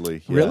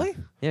 Weirdly. Yeah. Really?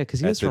 yeah, because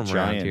he At was the from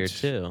around here Giant.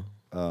 too.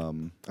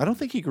 I don't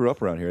think he grew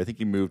up around here. I think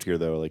he moved here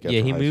though. Like Yeah,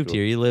 after he high moved school.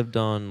 here. He lived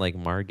on like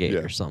Margate Yeah.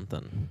 or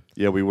something.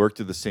 Yeah, we worked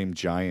at the same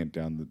Giant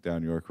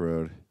down York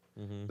Road.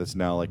 Mm-hmm. That's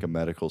now like a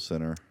medical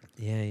center.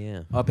 Yeah,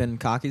 yeah. Up in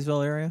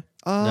Cockeysville area.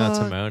 No, it's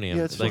Ammonium.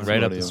 Yeah, it's like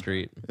right up the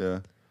street. Yeah,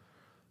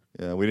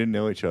 yeah. We didn't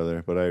know each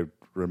other, but I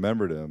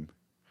remembered him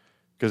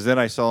because then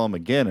I saw him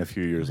again a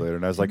few years later,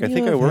 and I was like, I you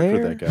think I have worked hair?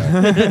 with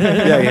that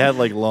guy. Yeah, he had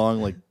like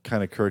long, like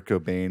kind of Kurt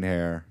Cobain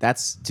hair.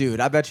 That's dude.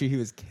 I bet you he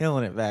was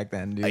killing it back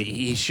then, dude.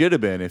 He should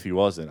have been if he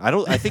wasn't.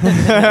 I think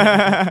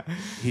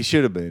he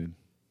should have been.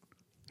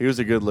 He was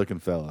a good-looking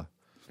fella.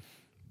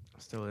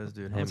 Still is,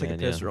 dude. Hey, I'm gonna take a man,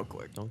 piss yeah. real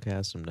quick. Don't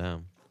cast him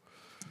down.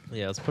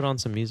 Yeah, let's put on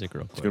some music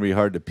real It's quick. gonna be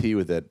hard to pee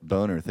with that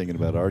boner thinking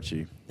about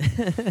Archie.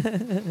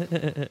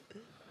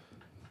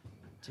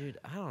 Dude,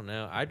 I don't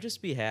know. I'd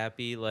just be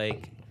happy.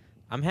 Like,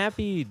 I'm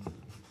happy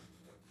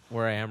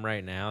where I am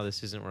right now.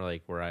 This isn't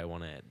where I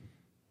want to,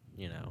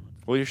 you know.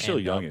 Well, you're still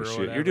end young up as or shit.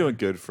 You're whatever. doing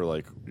good for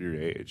like your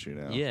age, you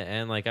know. Yeah,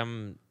 and like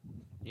I'm,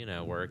 you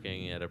know,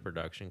 working at a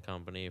production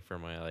company for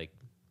my like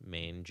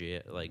main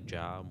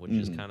job, which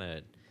is kind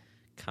of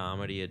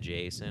comedy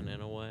adjacent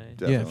in a way.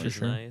 Definitely. Which for is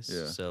sure. nice.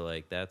 Yeah. So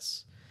like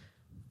that's,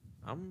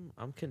 I'm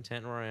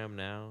content where I am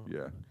now.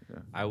 Yeah, yeah.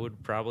 I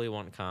would probably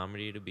want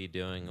comedy to be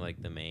doing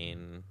like the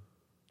main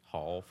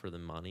haul for the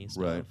money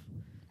stuff. Right.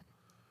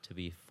 To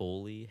be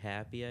fully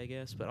happy, I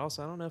guess. But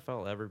also, I don't know if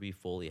I'll ever be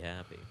fully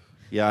happy.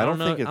 Yeah, I don't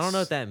know. think it's. I don't know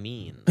what that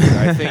means.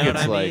 I think You know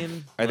it's what I like.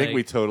 mean? I think we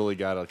Like- totally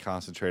got to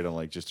concentrate on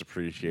like just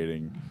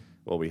appreciating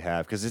what we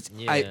have because it's.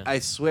 Yeah. I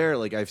swear,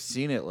 like I've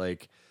seen it.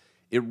 Like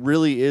it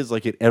really is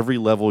like at every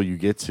level you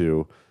get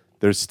to.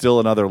 There's still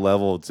another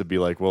level to be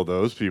like, well,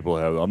 those people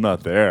have. I'm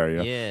not there. You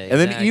know? Yeah, And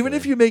then even exactly.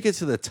 if you make it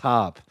to the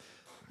top,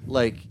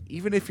 like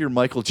even if you're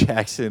Michael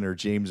Jackson or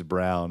James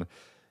Brown,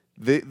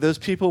 those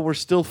people were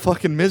still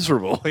fucking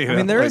miserable. You know? I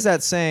mean, there Like, is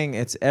that saying: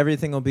 "It's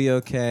everything will be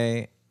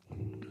okay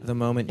the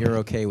moment you're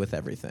okay with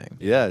everything."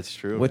 Yeah, it's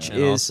true. Which man.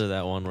 And is- also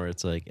that one where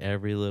it's like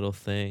every little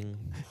thing.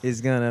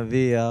 Is gonna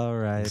be all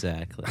right.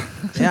 Exactly.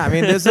 Yeah, I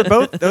mean, those are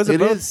both It both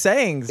is.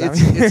 sayings. I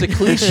It's mean- it's a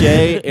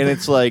cliche, and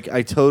it's like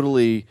I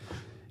totally,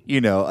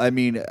 you know, I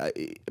mean,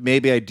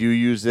 maybe I do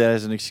use that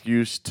as an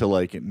excuse to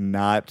like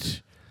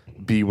not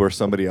be where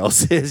somebody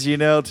else is, you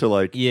know, to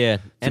like Yeah.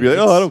 to be like,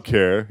 oh, I don't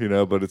care, you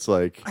know, but it's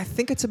like I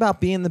think it's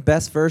about being the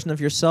best version of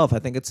yourself. I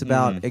think it's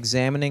about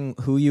examining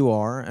who you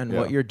are and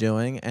what Yeah. you're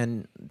doing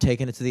and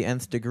taking it to the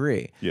nth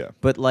degree. Yeah.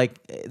 But like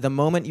the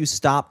moment you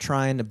stop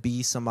trying to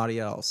be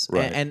somebody else,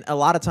 Right. and a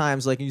lot of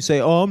times like you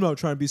say, "Oh, I'm not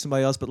trying to be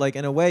somebody else," but like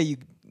in a way you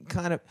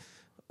kind of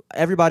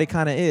everybody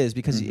kind of is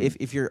because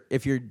if you're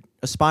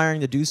aspiring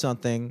to do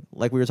something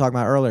like we were talking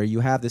about earlier, you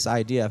have this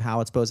idea of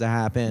how it's supposed to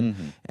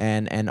happen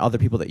and other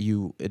people that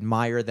you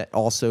admire that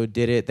also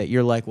did it, that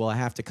you're like, well, I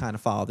have to kind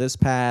of follow this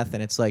path.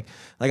 And it's like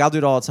I'll do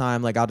it all the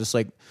time. Like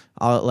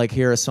I'll like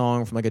hear a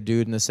song from like a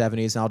dude in the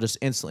 70s and I'll just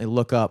instantly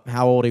look up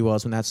how old he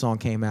was when that song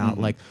came out.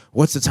 Like,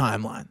 what's the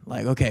timeline?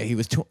 Like, okay, he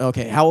was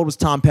okay, how old was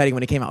Tom Petty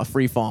when he came out with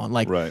Free Fallin'?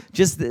 Like Right.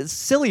 just this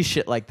silly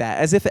shit like that,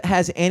 as if it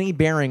has any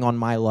bearing on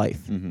my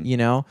life, you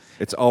know?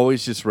 it's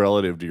always just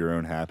relative to your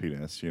own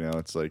happiness, you know.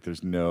 It's like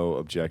there's no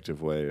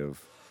objective way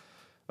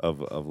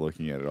of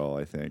looking at it all.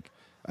 I think.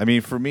 I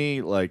mean, for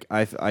me, like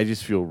I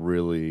just feel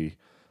really.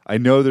 I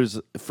know there's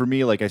for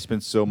me like I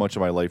spent so much of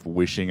my life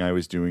wishing I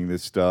was doing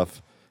this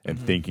stuff and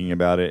thinking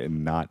about it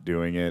and not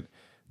doing it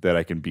that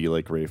I can be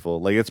like grateful.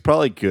 Like it's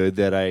probably good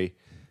that I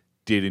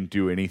didn't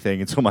do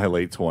anything until my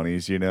late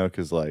 20s, you know,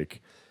 because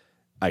like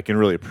I can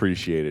really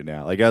appreciate it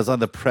now. Like I was on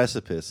the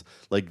precipice,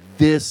 like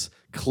this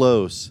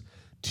close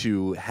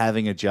to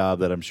having a job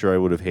that I'm sure I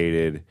would have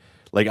hated.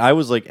 Like I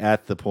was like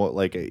at the point,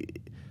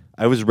 like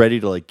I was ready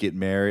to like get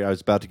married. I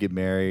was about to get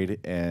married,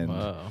 and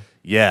Wow.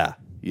 yeah,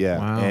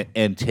 Wow.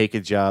 and take a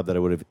job that I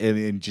would have,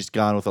 and just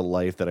gone with a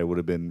life that I would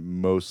have been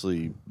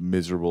mostly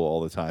miserable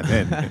all the time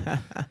in.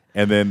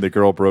 And then the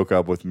girl broke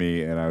up with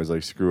me, and I was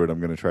like, screw it, I'm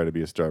going to try to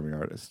be a starving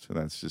artist, and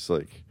that's just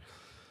like.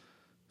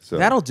 So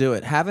That'll do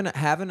it.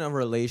 Having a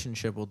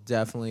relationship will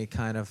definitely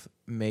kind of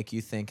make you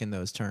think in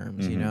those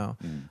terms. You know,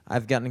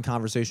 I've gotten in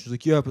conversations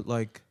like, yeah, but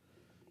like,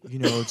 you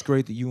know, it's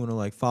great that you want to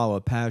like follow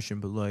a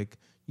passion, but like,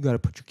 you got to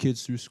put your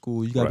kids through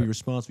school. You got to be Right.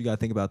 responsible. You got to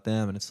think about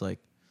them. And it's like,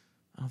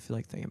 I don't feel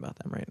like thinking about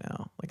them right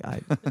now. Like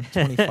I'm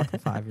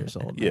 25 years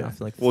old. Man. yeah. I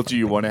feel like Well, do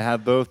you fucking want to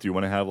have both? Do you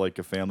want to have like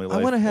a family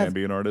life wanna have and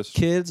be an artist?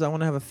 kids? I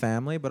want to have a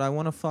family, but I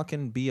want to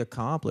fucking be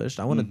accomplished.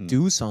 I want to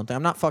do something.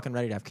 I'm not fucking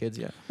ready to have kids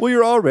yet. Well,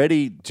 you're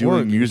already doing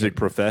Work. music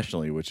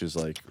professionally, which is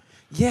like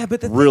Yeah,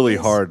 but the thing really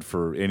is- hard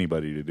for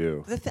anybody to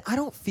do. I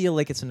don't feel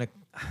like it's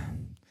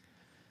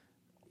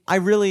I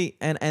really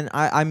and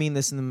I mean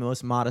this in the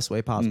most modest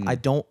way possible. I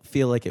don't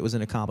feel like it was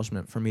an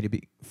accomplishment for me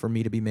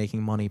to be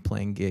making money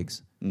playing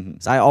gigs.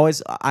 So I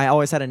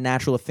always had a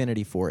natural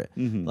affinity for it.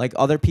 Like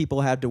other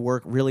people had to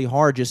work really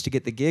hard just to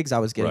get the gigs I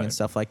was getting and Right.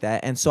 stuff like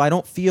that. And so I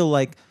don't feel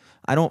like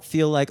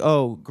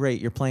oh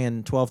great, you're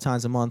playing 12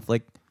 times a month.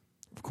 Like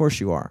of course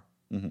you are.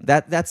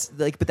 That's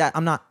like but that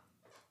I'm not.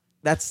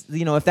 That's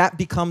you know if that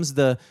becomes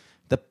the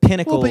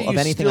pinnacle Well, but of you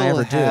anything still I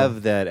ever have do.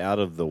 that out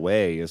of the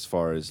way as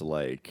far as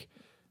like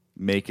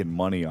making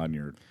money on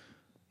your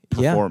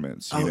Yeah.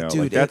 performance. You Oh, know,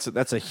 dude, like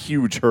that's a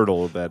huge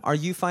hurdle. That Are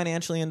you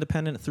financially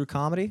independent through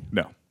comedy?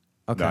 no,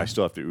 Okay. no, I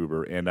still have to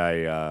Uber, and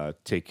I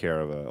take care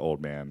of an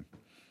old man.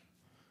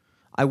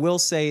 I will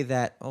say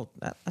that. Oh,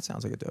 that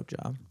sounds like a dope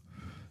job.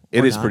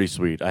 It Or is not. pretty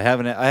sweet. I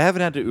haven't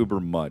had to Uber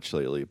much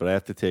lately, but I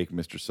have to take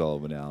Mr.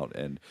 Sullivan out,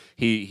 and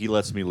he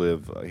lets me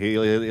live. He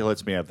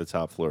lets me have the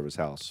top floor of his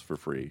house for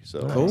free, so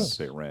I don't Cool. have to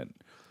pay rent.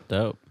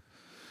 Dope.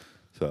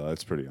 So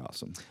that's pretty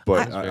awesome.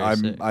 But That's very I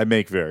sick.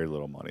 make very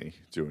little money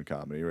doing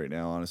comedy right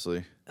now,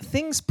 honestly.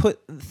 Things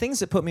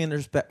that put me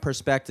in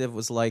perspective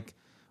was like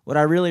what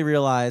I really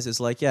realized is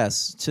like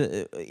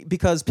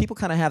because people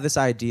kind of have this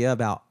idea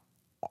about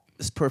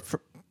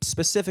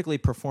specifically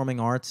performing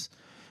arts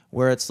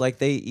where it's like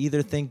they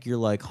either think you're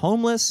like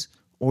homeless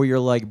or you're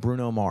like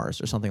Bruno Mars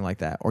or something like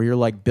that, or you're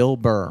like Bill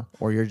Burr,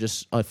 or you're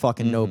just a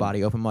fucking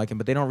nobody open micing,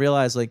 but they don't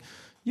realize like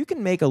you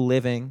can make a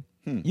living.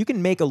 You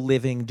can make a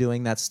living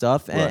doing that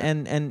stuff,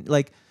 and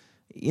like,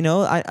 you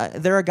know, I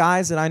there are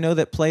guys that I know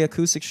that play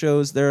acoustic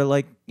shows. They're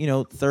like, you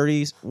know,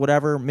 30s,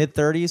 whatever, mid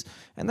 30s,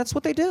 and that's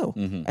what they do,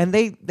 and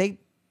they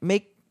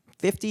make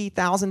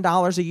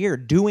 $50,000 a year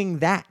doing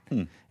that,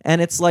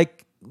 and it's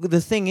like.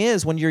 The thing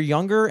is, when you're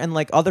younger and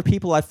like other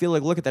people, I feel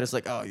like look at that. It's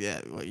like, oh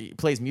yeah, well, he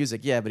plays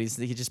music, yeah, but he's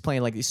just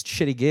playing like these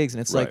shitty gigs,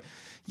 and it's like,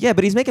 yeah,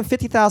 but he's making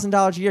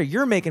 $50,000 a year.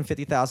 You're making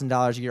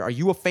 $50,000 a year. Are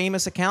you a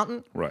famous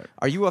accountant? Right.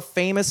 Are you a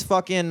famous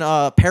fucking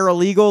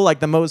paralegal, like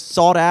the most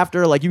sought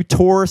after? Like you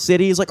tour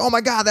cities, like oh my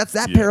god, that's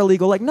that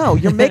paralegal. Like no,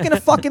 you're making a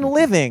fucking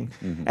living,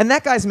 and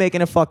that guy's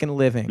making a fucking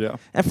living. Yeah.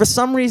 And for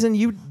some reason,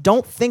 you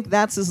don't think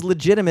that's as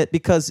legitimate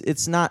because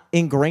it's not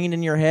ingrained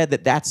in your head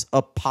that that's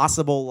a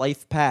possible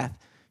life path.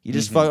 You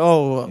just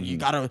you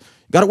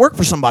gotta work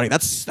for somebody.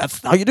 That's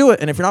how you do it.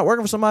 And if you're not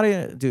working for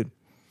somebody, dude.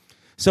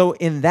 So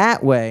in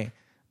that way,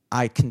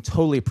 I can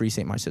totally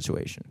appreciate my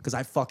situation because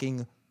I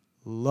fucking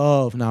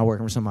love not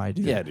working for somebody.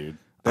 Dude. Yeah, dude.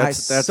 I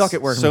suck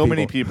at working So with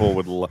many people.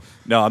 people would.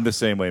 No, I'm the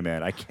same way,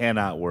 man. I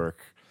cannot work.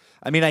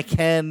 I mean, I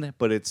can,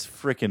 but it's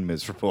freaking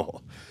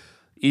miserable.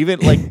 Even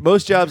like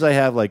most jobs I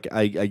have, like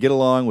I get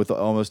along with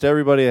almost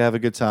everybody. I have a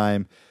good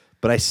time.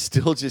 But I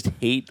still just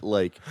hate,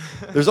 like,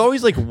 there's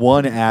always, like,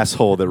 one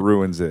asshole that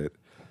ruins it.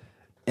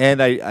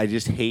 And I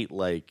just hate,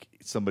 like,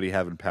 somebody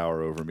having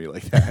power over me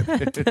like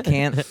that.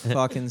 Can't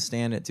fucking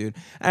stand it, dude.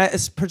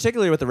 It's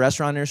particularly with the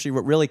restaurant industry,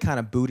 what really kind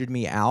of booted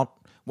me out.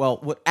 Well,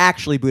 what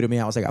actually booted me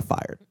out was I got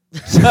fired.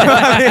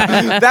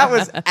 That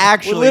was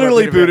actually What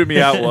literally what booted me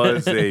out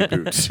was a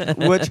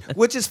boot.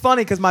 which is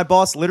funny because my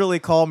boss literally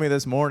called me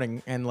this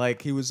morning and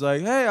like he was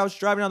like, "Hey, I was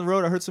driving down the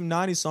road. I heard some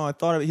 '90s song. I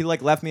thought of it." He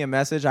like left me a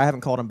message. I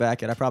haven't called him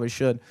back yet. I probably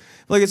should.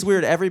 Like it's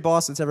weird. Every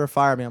boss that's ever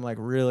fired me, I'm like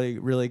really,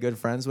 really good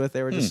friends with.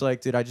 They were just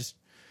like, "Dude, I just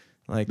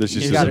like This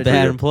just you He's gotta a do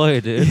bad it."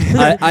 employee, dude.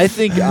 I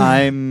think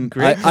I'm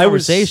Great I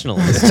was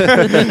conversationalist.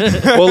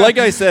 well, like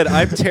I said,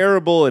 I'm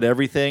terrible at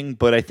everything,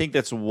 but I think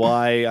that's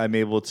why I'm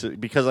able to,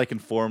 because I can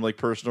form like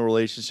personal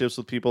relationships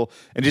with people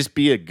and just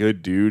be a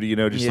good dude, you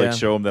know, just Yeah. like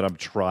show them that I'm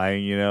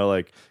trying, you know,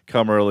 like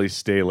come early,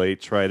 stay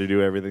late, try to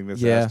do everything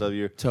that's asked of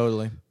you.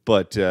 Totally.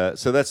 But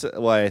so that's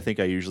why I think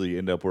I usually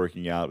end up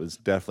working out. Is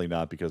definitely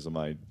not because of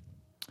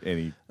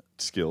any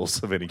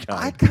skills of any kind.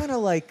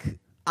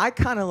 I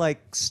kind of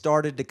like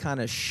started to kind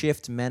of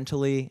shift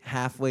mentally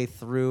halfway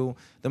through.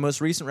 The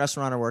most recent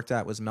restaurant I worked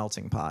at was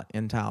Melting Pot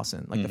in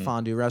Towson, like the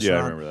fondue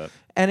restaurant. remember that.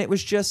 And it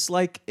was just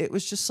like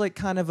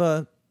kind of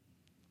a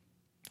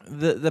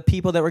the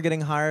people that were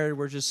getting hired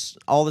were just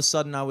all of a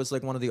sudden I was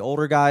like one of the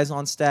older guys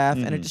on staff,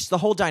 and it just the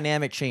whole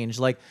dynamic changed.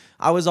 Like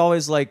I was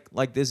always like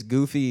this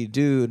goofy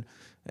dude.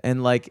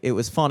 And like it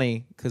was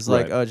funny because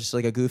like Right. oh just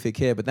like a goofy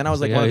kid, but then I was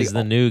like Yeah, one of he's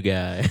the new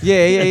guy.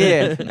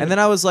 yeah. And then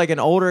I was like an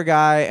older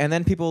guy, and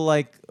then people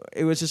like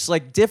it was just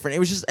like different. It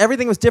was just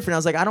everything was different. I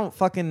was like, I don't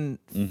fucking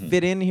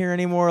fit in here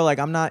anymore. Like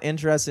I'm not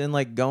interested in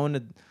like going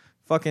to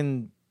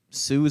fucking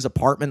Sue's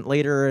apartment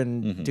later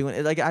and doing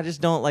it. Like I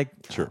just don't like,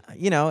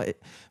 you know.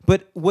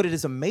 But what it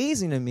is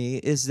amazing to me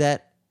is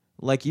that,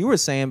 like you were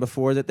saying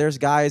before, that there's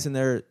guys in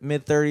their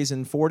mid 30s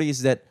and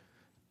 40s that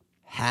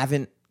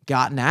haven't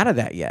gotten out of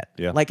that yet.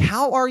 Yeah. Like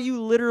how are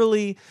you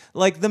literally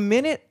like the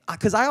minute,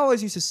 because I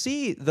always used to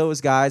see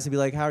those guys and be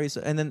like, how are you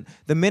and then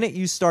the minute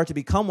you start to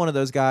become one of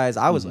those guys,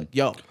 I was like,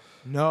 yo,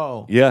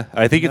 no. Yeah,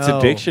 I think it's No.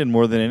 addiction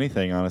more than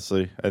anything,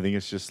 honestly. I think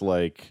it's just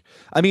like,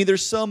 I mean,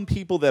 there's some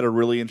people that are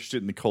really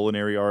interested in the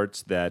culinary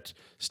arts that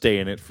stay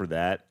in it for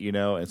that, you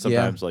know, and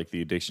sometimes like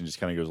the addiction just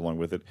kind of goes along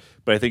with it.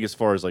 But I think as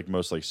far as like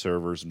most like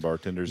servers and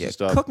bartenders Yeah, and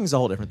stuff, cooking's a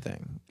whole different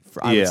thing,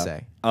 I would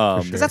say.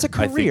 because that's a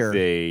career. I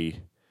think they,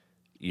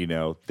 you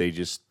know, they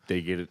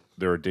get it.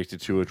 They're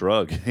addicted to a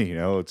drug. You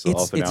know, it's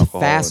often It's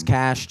alcohol. fast and-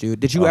 cash, dude.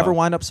 Did you ever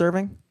wind up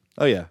serving?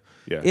 Oh yeah,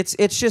 yeah. It's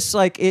just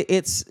like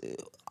it's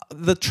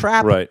the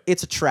trap. Right.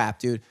 It's a trap,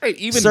 dude. Right,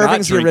 even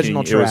Serving's not the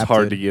original drinking, it was trap,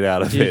 hard dude. to get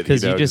out of Dude, it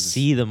because know, you just 'cause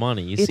see the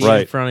money. You see It's- it in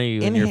Right. front of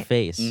you in In your ha-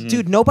 face.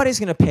 Dude, nobody's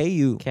gonna pay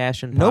you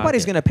Cash in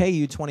Nobody's pocket. gonna pay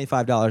you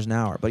 $25 an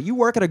hour, but you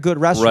work at a good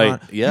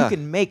restaurant. Right. Yeah. You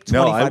can make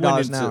No, $25 I went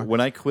an into hour.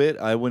 when I quit.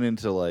 I went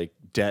into like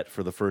debt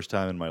for the first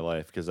time in my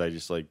life because I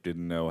just like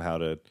didn't know how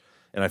to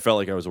and I felt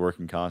like I was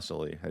working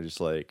constantly. I just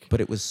like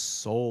But it was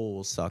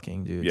soul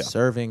sucking, dude. Yeah.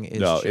 Serving is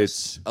no, just,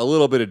 it's a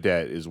little bit of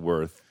debt is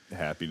worth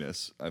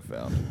happiness. I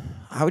found.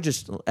 I would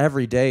just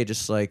every day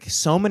just like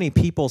so many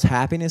people's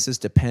happiness is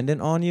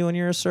dependent on you when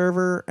you're a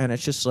server, and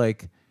it's just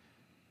like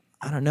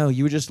I don't know,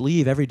 you would just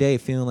leave every day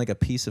feeling like a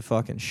piece of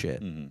fucking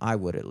shit. I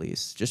would at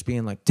least. Just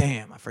being like,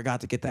 damn, I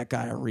forgot to get that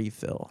guy a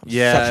refill. I'm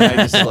Yeah, such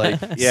and I just like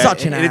yeah,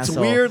 Such an and it's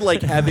asshole. weird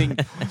like having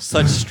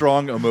such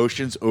strong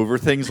emotions over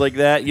things like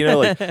that. You know,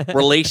 like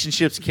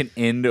relationships can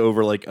end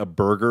over like a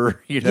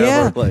burger. You know,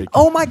 Yeah. or, like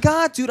Oh my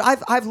god, dude!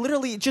 I've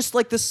literally just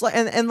like this,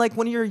 and like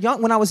when you're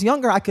young, when I was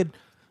younger, I could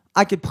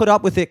put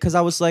up with it because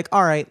I was like,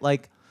 all right,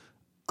 like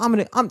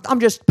I'm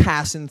just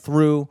passing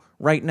through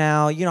right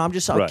now. You know, I'm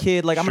just a Right.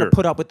 kid. Like I'm Sure. gonna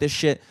put up with this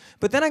shit.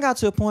 But then I got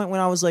to a point when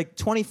I was like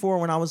 24,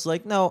 when I was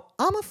like, no,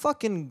 I'm a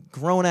fucking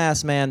grown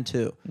ass man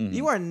too.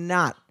 You are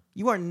not.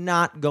 You are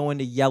not going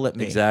to yell at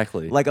me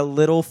Exactly. like a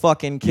little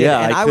fucking kid. yeah,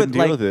 and I would couldn't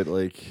deal like with it.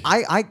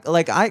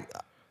 Like I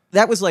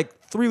that was like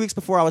 3 weeks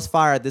before I was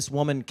fired. This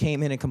woman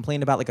came in and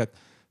complained about like a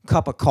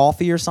cup of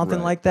coffee or something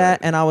Right, like that, right.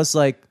 and I was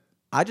like,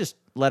 I just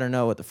let her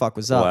know what the fuck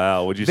was up.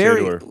 Wow, what'd you say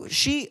to her?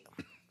 She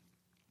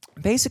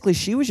basically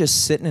she was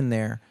just sitting in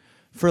there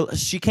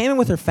she came in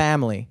with her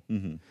family,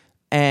 Mm-hmm.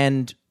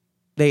 and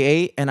they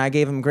ate, and I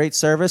gave them great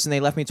service, and they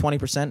left me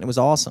 20%. It was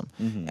awesome.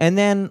 Mm-hmm. And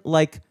then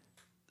like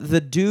the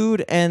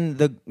dude and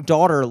the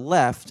daughter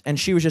left, and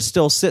she was just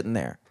still sitting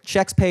there.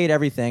 Checks paid,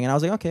 everything, and I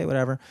was like, okay,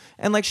 whatever.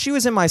 And like she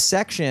was in my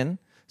section,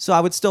 so I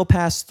would still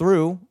pass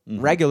through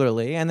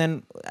regularly. And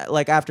then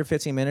like after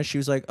 15 minutes, she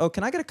was like, oh,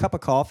 can I get a cup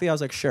of coffee? I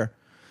was like, sure.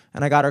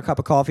 And I got her a cup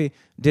of coffee,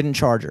 didn't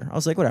charge her. I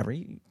was like, whatever,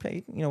 you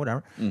paid, you know,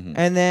 whatever.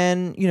 And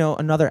then, you know,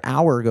 another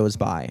hour goes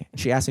by, and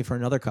she asked me for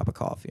another cup of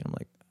coffee. And I'm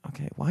like,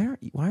 okay,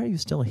 why are you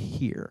still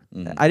here?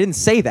 I didn't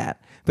say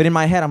that, but in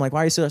my head, I'm like,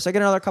 why are you still here? So I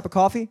get another cup of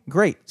coffee?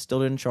 Great, still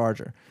didn't charge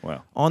her.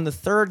 Wow. On the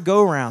third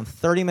go round,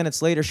 30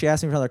 minutes later, she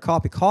asked me for another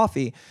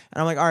coffee.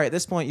 And I'm like, all right, at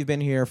this point, you've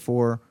been here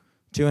for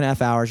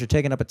 2.5 hours. You're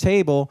taking up a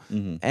table,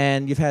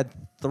 and you've had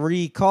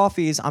 3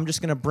 coffees. I'm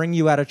just gonna bring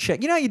you out a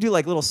check. You know how you do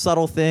like little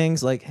subtle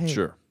things, like, hey,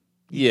 sure.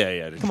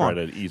 Yeah, to come try on.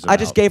 to ease them I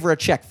just out. gave her a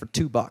check for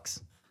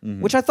 $2,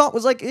 which I thought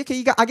was like,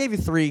 okay, I gave you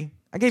 3.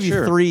 I gave you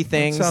Sure. 3 That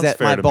things sounds that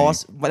fair my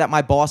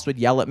to boss would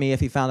yell at me if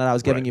he found out I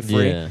was giving Right. you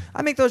free. Yeah.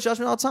 I make those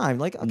judgments all the time.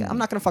 Like, okay, I'm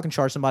not gonna fucking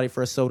charge somebody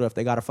for a soda if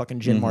they got a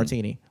fucking gin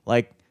martini.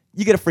 Like,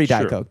 you get a free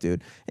Diet Sure. Coke,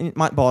 dude. And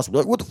my boss would be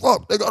like, what the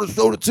fuck? They got a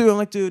soda too. I'm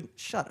like, dude,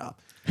 shut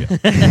up.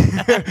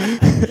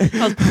 I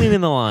was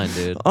cleaning the line,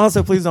 dude.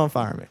 Also, please don't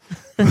fire me.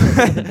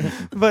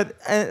 But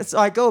so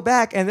I go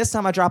back, and this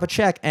time I drop a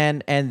check,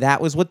 and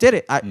that was what did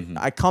it.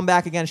 I come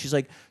back again. She's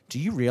like, "Do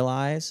you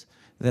realize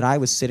that I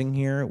was sitting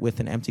here with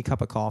an empty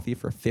cup of coffee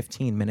for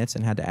 15 minutes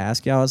and had to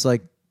ask you?" I was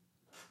like,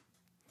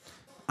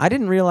 "I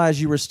didn't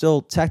realize you were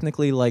still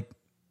technically like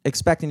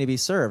expecting to be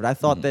served. I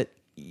thought that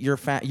you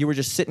were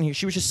just sitting here.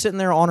 She was just sitting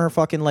there on her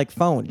fucking like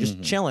phone,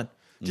 just chilling,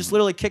 just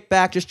literally kicked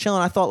back, just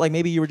chilling. I thought like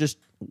maybe you were just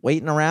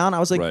waiting around. I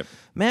was like, Right.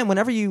 man,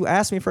 whenever you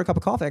asked me for a cup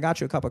of coffee, I got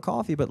you a cup of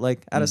coffee. But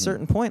like at a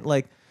certain point,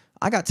 like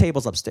I got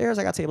tables upstairs,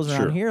 I got tables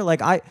around Sure. here.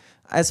 Like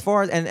as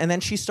far as, and then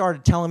she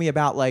started telling me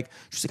about like,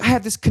 she's like, I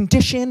have this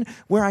condition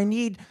where I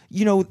need,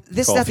 you know,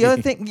 this, that, the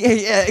other thing.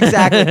 Yeah,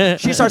 exactly.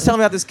 She starts telling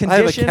me about this I have a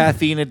condition.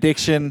 caffeine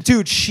addiction.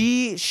 Dude,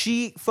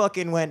 she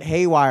fucking went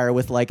haywire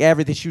with like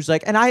everything. She was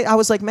like, and I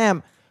was like,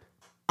 ma'am,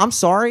 I'm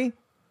sorry.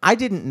 I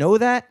didn't know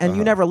that, and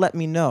you never let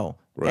me know.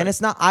 Right. And it's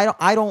not, I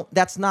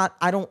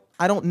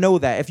don't know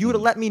that. If you would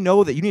have let me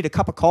know that you need a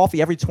cup of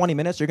coffee every 20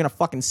 minutes, you're gonna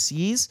fucking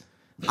seize,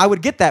 I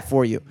would get that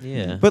for you.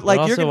 Yeah. But like,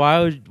 also, you're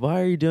gonna,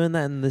 why are you doing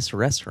that in this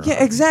restaurant?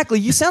 yeah, exactly.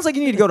 You sounds like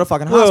you need to go to a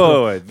fucking hospital.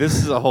 Whoa, this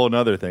is a whole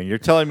nother thing. You're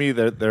telling me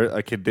that there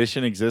a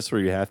condition exists where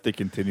you have to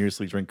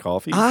continuously drink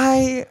coffee?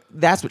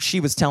 That's what she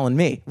was telling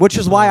me, which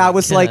is why I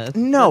was God. like,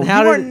 no, Then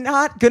how you are did-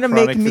 not gonna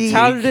make Chronic me. fatigue.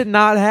 How did it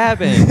not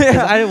happen? 'Cause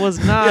I was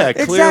not. Yeah,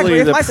 Exactly. Clearly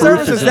If the my proof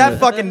service is was in that it.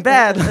 fucking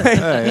bad, like,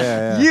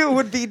 yeah. you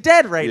would be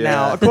dead right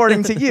now, Yeah.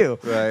 according to you.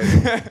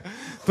 Right.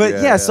 But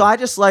Yeah, yeah, so yeah. I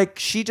just like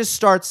she just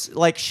starts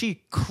like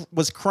she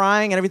was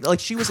crying and everything.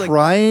 Like she was like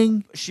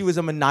Crying? she was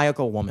a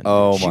maniacal woman.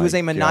 Oh she my was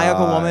a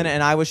maniacal God. woman,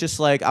 and I was just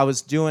like I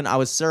was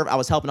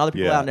helping other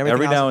people out Yeah. and everything.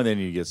 Every I was, now and then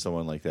you get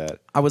someone like that.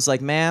 I was like,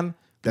 ma'am,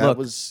 That look,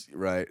 was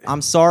right.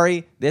 I'm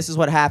sorry. This is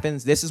what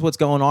happens. This is what's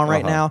going on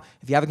right Uh-huh. now.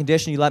 If you have a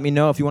condition, you let me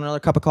know. If you want another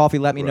cup of coffee,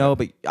 let me know.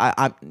 But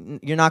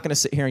you're not going to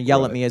sit here and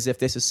yell at Right. me as if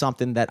this is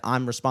something that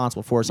I'm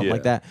responsible for or something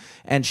like Yeah. that.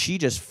 And she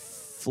just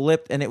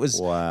flipped, and it was.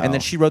 Wow. And then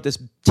she wrote this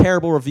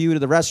terrible review to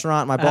the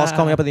restaurant. My boss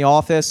called me up in the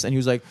office, and he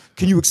was like,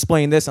 "Can you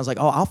explain this?" And I was like,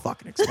 "Oh, I'll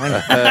fucking explain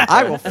it.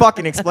 I will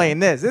fucking explain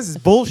this. This is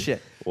bullshit."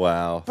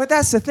 Wow. But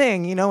that's the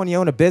thing, you know, when you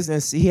own a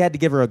business, he had to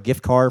give her a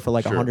gift card for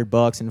like Sure.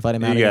 $100 and invite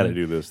him out You again. gotta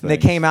do those And they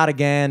things. came out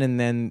again, and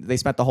then they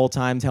spent the whole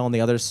time telling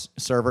the other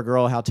server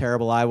girl how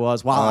terrible I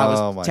was while I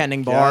Oh was my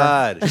tending bar.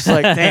 God. Just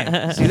like,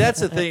 damn. See, that's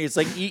the thing. It's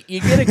like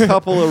you get a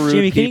couple of rude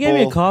Jimmy, people. can you get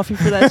me a coffee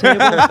for that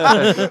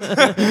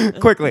table?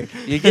 Quickly.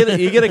 You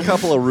get a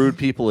couple of rude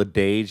people a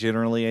day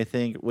generally, I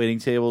think, waiting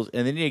tables,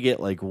 and then you get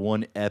like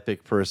one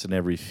epic person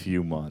every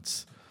few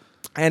months.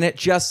 and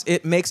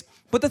it makes.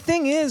 But the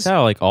thing is, That's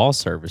how like all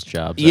service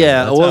jobs.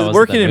 Yeah, That's how it well, was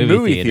working at the in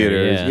movie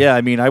theater, theaters. Yeah.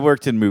 I mean, I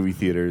worked in movie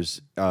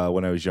theaters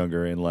when I was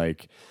younger, and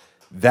like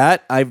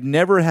that, I've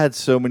never had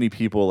so many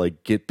people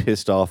like get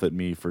pissed off at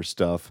me for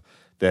stuff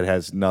that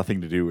has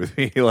nothing to do with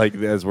me, like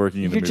as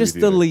working in the you're movie just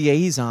theater. the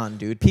liaison,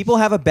 dude. People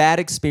have a bad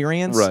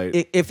experience.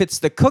 Right. If it's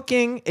the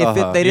cooking, if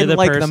they You're didn't the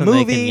like the person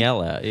movie, they can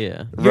yell at.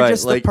 Yeah. you're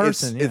just like, the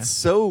person. It's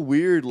so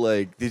weird.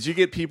 Like, did you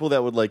get people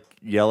that would like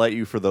yell at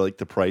you for the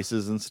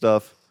prices and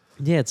stuff?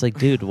 Yeah, it's like,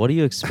 dude, what do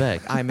you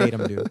expect? I made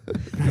them do.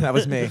 That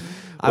was me.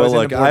 I Well, was in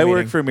the look, board I meeting.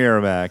 work for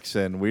Miramax,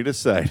 and we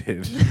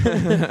decided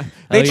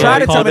They yeah, tried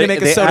to tell me to they-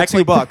 make a they soda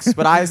actually- $2,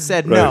 but I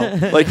said no.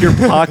 like you're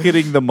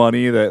pocketing the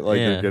money that like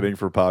Yeah. you're getting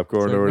for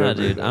popcorn It's like, or no,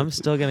 whatever. dude, I'm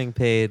still getting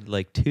paid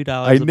like $2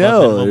 I above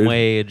know. minimum dude.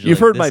 wage. You've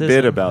Like, heard my this bit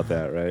isn't- about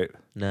that, right?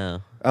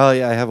 No. Oh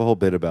yeah, I have a whole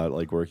bit about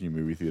like working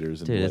movie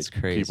theaters and Dude, like it's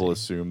crazy. people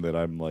assume that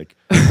I'm like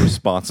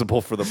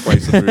responsible for the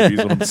price of movies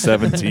when I'm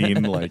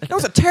 17. Like, That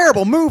was a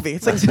terrible movie.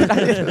 It's like, dude, I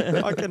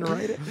didn't fucking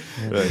write it.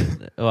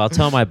 right. Well, I'll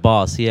tell my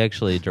boss. He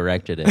actually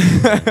directed it.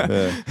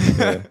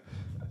 Yeah.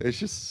 It's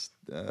just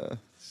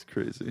it's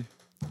crazy.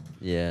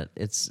 Yeah,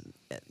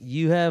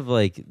 you have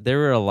like there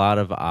were a lot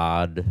of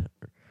odd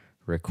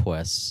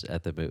requests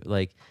at the movie.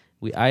 Like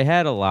I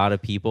had a lot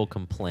of people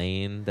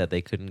complain that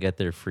they couldn't get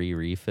their free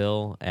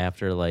refill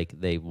after like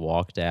they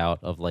walked out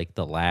of like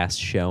the last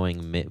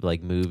showing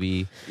like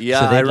movie.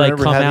 Yeah, so they'd I like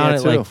remember come having out that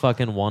at too. like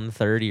fucking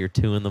 1:30 or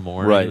 2 in the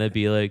morning, Right. and they'd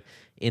be like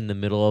in the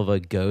middle of a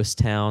ghost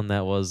town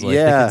that was like the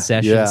Yeah,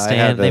 concession yeah, I had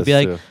stand. They'd be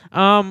those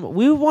like,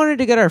 we wanted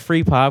to get our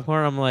free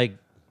popcorn. I'm like,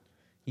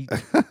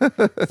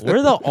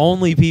 we're the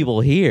only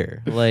people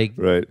here. Like,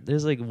 Right.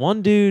 there's like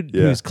one dude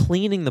Yeah. who's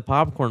cleaning the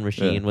popcorn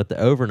machine Yeah. with the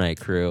overnight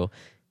crew.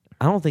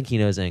 I don't think he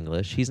knows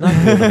English. He's not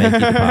going to make you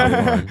the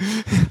popcorn.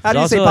 How do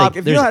you There's say also, pop? like,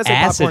 If you know how to there's say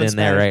acid popcorn in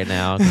there Spanish. right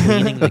now,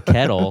 cleaning the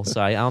kettle.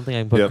 So I don't think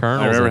I can put Yep.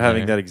 kernels I remember in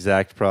having there. that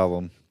exact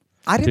problem.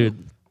 I didn't.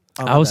 Dude,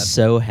 Oh, I my was bad.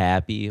 so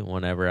happy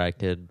whenever I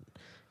could,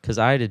 because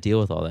I had to deal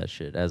with all that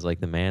shit as like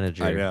the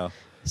manager. I know.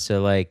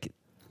 So like,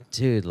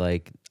 dude,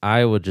 like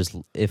I would just,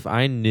 if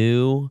I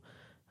knew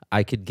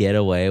I could get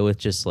away with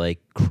just like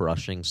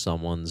crushing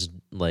someone's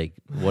like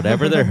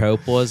whatever their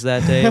hope was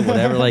that day,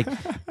 whatever like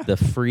the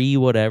free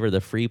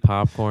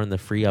popcorn, the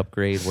free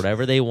upgrade,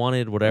 whatever they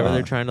wanted, whatever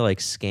they're trying to like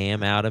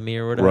scam out of me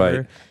or whatever.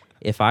 Right.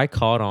 If I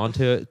caught on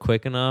to it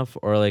quick enough,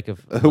 or like if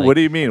What like,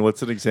 do you mean?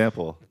 What's an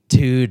example?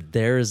 dude,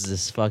 there was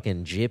this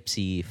fucking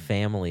gypsy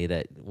family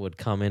that would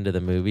come into the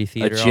movie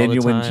theater.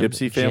 genuine all the time.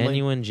 gypsy family?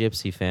 Genuine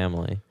gypsy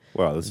family.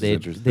 Wow, this is They'd-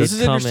 interesting. they'd This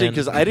is come interesting in-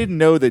 because I didn't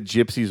know that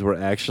gypsies were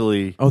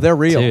actually. Oh, they're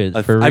real. Dude,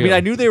 I for mean, real.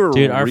 I knew they were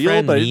Dude, our real,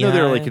 friend but I didn't know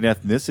they were like Mihai-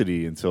 an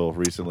ethnicity until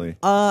recently.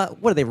 What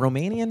are they?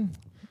 Romanian?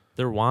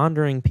 They're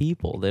wandering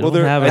people. They Well,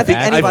 don't have. I an think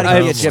actual- anybody I've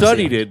can be a gypsy.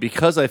 studied it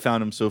because I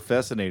found them so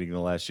fascinating in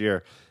the last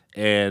year.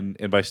 And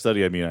by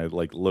study I mean I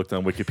like looked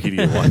on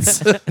Wikipedia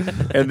once,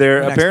 and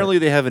they're An apparently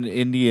they have an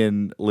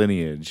Indian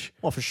lineage.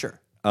 Well, for sure.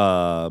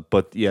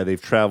 But yeah, they've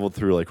traveled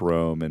through like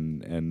Rome,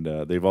 and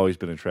they've always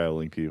been a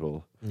traveling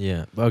people.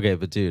 Yeah. Okay,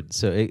 but dude,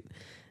 so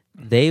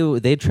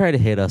they'd try to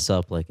hit us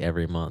up like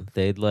every month.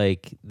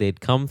 They'd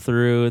come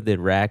through. They'd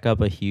rack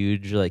up a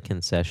huge like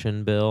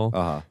concession bill,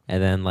 Uh-huh.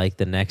 and then like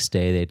the next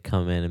day they'd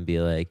come in and be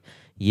like,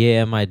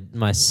 yeah,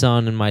 my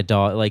son and my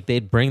daughter, like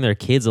they'd bring their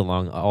kids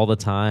along all the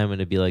time,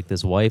 and it'd be like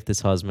this wife,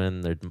 this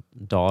husband, their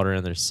daughter,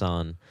 and their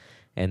son,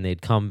 and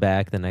they'd come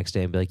back the next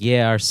day and be like,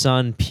 yeah, our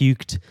son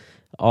puked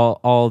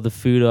all the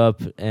food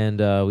up, and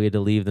we had to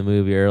leave the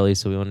movie early,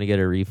 so we wanted to get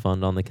a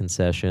refund on the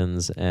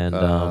concessions and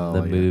Oh,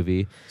 the yeah.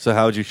 movie. So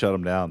how would you shut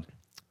them down?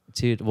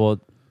 Dude, well,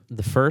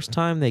 the first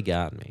time they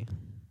got me,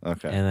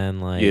 Okay, and then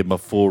like you gave them a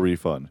full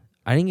refund.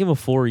 I didn't give him a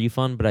full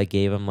refund, but I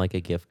gave him like a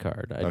gift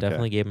card. I Okay.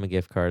 definitely gave him a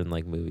gift card and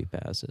like movie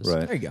passes.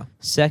 Right. There you go.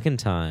 Second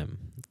time,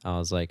 I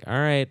was like, all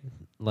right,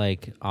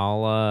 like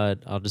I'll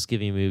just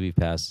give you movie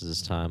passes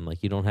this time.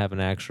 Like you don't have an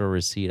actual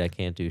receipt, I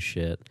can't do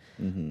shit.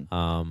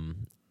 Mm-hmm.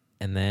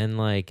 And then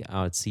like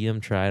I would see them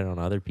try it on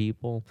other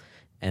people,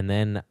 and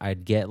then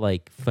I'd get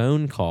like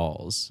phone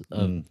calls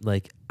of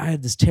like I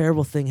had this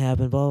terrible thing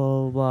happen, blah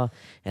blah blah blah,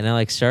 and I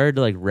like started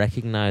to like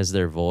recognize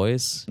their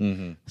voice.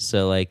 Mm-hmm.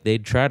 So like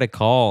they'd try to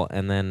call,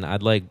 and then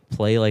I'd like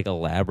play like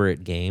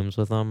elaborate games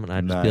with them, and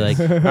I'd just be Nice.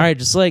 like, all right,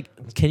 just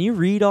like can you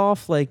read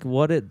off like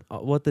what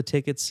the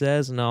ticket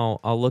says, and I'll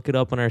look it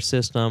up in our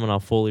system, and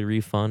I'll fully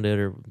refund it,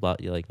 or blah,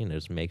 like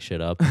just make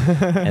shit up,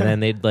 and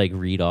then they'd like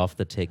read off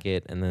the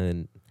ticket, and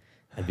then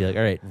I'd be like,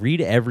 all right, read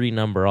every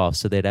number off.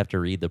 So they'd have to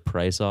read the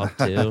price off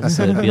too.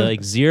 So it'd be like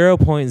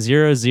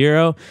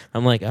 0.00.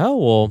 I'm like, oh,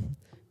 well,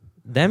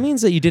 that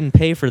means that you didn't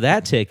pay for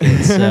that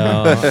ticket. So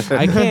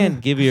I can't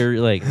give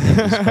you like,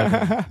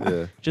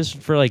 Yeah. just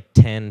for like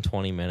 10,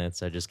 20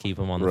 minutes. I just keep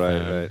them on the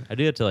Right, phone. right. I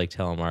do that to like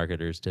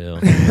telemarketers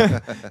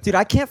too. Dude,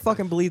 I can't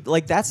fucking believe,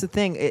 like, that's the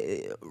thing.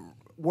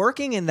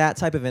 Working in that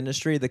type of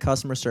industry, the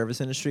customer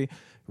service industry,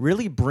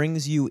 really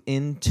brings you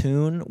in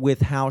tune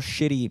with how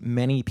shitty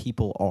many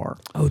people are.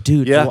 Oh,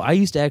 dude. Yeah. Well, I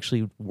used to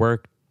actually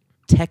work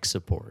tech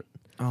support.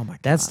 Oh my god.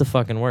 That's the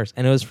fucking worst.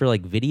 And it was for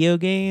like video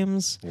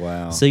games.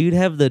 Wow. So you'd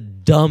have the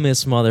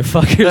dumbest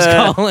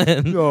motherfuckers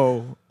calling.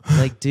 Yo,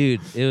 Like,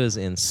 dude, it was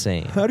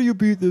insane. how do you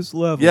beat this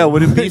level? Yeah,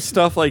 would it be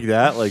stuff like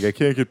that? Like, I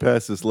can't get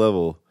past this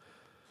level.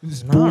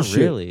 Not bullshit.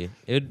 really.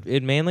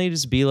 It'd mainly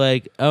just be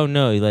like, oh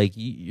no, like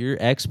your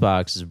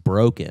Xbox is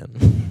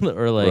broken,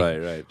 or like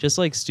Right. just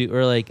like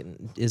or like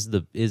is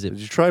it Did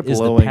you try is blowing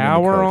the in the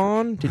power cartridge?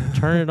 on? Did you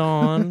turn it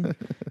on?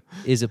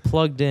 Is it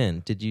plugged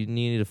in? Did you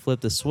need to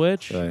flip the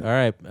switch? Right. All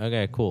right,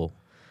 okay, cool.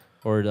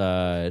 Or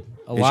a Is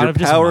lot your of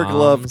just power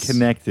glove moms.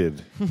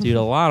 connected? Dude,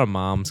 a lot of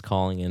moms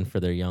calling in for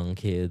their young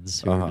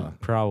kids who are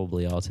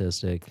probably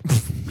autistic,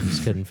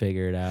 just couldn't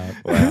figure it out.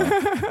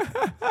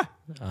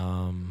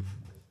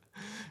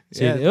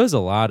 So Yeah. it was a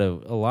lot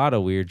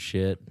of weird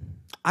shit.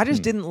 I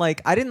just didn't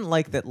like. I didn't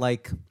like that.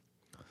 Like,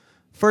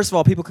 first of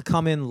all, people could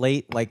come in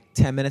late, like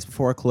 10 minutes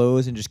before it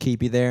closed, and just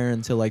keep you there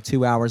until like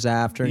 2 hours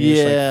after. And you're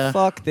just Yeah. like,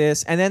 fuck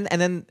this. And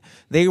then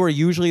they were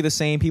usually the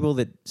same people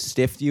that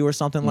stiffed you or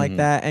something like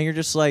that. And you're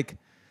just like,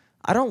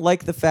 I don't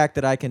like the fact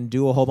that I can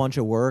do a whole bunch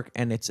of work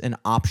and it's an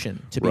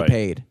option to be Right.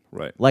 paid.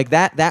 Right. Like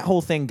that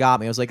whole thing got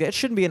me. I was like, it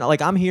shouldn't be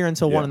like I'm here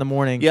until 1 in the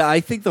morning. Yeah, I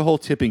think the whole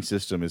tipping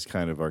system is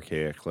kind of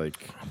archaic.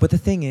 Like, But the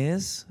thing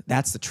is,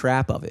 that's the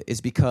trap of it,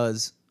 is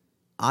because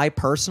I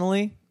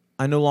personally,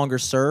 I no longer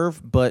serve.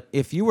 But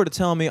if you were to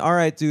tell me, all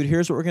right, dude,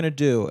 here's what we're going to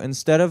do.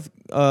 Instead of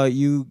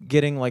you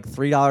getting like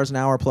 $3 an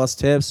hour plus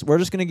tips, we're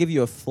just going to give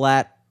you a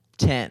flat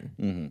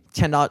 10.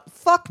 $10.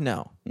 Fuck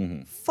no.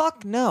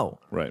 Fuck no.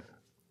 right.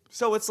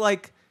 So it's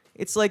like,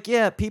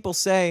 yeah, people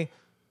say,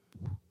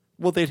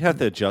 Well, they'd have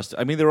to adjust.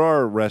 I mean, there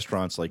are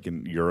restaurants like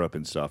in Europe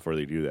and stuff where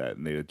they do that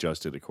and they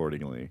adjust it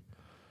accordingly.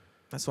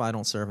 that's why I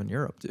don't serve in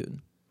Europe,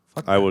 dude.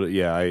 Fuck I would,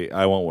 yeah,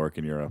 I won't work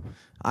in Europe.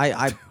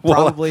 I Well,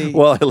 probably,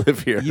 well, I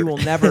live here. you will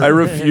never- I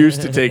refuse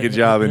to take a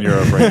job in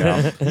Europe right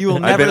now. you will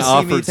I've never been see me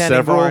offered tending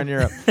several. bar in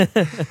Europe.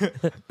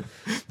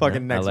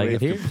 Fucking next I like week.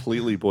 it here.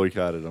 Completely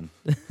boycotted them.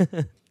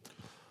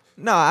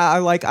 No, I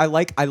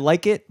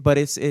like it, but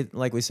it's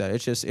like we said,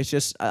 it's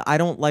just I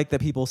don't like that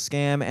people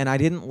scam, and I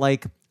didn't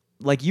like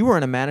you were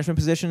in a management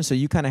position, so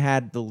you kind of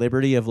had the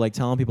liberty of like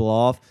telling people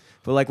off,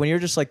 but like when you're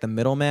just like the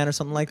middleman or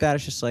something like that,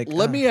 it's just like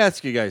Let me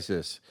ask you guys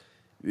this.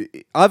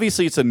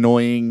 Obviously, it's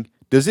annoying.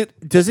 Does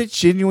it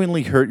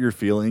genuinely hurt your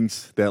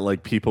feelings that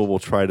like people will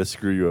try to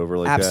screw you over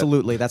like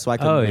absolutely. That's why I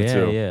couldn't. Oh,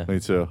 that? yeah. Me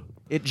too. Me too.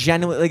 It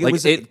genuinely like, Like it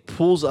was it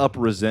pulls up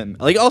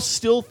resentment. Like I'll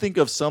still think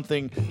of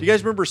something. Do you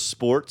guys remember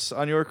Sports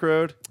on York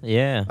Road?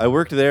 Yeah. I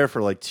worked there for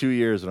like 2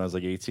 years when I was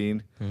like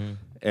 18,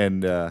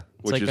 and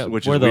which is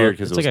where weird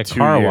because it's it was like a 2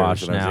 car years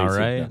wash when I was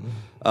now, 18.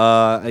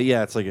 right?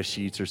 Yeah, it's like a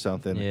Sheets or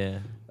something. Yeah.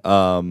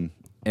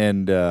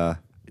 And to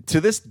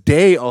this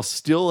day, I'll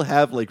still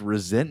have like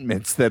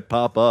resentments that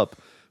pop up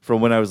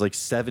from when I was like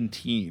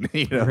 17.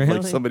 You know, like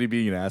Really? somebody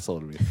being an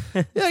asshole to me.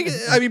 Yeah,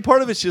 I mean,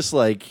 part of it's just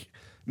like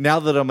now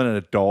that I'm an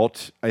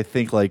adult, I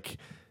think like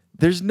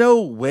there's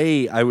no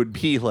way I would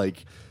be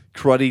like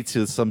cruddy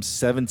to some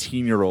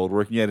 17-year-old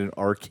working at an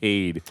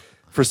arcade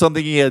for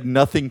something he had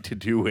nothing to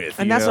do with.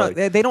 and you that's know?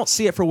 what they don't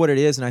see it for what it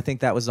is, and I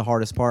think that was the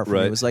hardest part for me.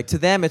 Right. It was like to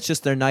them, it's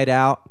just their night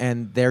out,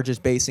 and they're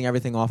just basing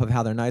everything off of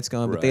how their night's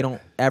going, but they Right.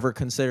 don't ever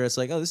consider it's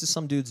like, oh, this is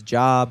some dude's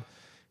job.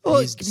 and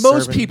Well, he's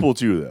most serving- people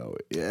do, though.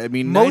 I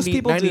mean, Most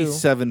people do.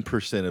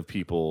 97% of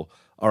people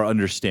are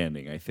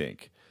understanding, I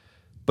think.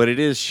 But it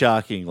is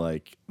shocking,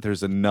 like,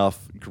 there's enough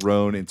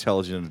grown,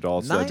 intelligent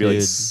adults that be like,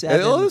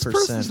 97%. oh, this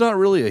person's not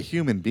really a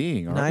human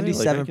being, are they?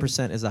 Like, I can-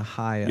 97% is a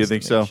high You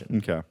think so?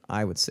 estimation. Okay.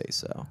 I would say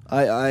so.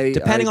 I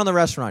Depending on the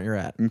restaurant you're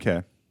at.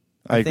 Okay.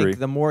 I I agree. think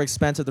the more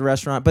expensive the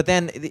restaurant, but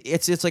then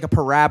it's like a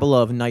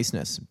parabola of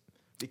niceness,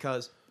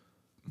 because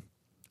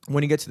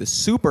when you get to the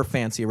super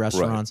fancy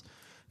restaurants,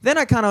 then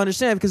I kind of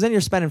understand, because then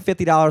you're spending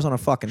 $50 on a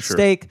fucking Sure.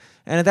 steak,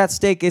 and if that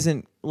steak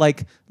isn't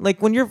like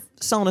when you're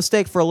selling a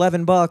steak for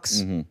 $11,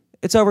 Mm-hmm.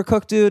 it's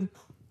overcooked, dude.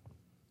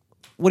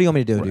 What do you want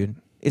me to do, dude?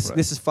 Right.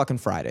 This is fucking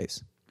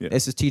Fridays. Yeah.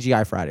 This is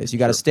TGI Fridays. You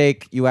got a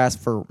steak. You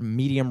asked for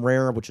medium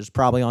rare, which is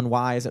probably on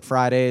Wise at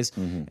Fridays,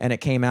 Mm-hmm. and it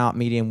came out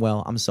medium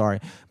well. I'm sorry,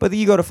 but then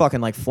you go to fucking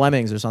like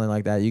Fleming's or something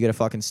like that. You get a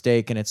fucking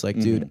steak, and it's like,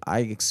 dude, I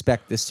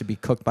expect this to be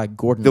cooked by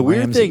Gordon Mm-hmm. the weird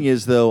Ramsay. thing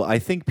is, though, I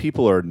think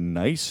people are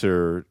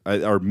nicer,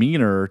 are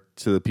meaner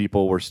to the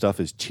people where stuff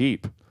is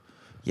cheap.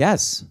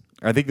 Yes,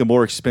 I think the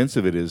more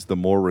expensive it is, the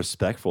more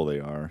respectful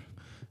they are.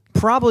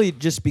 probably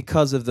just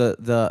because of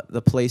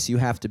the place you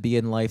have to be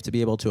in life to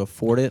be able to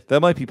afford it. That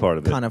might be part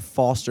of it. Kind of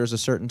fosters a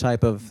certain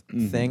type of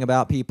Mm-hmm. thing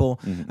about people.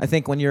 I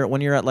think when you're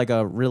at like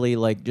a really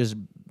like just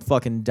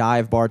fucking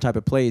dive bar type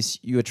of place,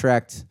 you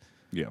attract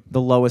Yeah. the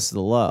lowest of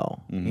the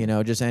low. Mm-hmm. You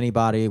know, just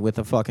anybody with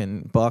a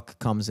fucking buck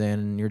comes in,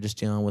 and you're just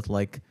dealing with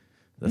like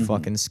the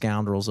fucking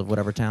scoundrels of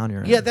whatever town you're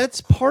in. Mm-hmm. Yeah, that's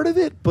part of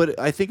it, but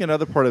I think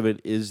another part of it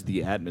is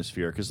the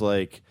atmosphere, because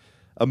like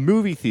a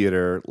movie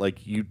theater, like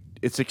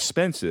it's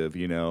expensive,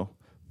 you know,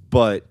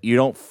 but you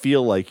don't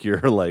feel like you're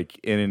like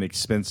in an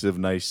expensive,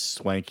 nice,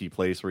 swanky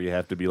place where you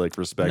have to be like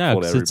respectful No, to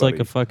because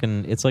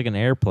everybody. it's like an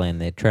airplane.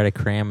 They try to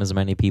cram as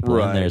many people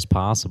in Right. there as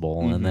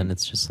possible, and then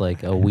it's just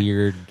like a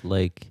weird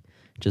like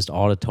just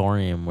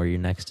auditorium where you're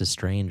next to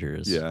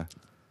strangers. Yeah.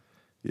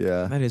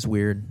 Yeah. That is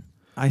weird.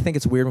 I think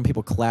it's weird when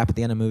people clap at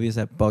the end of movies.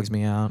 That bugs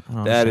me out. I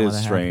don't That understand why is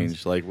happens.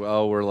 strange. Like,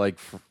 well, we're like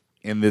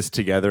in this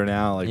together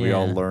now. Like, we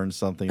all Yeah. learned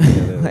something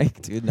together.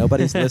 Like, dude,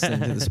 nobody's listening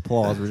to this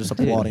applause. We're just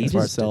Dude, applauding he to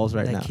just- ourselves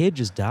right that now. kid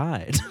just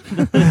died.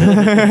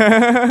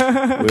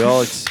 We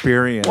all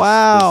experienced.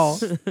 Wow.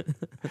 this-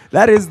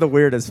 That is the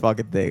weirdest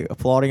fucking thing.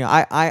 Applauding.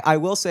 I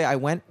will say I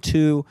went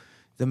to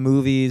the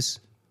movies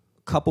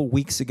a couple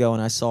weeks ago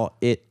and I saw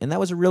it, and that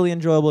was a really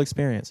enjoyable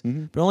experience.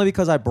 Mm-hmm. But only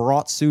because I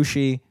brought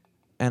sushi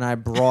and I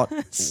brought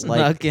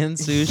Snuck in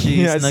sushi,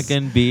 Yes. snuck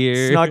in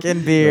beer. snuck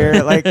in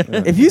beer. Like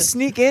if you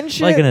sneak in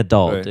shit, like an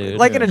adult, Right. dude.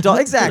 like an adult,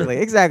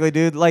 exactly,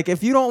 dude. Like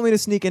if you don't want me to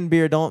sneak in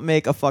beer, don't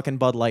make a fucking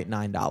Bud Light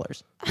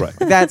 $9. Right.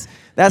 That's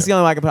the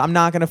only way I can put. I'm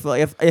not gonna feel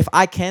if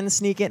I can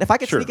sneak in. If I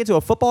could Sure. sneak into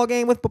a football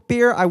game with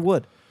beer, I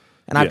would.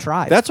 And I've Yeah.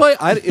 tried. That's why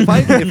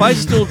if I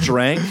still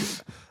drank,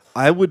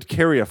 I would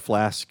carry a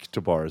flask to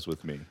bars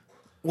with me.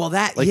 well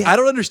that Like yeah. I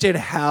don't understand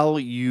how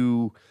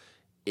a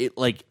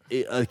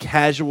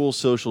casual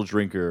social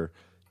drinker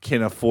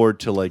can afford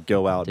to like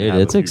go out. and dude, have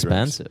a it's few drinks.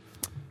 expensive.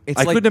 It's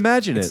I couldn't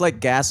imagine It's it. like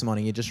gas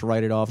money. You just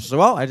write it off. Just like,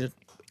 well,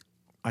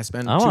 I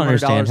spend. I don't $200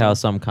 understand how on-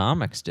 some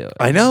comics do it.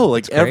 I know,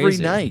 like every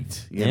crazy.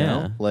 night. You Yeah.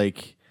 know,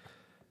 like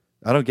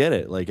I don't get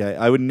it. Like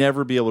I would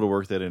never be able to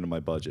work that into my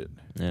budget.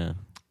 Yeah.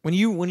 when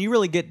you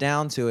really get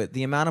down to it,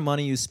 the amount of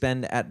money you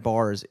spend at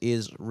bars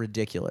is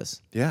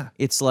ridiculous. Yeah.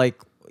 It's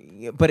like,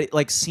 but it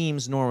like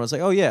seems normal. It's like,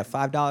 oh yeah,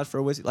 $5 for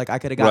a whiskey. Like I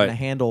could have gotten Right. a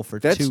handle for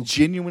That's two.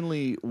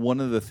 genuinely one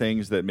of the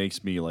things that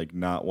makes me like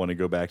not want to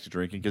go back to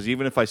drinking. Because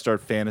even if I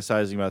start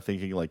fantasizing about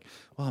thinking like,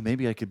 well,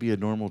 maybe I could be a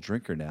normal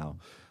drinker now,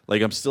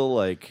 like I'm still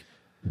like,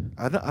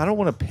 I don't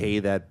want to pay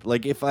that.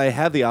 Like if I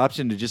have the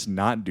option to just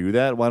not do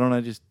that, why don't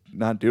I just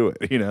not do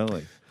it? You know,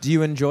 like Do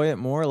you enjoy it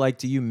more? Like,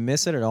 do you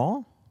miss it at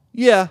all?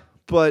 yeah,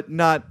 but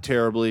not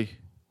terribly.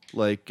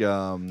 Like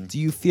Do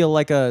you feel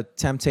like a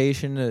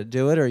temptation to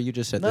do it, or you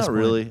just at this not point?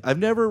 really. I've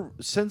never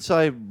since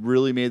I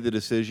really made the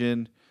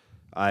decision.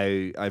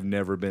 I've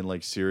never been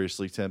like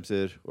seriously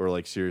tempted or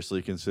like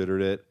seriously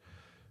considered it.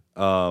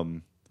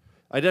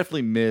 I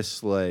definitely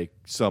miss like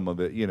some of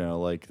it, you know,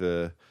 like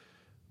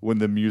when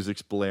the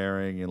music's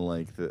blaring and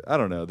like I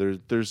don't know,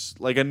 there's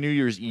like a New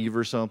Year's Eve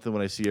or something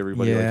when I see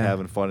everybody like Yeah.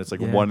 having fun. It's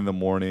like Yeah. 1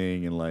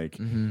 a.m. and like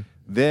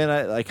then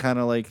I kind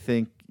of like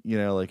think, you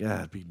know, like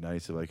it'd be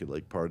nice if I could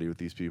like party with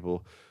these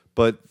people,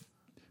 but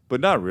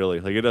not really.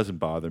 Like it doesn't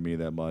bother me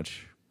that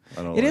much.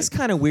 I don't. It is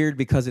kind of weird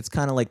because it's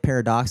kind of like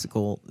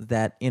paradoxical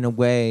that in a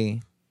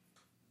way,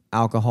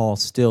 alcohol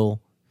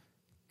still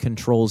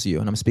controls you.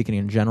 And I'm speaking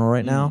in general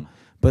right now.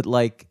 But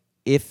like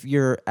if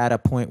you're at a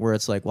point where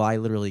it's like, well, I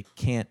literally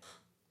can't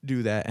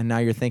do that, and now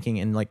you're thinking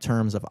in like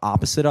terms of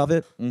opposite of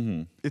it,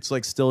 it's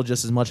like still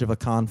just as much of a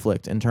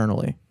conflict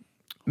internally.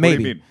 Maybe. What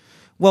do you mean?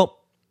 Well,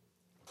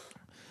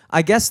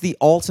 I guess the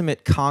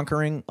ultimate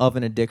conquering of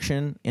an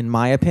addiction, in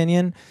my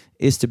opinion,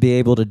 is to be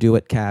able to do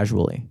it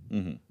casually.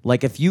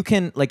 Like if you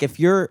can, like if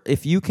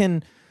you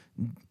can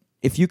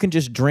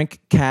just drink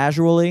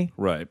casually,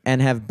 Right.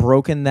 and have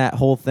broken that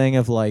whole thing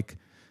of like,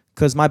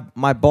 because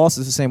my boss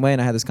is the same way,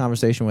 and I had this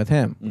conversation with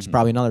him, which is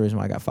probably another reason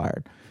why I got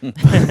fired.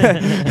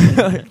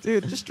 Like,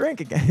 dude, just drink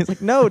again. He's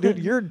like, no, dude,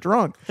 you're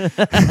drunk.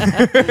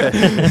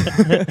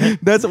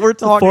 That's what we're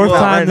talking Fourth about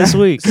time right this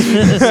now. week.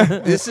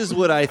 This is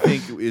what I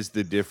think is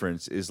the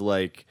difference is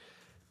like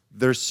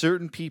there's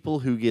certain people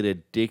who get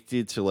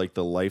addicted to like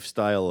the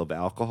lifestyle of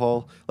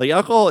alcohol. Like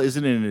alcohol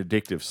isn't an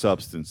addictive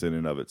substance in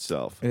and of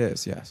itself. It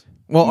is, yes.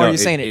 Well, No, are you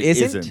saying it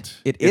isn't?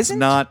 It It's isn't?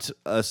 not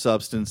a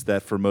substance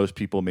that for most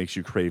people makes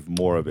you crave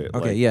more of it.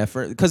 Okay, Like, yeah, because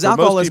for most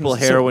alcoholism people, is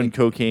heroin,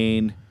 certainly-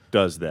 cocaine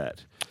does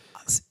that.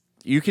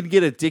 You can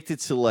get addicted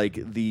to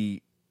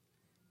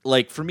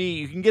like for me,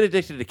 you can get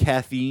addicted to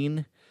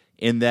caffeine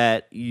in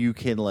that you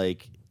can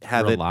like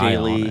have Rely it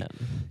on daily. it.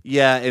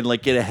 Yeah, and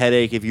like get a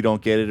headache if you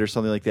don't get it or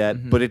something like that.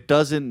 Mm-hmm. But it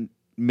doesn't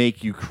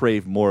make you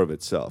crave more of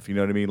itself. You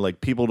know what I mean? Like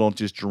people don't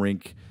just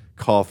drink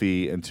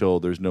coffee until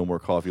there's no more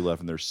coffee left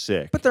and they're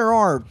sick. But there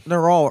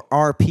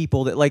are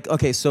people that like,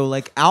 okay, so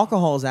like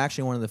alcohol is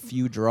actually one of the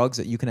few drugs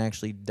that you can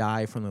actually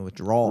die from the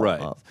withdrawal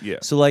Right, of. yeah.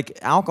 So like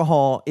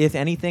alcohol, if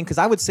anything, because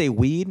I would say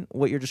weed,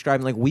 what you're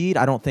describing, like weed,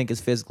 I don't think is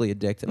physically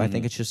addictive. I Mm-hmm.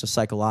 think it's just a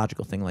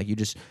psychological thing. Like you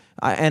just,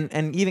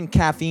 and even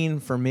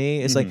caffeine for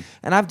me is Mm-hmm. like,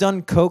 and I've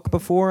done Coke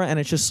before, and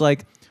it's just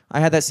like, I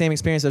had that same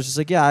experience. I was just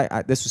like, yeah,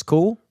 I this was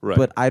cool, Right.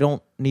 but I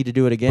don't need to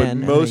do it But again.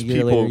 And then most a year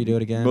people, later, you do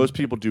it again. most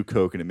people do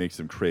coke, and it makes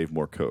them crave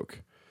more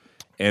coke.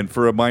 And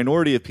for a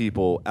minority of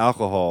people,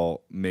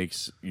 alcohol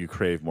makes you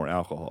crave more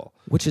alcohol.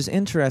 Which is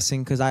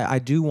interesting because I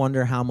do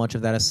wonder how much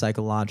of that is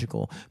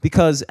psychological.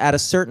 Because at a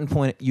certain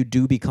point, you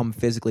do become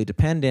physically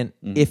dependent.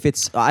 If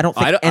it's, I don't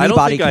think I anybody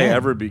don't think can. I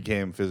ever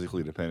became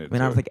physically dependent. I mean,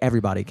 to I don't it. think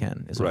everybody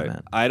can. Is what I Right.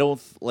 meant. I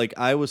don't like.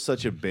 I was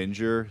such a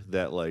binger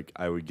that like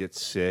I would get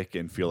sick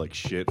and feel like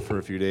shit for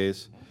a few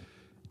days,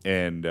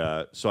 And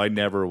so I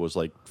never was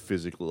like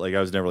physically, like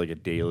I was never like a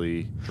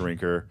daily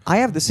drinker. I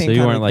have the same. So you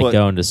kind weren't of, like but-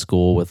 going to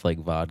school with like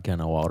vodka in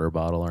a water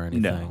bottle or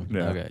anything?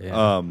 No. Okay,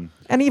 yeah.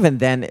 and even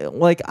then,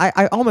 like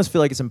I almost feel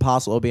like it's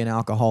impossible to be an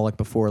alcoholic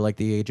before like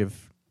the age of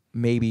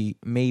maybe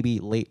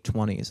late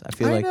 20s. I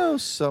feel I like. know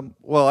some.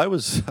 Well, I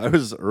was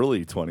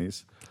early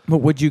 20s. But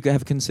would you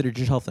have considered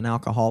yourself an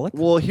alcoholic?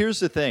 Well,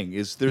 here's the thing: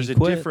 is there's He a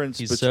quit. difference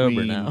He's between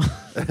sober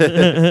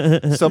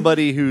now.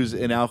 somebody who's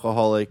an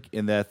alcoholic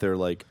in that they're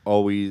like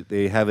always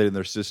they have it in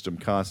their system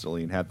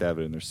constantly and have to have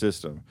it in their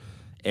system,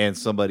 and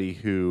somebody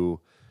who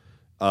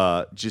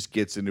just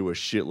gets into a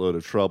shitload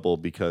of trouble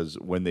because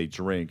when they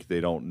drink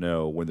they don't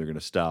know when they're going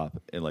to stop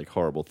and like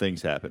horrible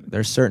things happen.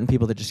 There's certain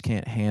people that just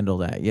can't handle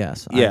that.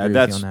 Yes. I Yeah, agree with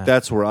that's you on that.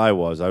 that's where I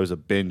was. I was a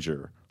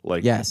binger.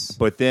 Like Yes.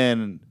 But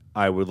then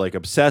I would like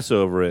obsess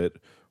over it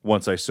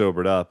once I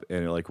sobered up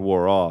and it like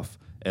wore off,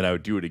 and I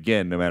would do it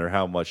again no matter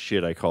how much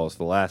shit I caused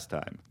the last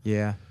time.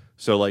 Yeah.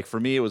 So like for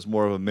me it was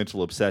more of a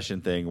mental obsession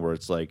thing where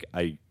it's like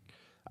I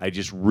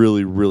just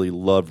really really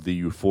loved the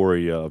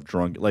euphoria of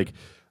drunk. Like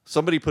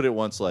somebody put it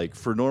once, like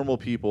for normal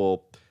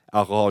people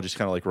alcohol just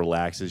kind of like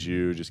relaxes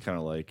you, just kind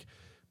of like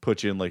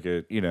puts you in like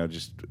a, you know,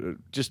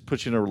 just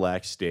puts you in a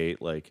relaxed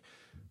state, like.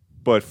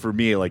 But for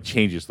me, it like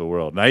changes the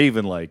world. And I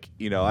even like,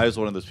 you know, I was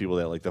one of those people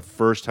that like the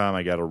first time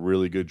I got a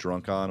really good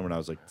drunk on when I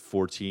was like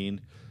 14,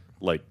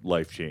 like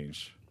life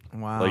changed.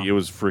 Wow. Like it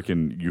was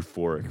freaking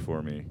euphoric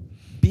for me.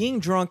 Being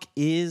drunk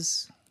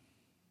is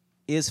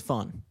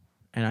fun,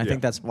 and I Yeah.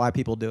 think that's why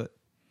people do it.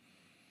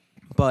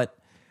 But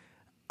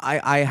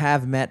I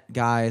have met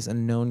guys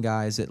and known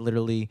guys that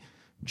literally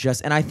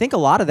just, and I think a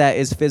lot of that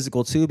is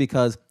physical too,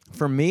 because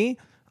for me,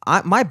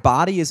 my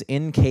body is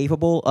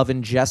incapable of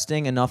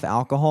ingesting enough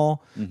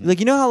alcohol. Like,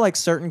 you know how like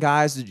certain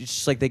guys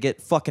just like they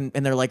get fucking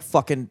and they're like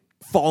fucking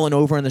falling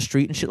over in the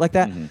street and shit like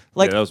that.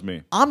 Like Yeah, that was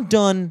me. I'm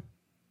done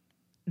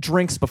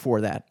drinks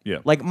before that. Yeah.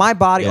 Like my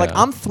body, like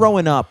Yeah. I'm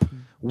throwing up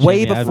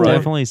way Jimmy, I've before.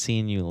 definitely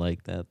seen you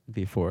like that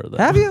before. Though.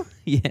 Have you?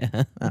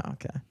 Yeah. Oh,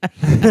 okay.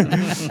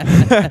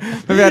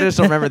 Maybe I just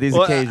don't remember these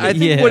Well, occasions. I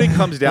think Yeah. what it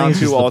comes down I think it's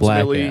to just the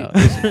ultimately,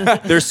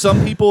 blackout. is there's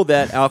some people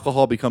that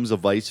alcohol becomes a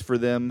vice for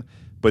them,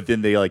 but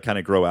then they like kind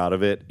of grow out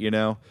of it, you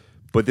know?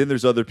 But then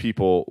there's other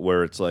people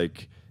where it's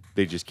like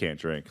they just can't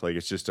drink. Like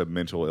it's just a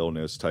mental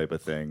illness type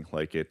of thing.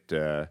 Like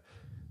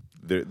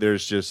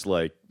there's just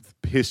like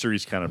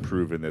history's kind of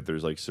proven that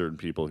there's like certain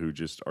people who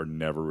just are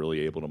never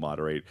really able to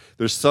moderate.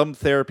 There's some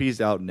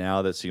therapies out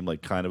now that seem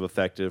like kind of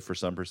effective for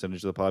some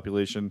percentage of the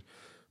population,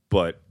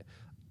 but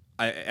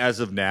as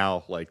of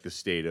now, like the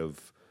state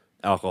of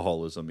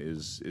alcoholism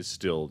is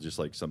still just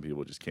like some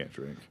people just can't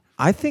drink.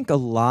 I think a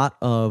lot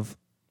of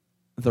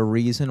the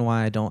reason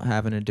why I don't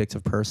have an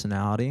addictive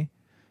personality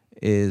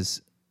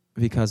is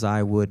because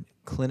I would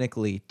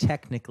clinically,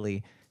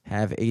 technically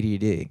have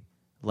ADD.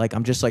 Like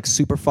I'm just like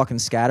super fucking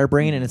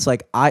scatterbrain, and it's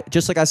like I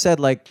said,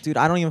 like, dude,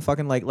 I don't even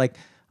fucking like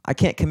I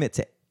can't commit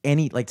to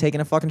any like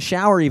taking a fucking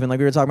shower even, like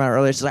we were talking about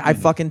earlier. It's just like I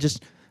fucking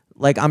just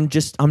like I'm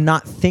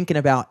not thinking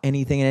about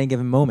anything at any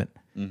given moment.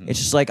 It's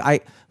just like I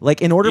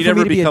like in order You for me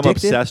never to be become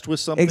addicted, obsessed with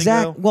something,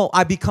 Exactly. though? Well,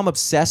 I become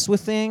obsessed with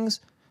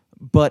things,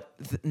 but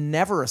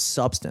never a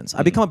substance.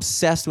 I become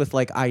obsessed with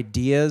like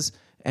ideas,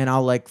 and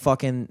I'll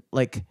fucking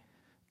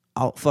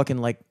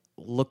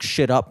look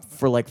shit up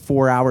for like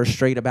 4 hours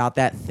straight about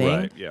that thing.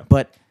 Right, yeah.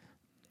 But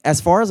as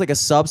far as like a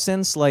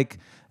substance, like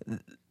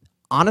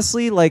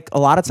honestly, like a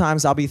lot of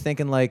times I'll be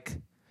thinking like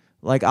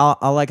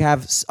I'll like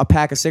have a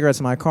pack of cigarettes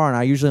in my car, and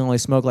I usually only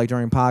smoke like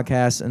during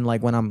podcasts and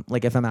like when I'm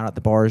like if I'm out at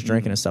the bars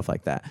drinking and stuff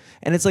like that.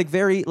 And it's like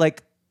very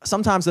like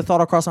sometimes the thought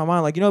will cross my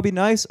mind like, you know, it'd be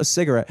nice, a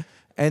cigarette.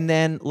 And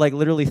then like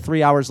literally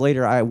 3 hours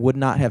later, I would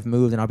not have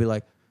moved, and I'll be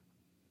like,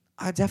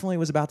 I definitely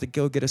was about to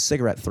go get a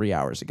cigarette 3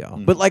 hours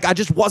ago. But like I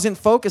just wasn't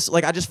focused.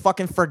 Like I just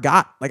fucking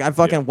forgot. Like I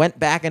fucking went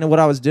back into what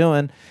I was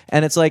doing,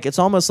 and it's like it's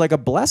almost like a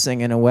blessing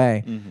in a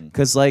way,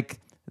 because like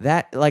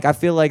that, like I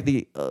feel like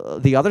the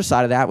other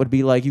side of that would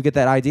be like you get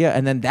that idea,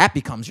 and then that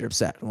becomes your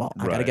upset. Well,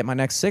 I gotta Right. get my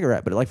next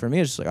cigarette. But like for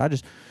me, it's just like I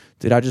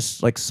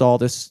just like saw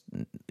this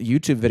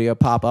YouTube video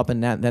pop up,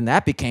 and then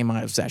that became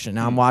my obsession.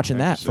 Now I'm watching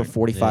that for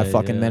 45 Yeah,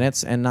 fucking yeah.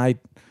 minutes, and I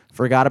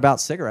forgot about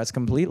cigarettes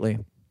completely.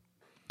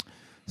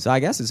 So I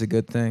guess it's a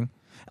good thing.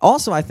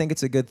 Also, I think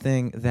it's a good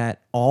thing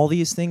that all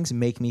these things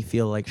make me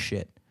feel like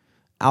shit.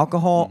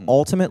 Alcohol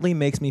ultimately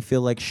makes me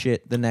feel like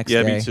shit the next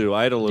Yeah, day. me too.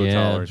 I had a low Yeah.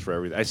 tolerance for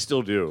everything. I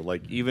still do.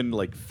 Like even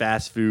like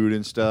fast food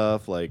and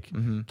stuff, like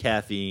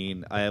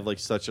caffeine. I have like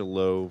such a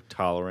low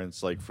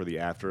tolerance, like for the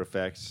after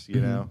effects.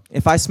 You know.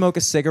 If I smoke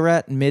a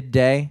cigarette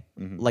midday,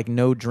 like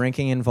no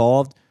drinking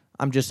involved,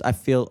 I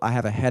feel I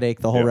have a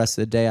headache the whole Yep. rest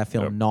of the day. I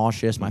feel Yep.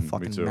 nauseous. My Me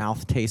fucking too.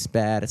 mouth tastes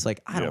bad. It's like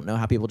I Yep. don't know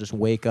how people just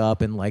wake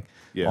up and like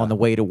Yeah. on the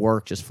way to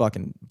work just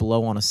fucking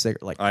blow on a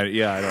cigarette. Like I don't.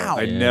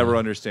 I Yeah. never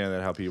understand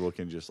that how people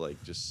can just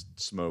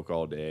smoke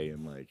all day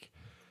and like.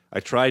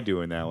 I tried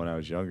doing that when I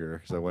was younger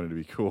because I wanted to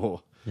be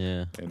cool,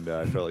 Yeah. and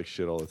I felt like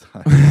shit all the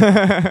time.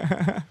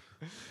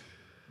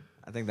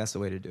 I think that's the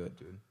way to do it,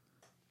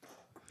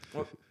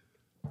 dude.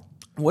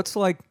 What's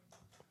like,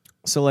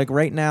 so like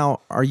right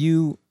now, are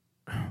you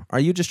are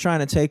you just trying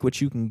to take what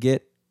you can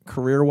get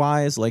career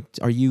wise? Like,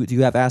 do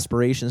you have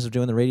aspirations of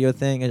doing the radio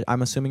thing?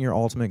 I'm assuming your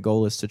ultimate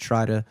goal is to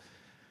try to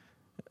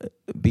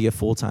be a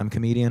full-time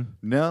comedian.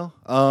 No,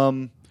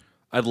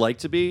 I'd like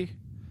to be,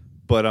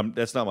 but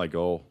that's not my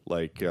goal.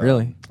 Like,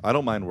 Really? I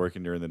don't mind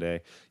working during the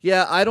day.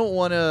 Yeah, I don't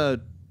want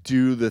to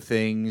do the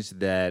things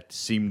that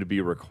seem to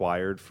be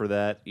required for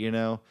that, you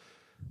know?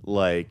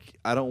 Like,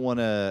 I don't want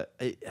to...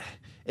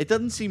 It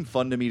doesn't seem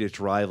fun to me to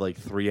drive, like,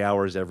 3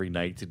 hours every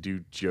night to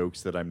do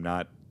jokes that I'm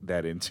not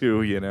that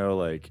into, you know?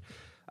 Like,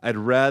 I'd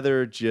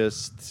rather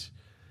just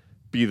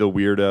be the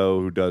weirdo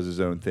who does his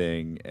own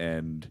thing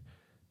and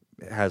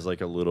has, like,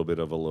 a little bit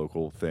of a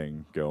local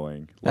thing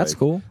going. That's Like,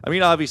 cool. I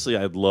mean, obviously,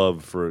 I'd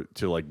love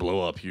to, like,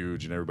 blow up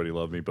huge and everybody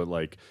love me, but,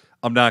 like,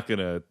 I'm not going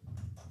to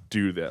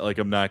do that. Like,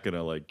 I'm not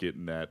gonna like get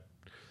in that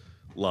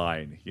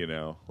line, you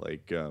know.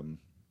 Like,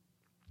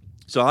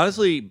 so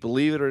honestly,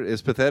 believe it or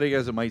as pathetic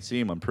as it might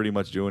seem, I'm pretty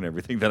much doing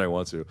everything that I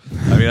want to.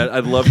 I mean,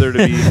 I'd love there to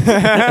be,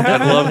 I'd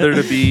love there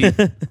to be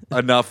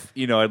enough,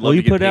 you know. I'd love Well, to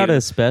you get put out paid.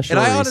 a special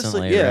and I honestly,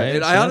 recently, yeah, right?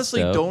 and So I that's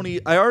honestly dope. don't.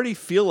 I already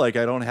feel like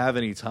I don't have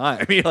any time.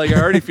 I mean, like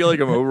I already feel like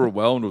I'm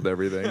overwhelmed with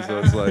everything. So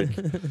it's like,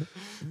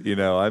 you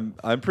know,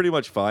 I'm pretty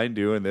much fine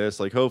doing this.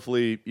 Like,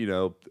 hopefully, you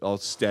know, I'll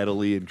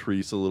steadily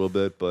increase a little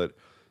bit, but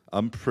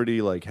I'm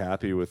pretty like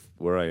happy with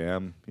where I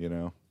am, you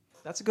know.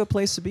 That's a good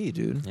place to be,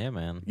 dude. Yeah,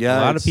 man. Yeah,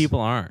 a lot of it's- people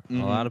aren't. A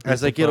lot of people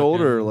As I get fucking-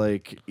 older,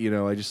 like, you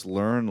know, I just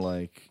learn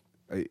like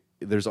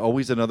there's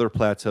always another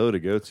plateau to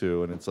go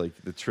to, and it's like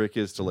the trick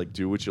is to like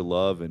do what you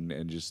love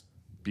and just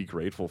be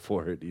grateful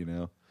for it, you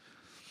know.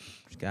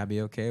 Just gotta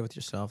be okay with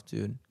yourself,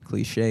 dude.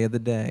 Cliche of the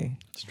day.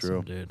 It's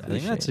true. Dude, I think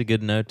Appreciate that's a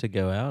good note to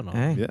go out on.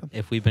 Hey. Yeah.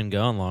 If we've been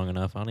going long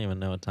enough, I don't even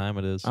know what time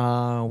it is.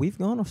 We've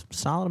gone a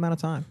solid amount of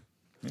time.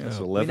 Yeah,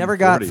 so We never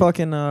got 11:40.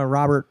 fucking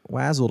Robert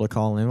Wazzle to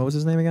call in. What was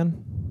his name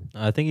again?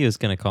 I think he was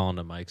going to call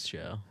into Mike's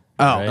show.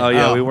 Oh. right? Oh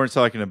yeah, Oh. we weren't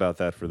talking about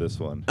that for this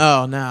one.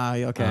 Oh no,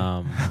 okay.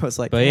 Um, I was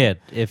like, But yeah,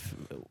 if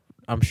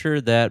I'm sure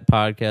that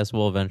podcast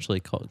will eventually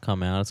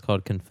come out. It's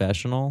called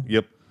Confessional.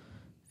 Yep.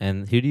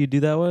 And who do you do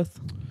that with?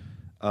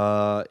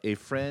 A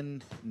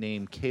friend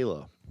named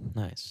Kayla.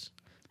 Nice.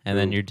 And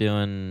then Who? you're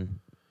doing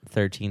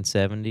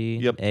 1370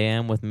 Yep.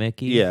 AM with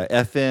Mickey. Yeah,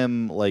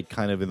 FM, like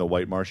kind of in the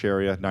White Marsh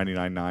area,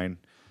 99.9.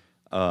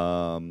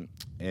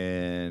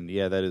 And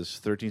yeah, that is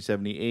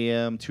 1370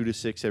 AM, 2 to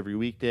 6 every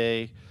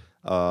weekday.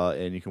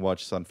 And you can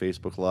watch us on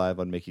Facebook Live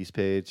on Mickey's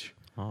page.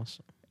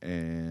 Awesome.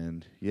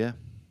 And yeah.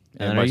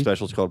 And And are my you-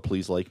 special's called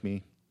Please Like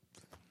Me.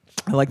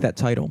 I like that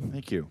title.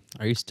 Thank you.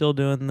 Are you still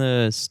doing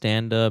the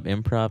stand-up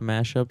improv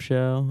mashup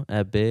show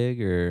at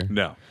Big or?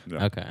 No.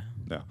 Okay.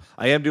 No.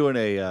 I am doing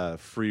a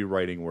free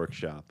writing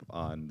workshop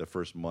on the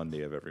first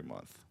Monday of every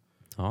month.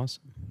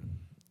 Awesome.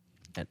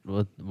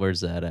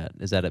 Where's that at?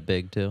 Is that at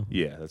Big too?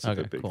 Yeah, that's at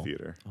the Okay, big cool.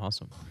 theater.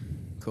 Awesome.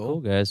 Cool. Cool,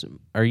 guys.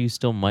 Are you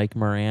still Mike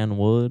Moran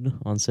Wood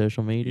on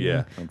social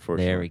media? Yeah,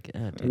 unfortunately. There we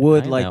go. Dude,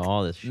 Would I like know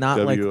all this shit. not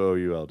like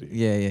WOULD.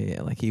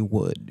 yeah. Like he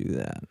would do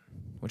that,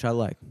 which I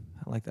like.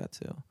 I like that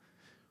too.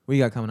 What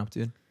you got coming up,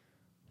 dude?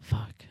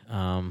 Fuck.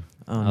 Oh,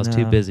 I was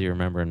too no. busy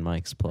remembering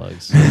Mike's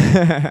plugs.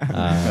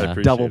 I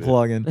appreciate Double it.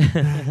 plugging.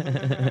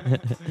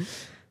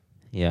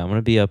 Yeah, I'm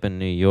gonna be up in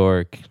New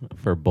York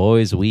for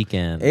Boys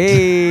Weekend.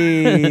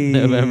 Hey,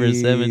 November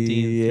 17th through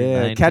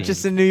Yeah, catch 19th.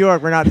 us in New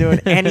York. We're not doing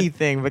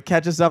anything, but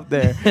catch us up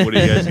there. What are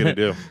you guys gonna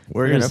do?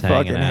 We're We're gonna just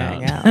fucking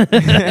hanging hang out. out.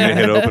 You gonna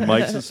hit open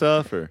mics and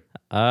stuff, or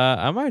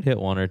I might hit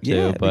one or two,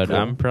 Yeah, it'd be but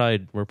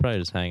cool. we're probably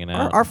just hanging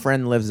out. Our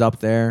friend lives up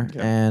there, Okay.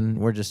 and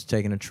we're just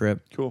taking a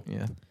trip. cool?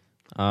 Yeah.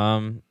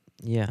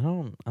 Yeah, I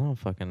don't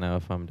fucking know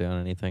if I'm doing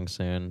anything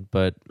soon,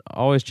 but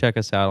always check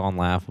us out on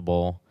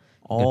Laughable.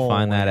 You can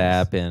find that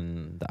Always. app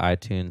in the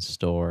iTunes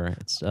store.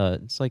 It's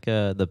like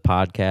the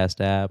podcast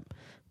app,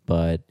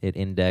 but it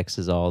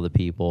indexes all the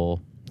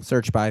people.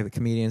 Search by the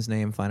comedian's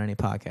name, find any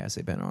podcast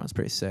they've been on. It's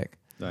pretty sick.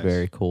 Nice.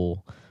 Very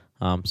cool.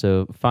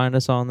 So find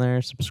us on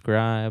there,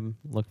 subscribe,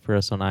 look for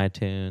us on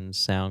iTunes,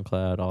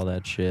 SoundCloud, all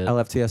that shit.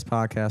 LFTS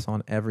podcast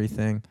on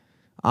everything.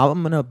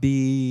 I'm gonna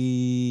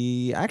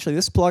be actually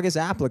this plug is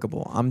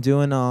applicable. I'm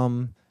doing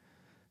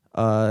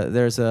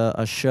there's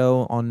a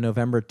show on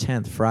November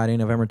 10th, Friday,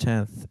 November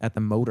 10th at the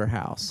Motor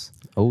House.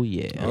 Oh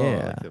yeah. Oh, I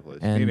Yeah. like that place.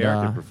 And, Me and Eric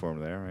uh, could perform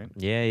there, right?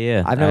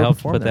 Yeah. I've I never helped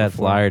performed put there that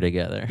before. flyer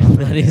together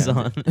that he's Yeah.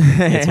 on.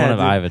 It's one of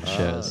dude. Ivan's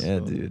shows. Yeah,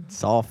 dude.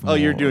 Sophomore. Oh,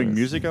 you're doing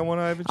music on one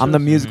of Ivan's I'm the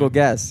shows? musical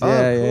guest. Oh,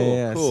 Yeah, cool,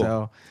 yeah. cool.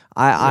 So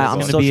I'm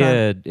It's still gonna be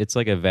trying. it's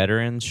like a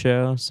veterans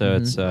show, so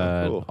it's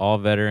Oh, cool. all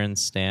veterans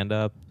stand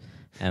up,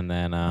 and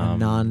then a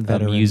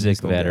non-veteran music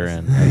musical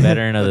veteran, guest. a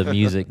veteran of the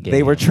music game.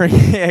 They were trying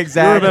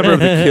exactly. You're a member of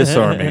the Kiss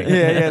Army.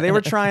 yeah. They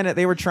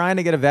were trying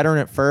to get a veteran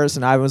at first,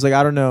 and I was like,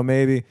 I don't know,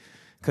 maybe,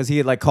 because he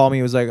had like called me.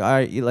 He was like, all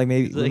right, like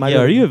maybe. He's like, might yo,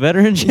 be- are you a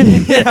veteran, Jimmy?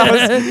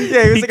 yeah,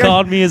 he was like,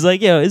 called me. He's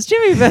like, yo, is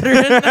Jimmy a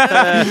veteran?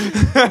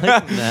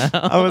 Like, no.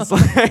 I was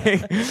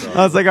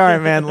like, all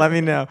right, man, let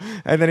me know.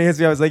 And then he hits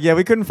me. I was like, yeah,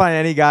 we couldn't find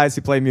any guys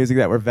who play music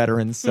that were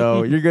veterans,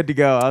 so you're good to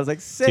go. I was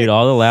like, sick. Dude,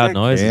 all the loud sick.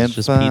 noise is Can't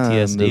just find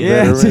PTSD. the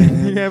Yeah,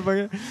 veteran. yeah,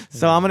 fucking-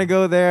 so I'm gonna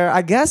go there.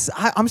 I guess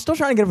I'm still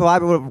trying to get a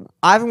vibe. But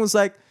Ivan was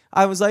like,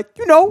 I was like,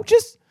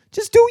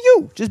 just do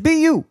you, just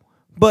be you,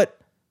 but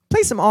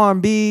play some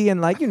R&B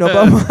and like, but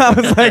I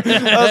was like,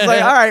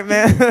 all right,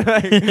 man.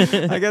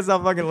 Like, I guess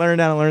I'll fucking learn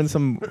down and learn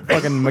some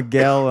fucking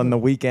Miguel on the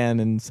weekend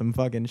and some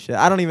fucking shit.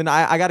 I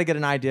got to get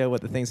an idea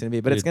what the thing's gonna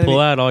be, but it's gonna pull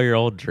be. out all your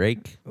old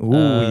Drake. Ooh,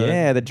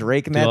 yeah, the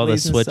Drake Do all the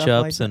medleys and switch stuff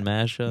ups like and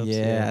that. mashups.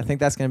 Yeah, I think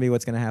that's gonna be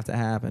what's gonna have to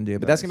happen, dude.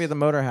 But that's gonna be at the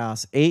Motor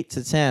House, 8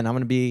 to 10. I'm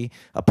gonna be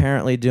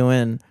apparently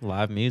doing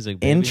Live music.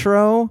 Baby.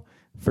 intro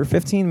for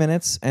 15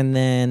 minutes and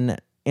then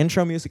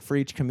intro music for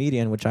each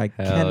comedian, which I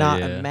Hell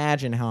cannot yeah.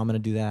 imagine how I'm gonna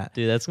do that.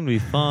 Dude, that's gonna be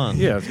fun.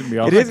 Yeah, it's gonna be It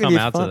awesome. is gonna Come be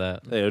out fun. to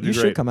that. Yeah, it'd be You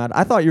great. should come out.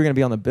 I thought you were gonna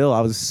be on the bill.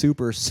 I was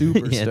super Yeah,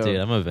 stoked. dude,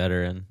 I'm a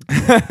veteran. I'm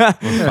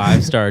a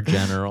 5-star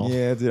general.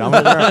 Yeah, dude. I'm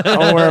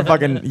gonna wear a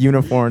fucking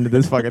uniform to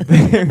this fucking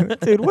thing.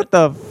 Dude, what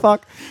the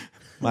fuck?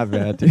 My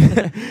bad, dude.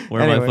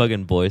 Wear Anyway. my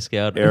fucking Boy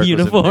Scout Eric was in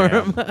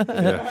uniform.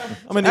 Yeah.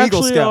 I'm an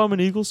Eagle Scout. I'm an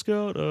Eagle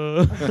Scout.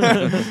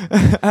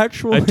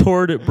 Actual. I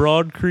toured at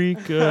Broad Creek,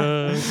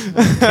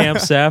 Camp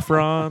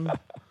Saffron.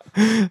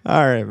 All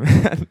right,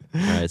 man.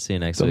 All right, see you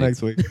next Till week.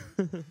 next week.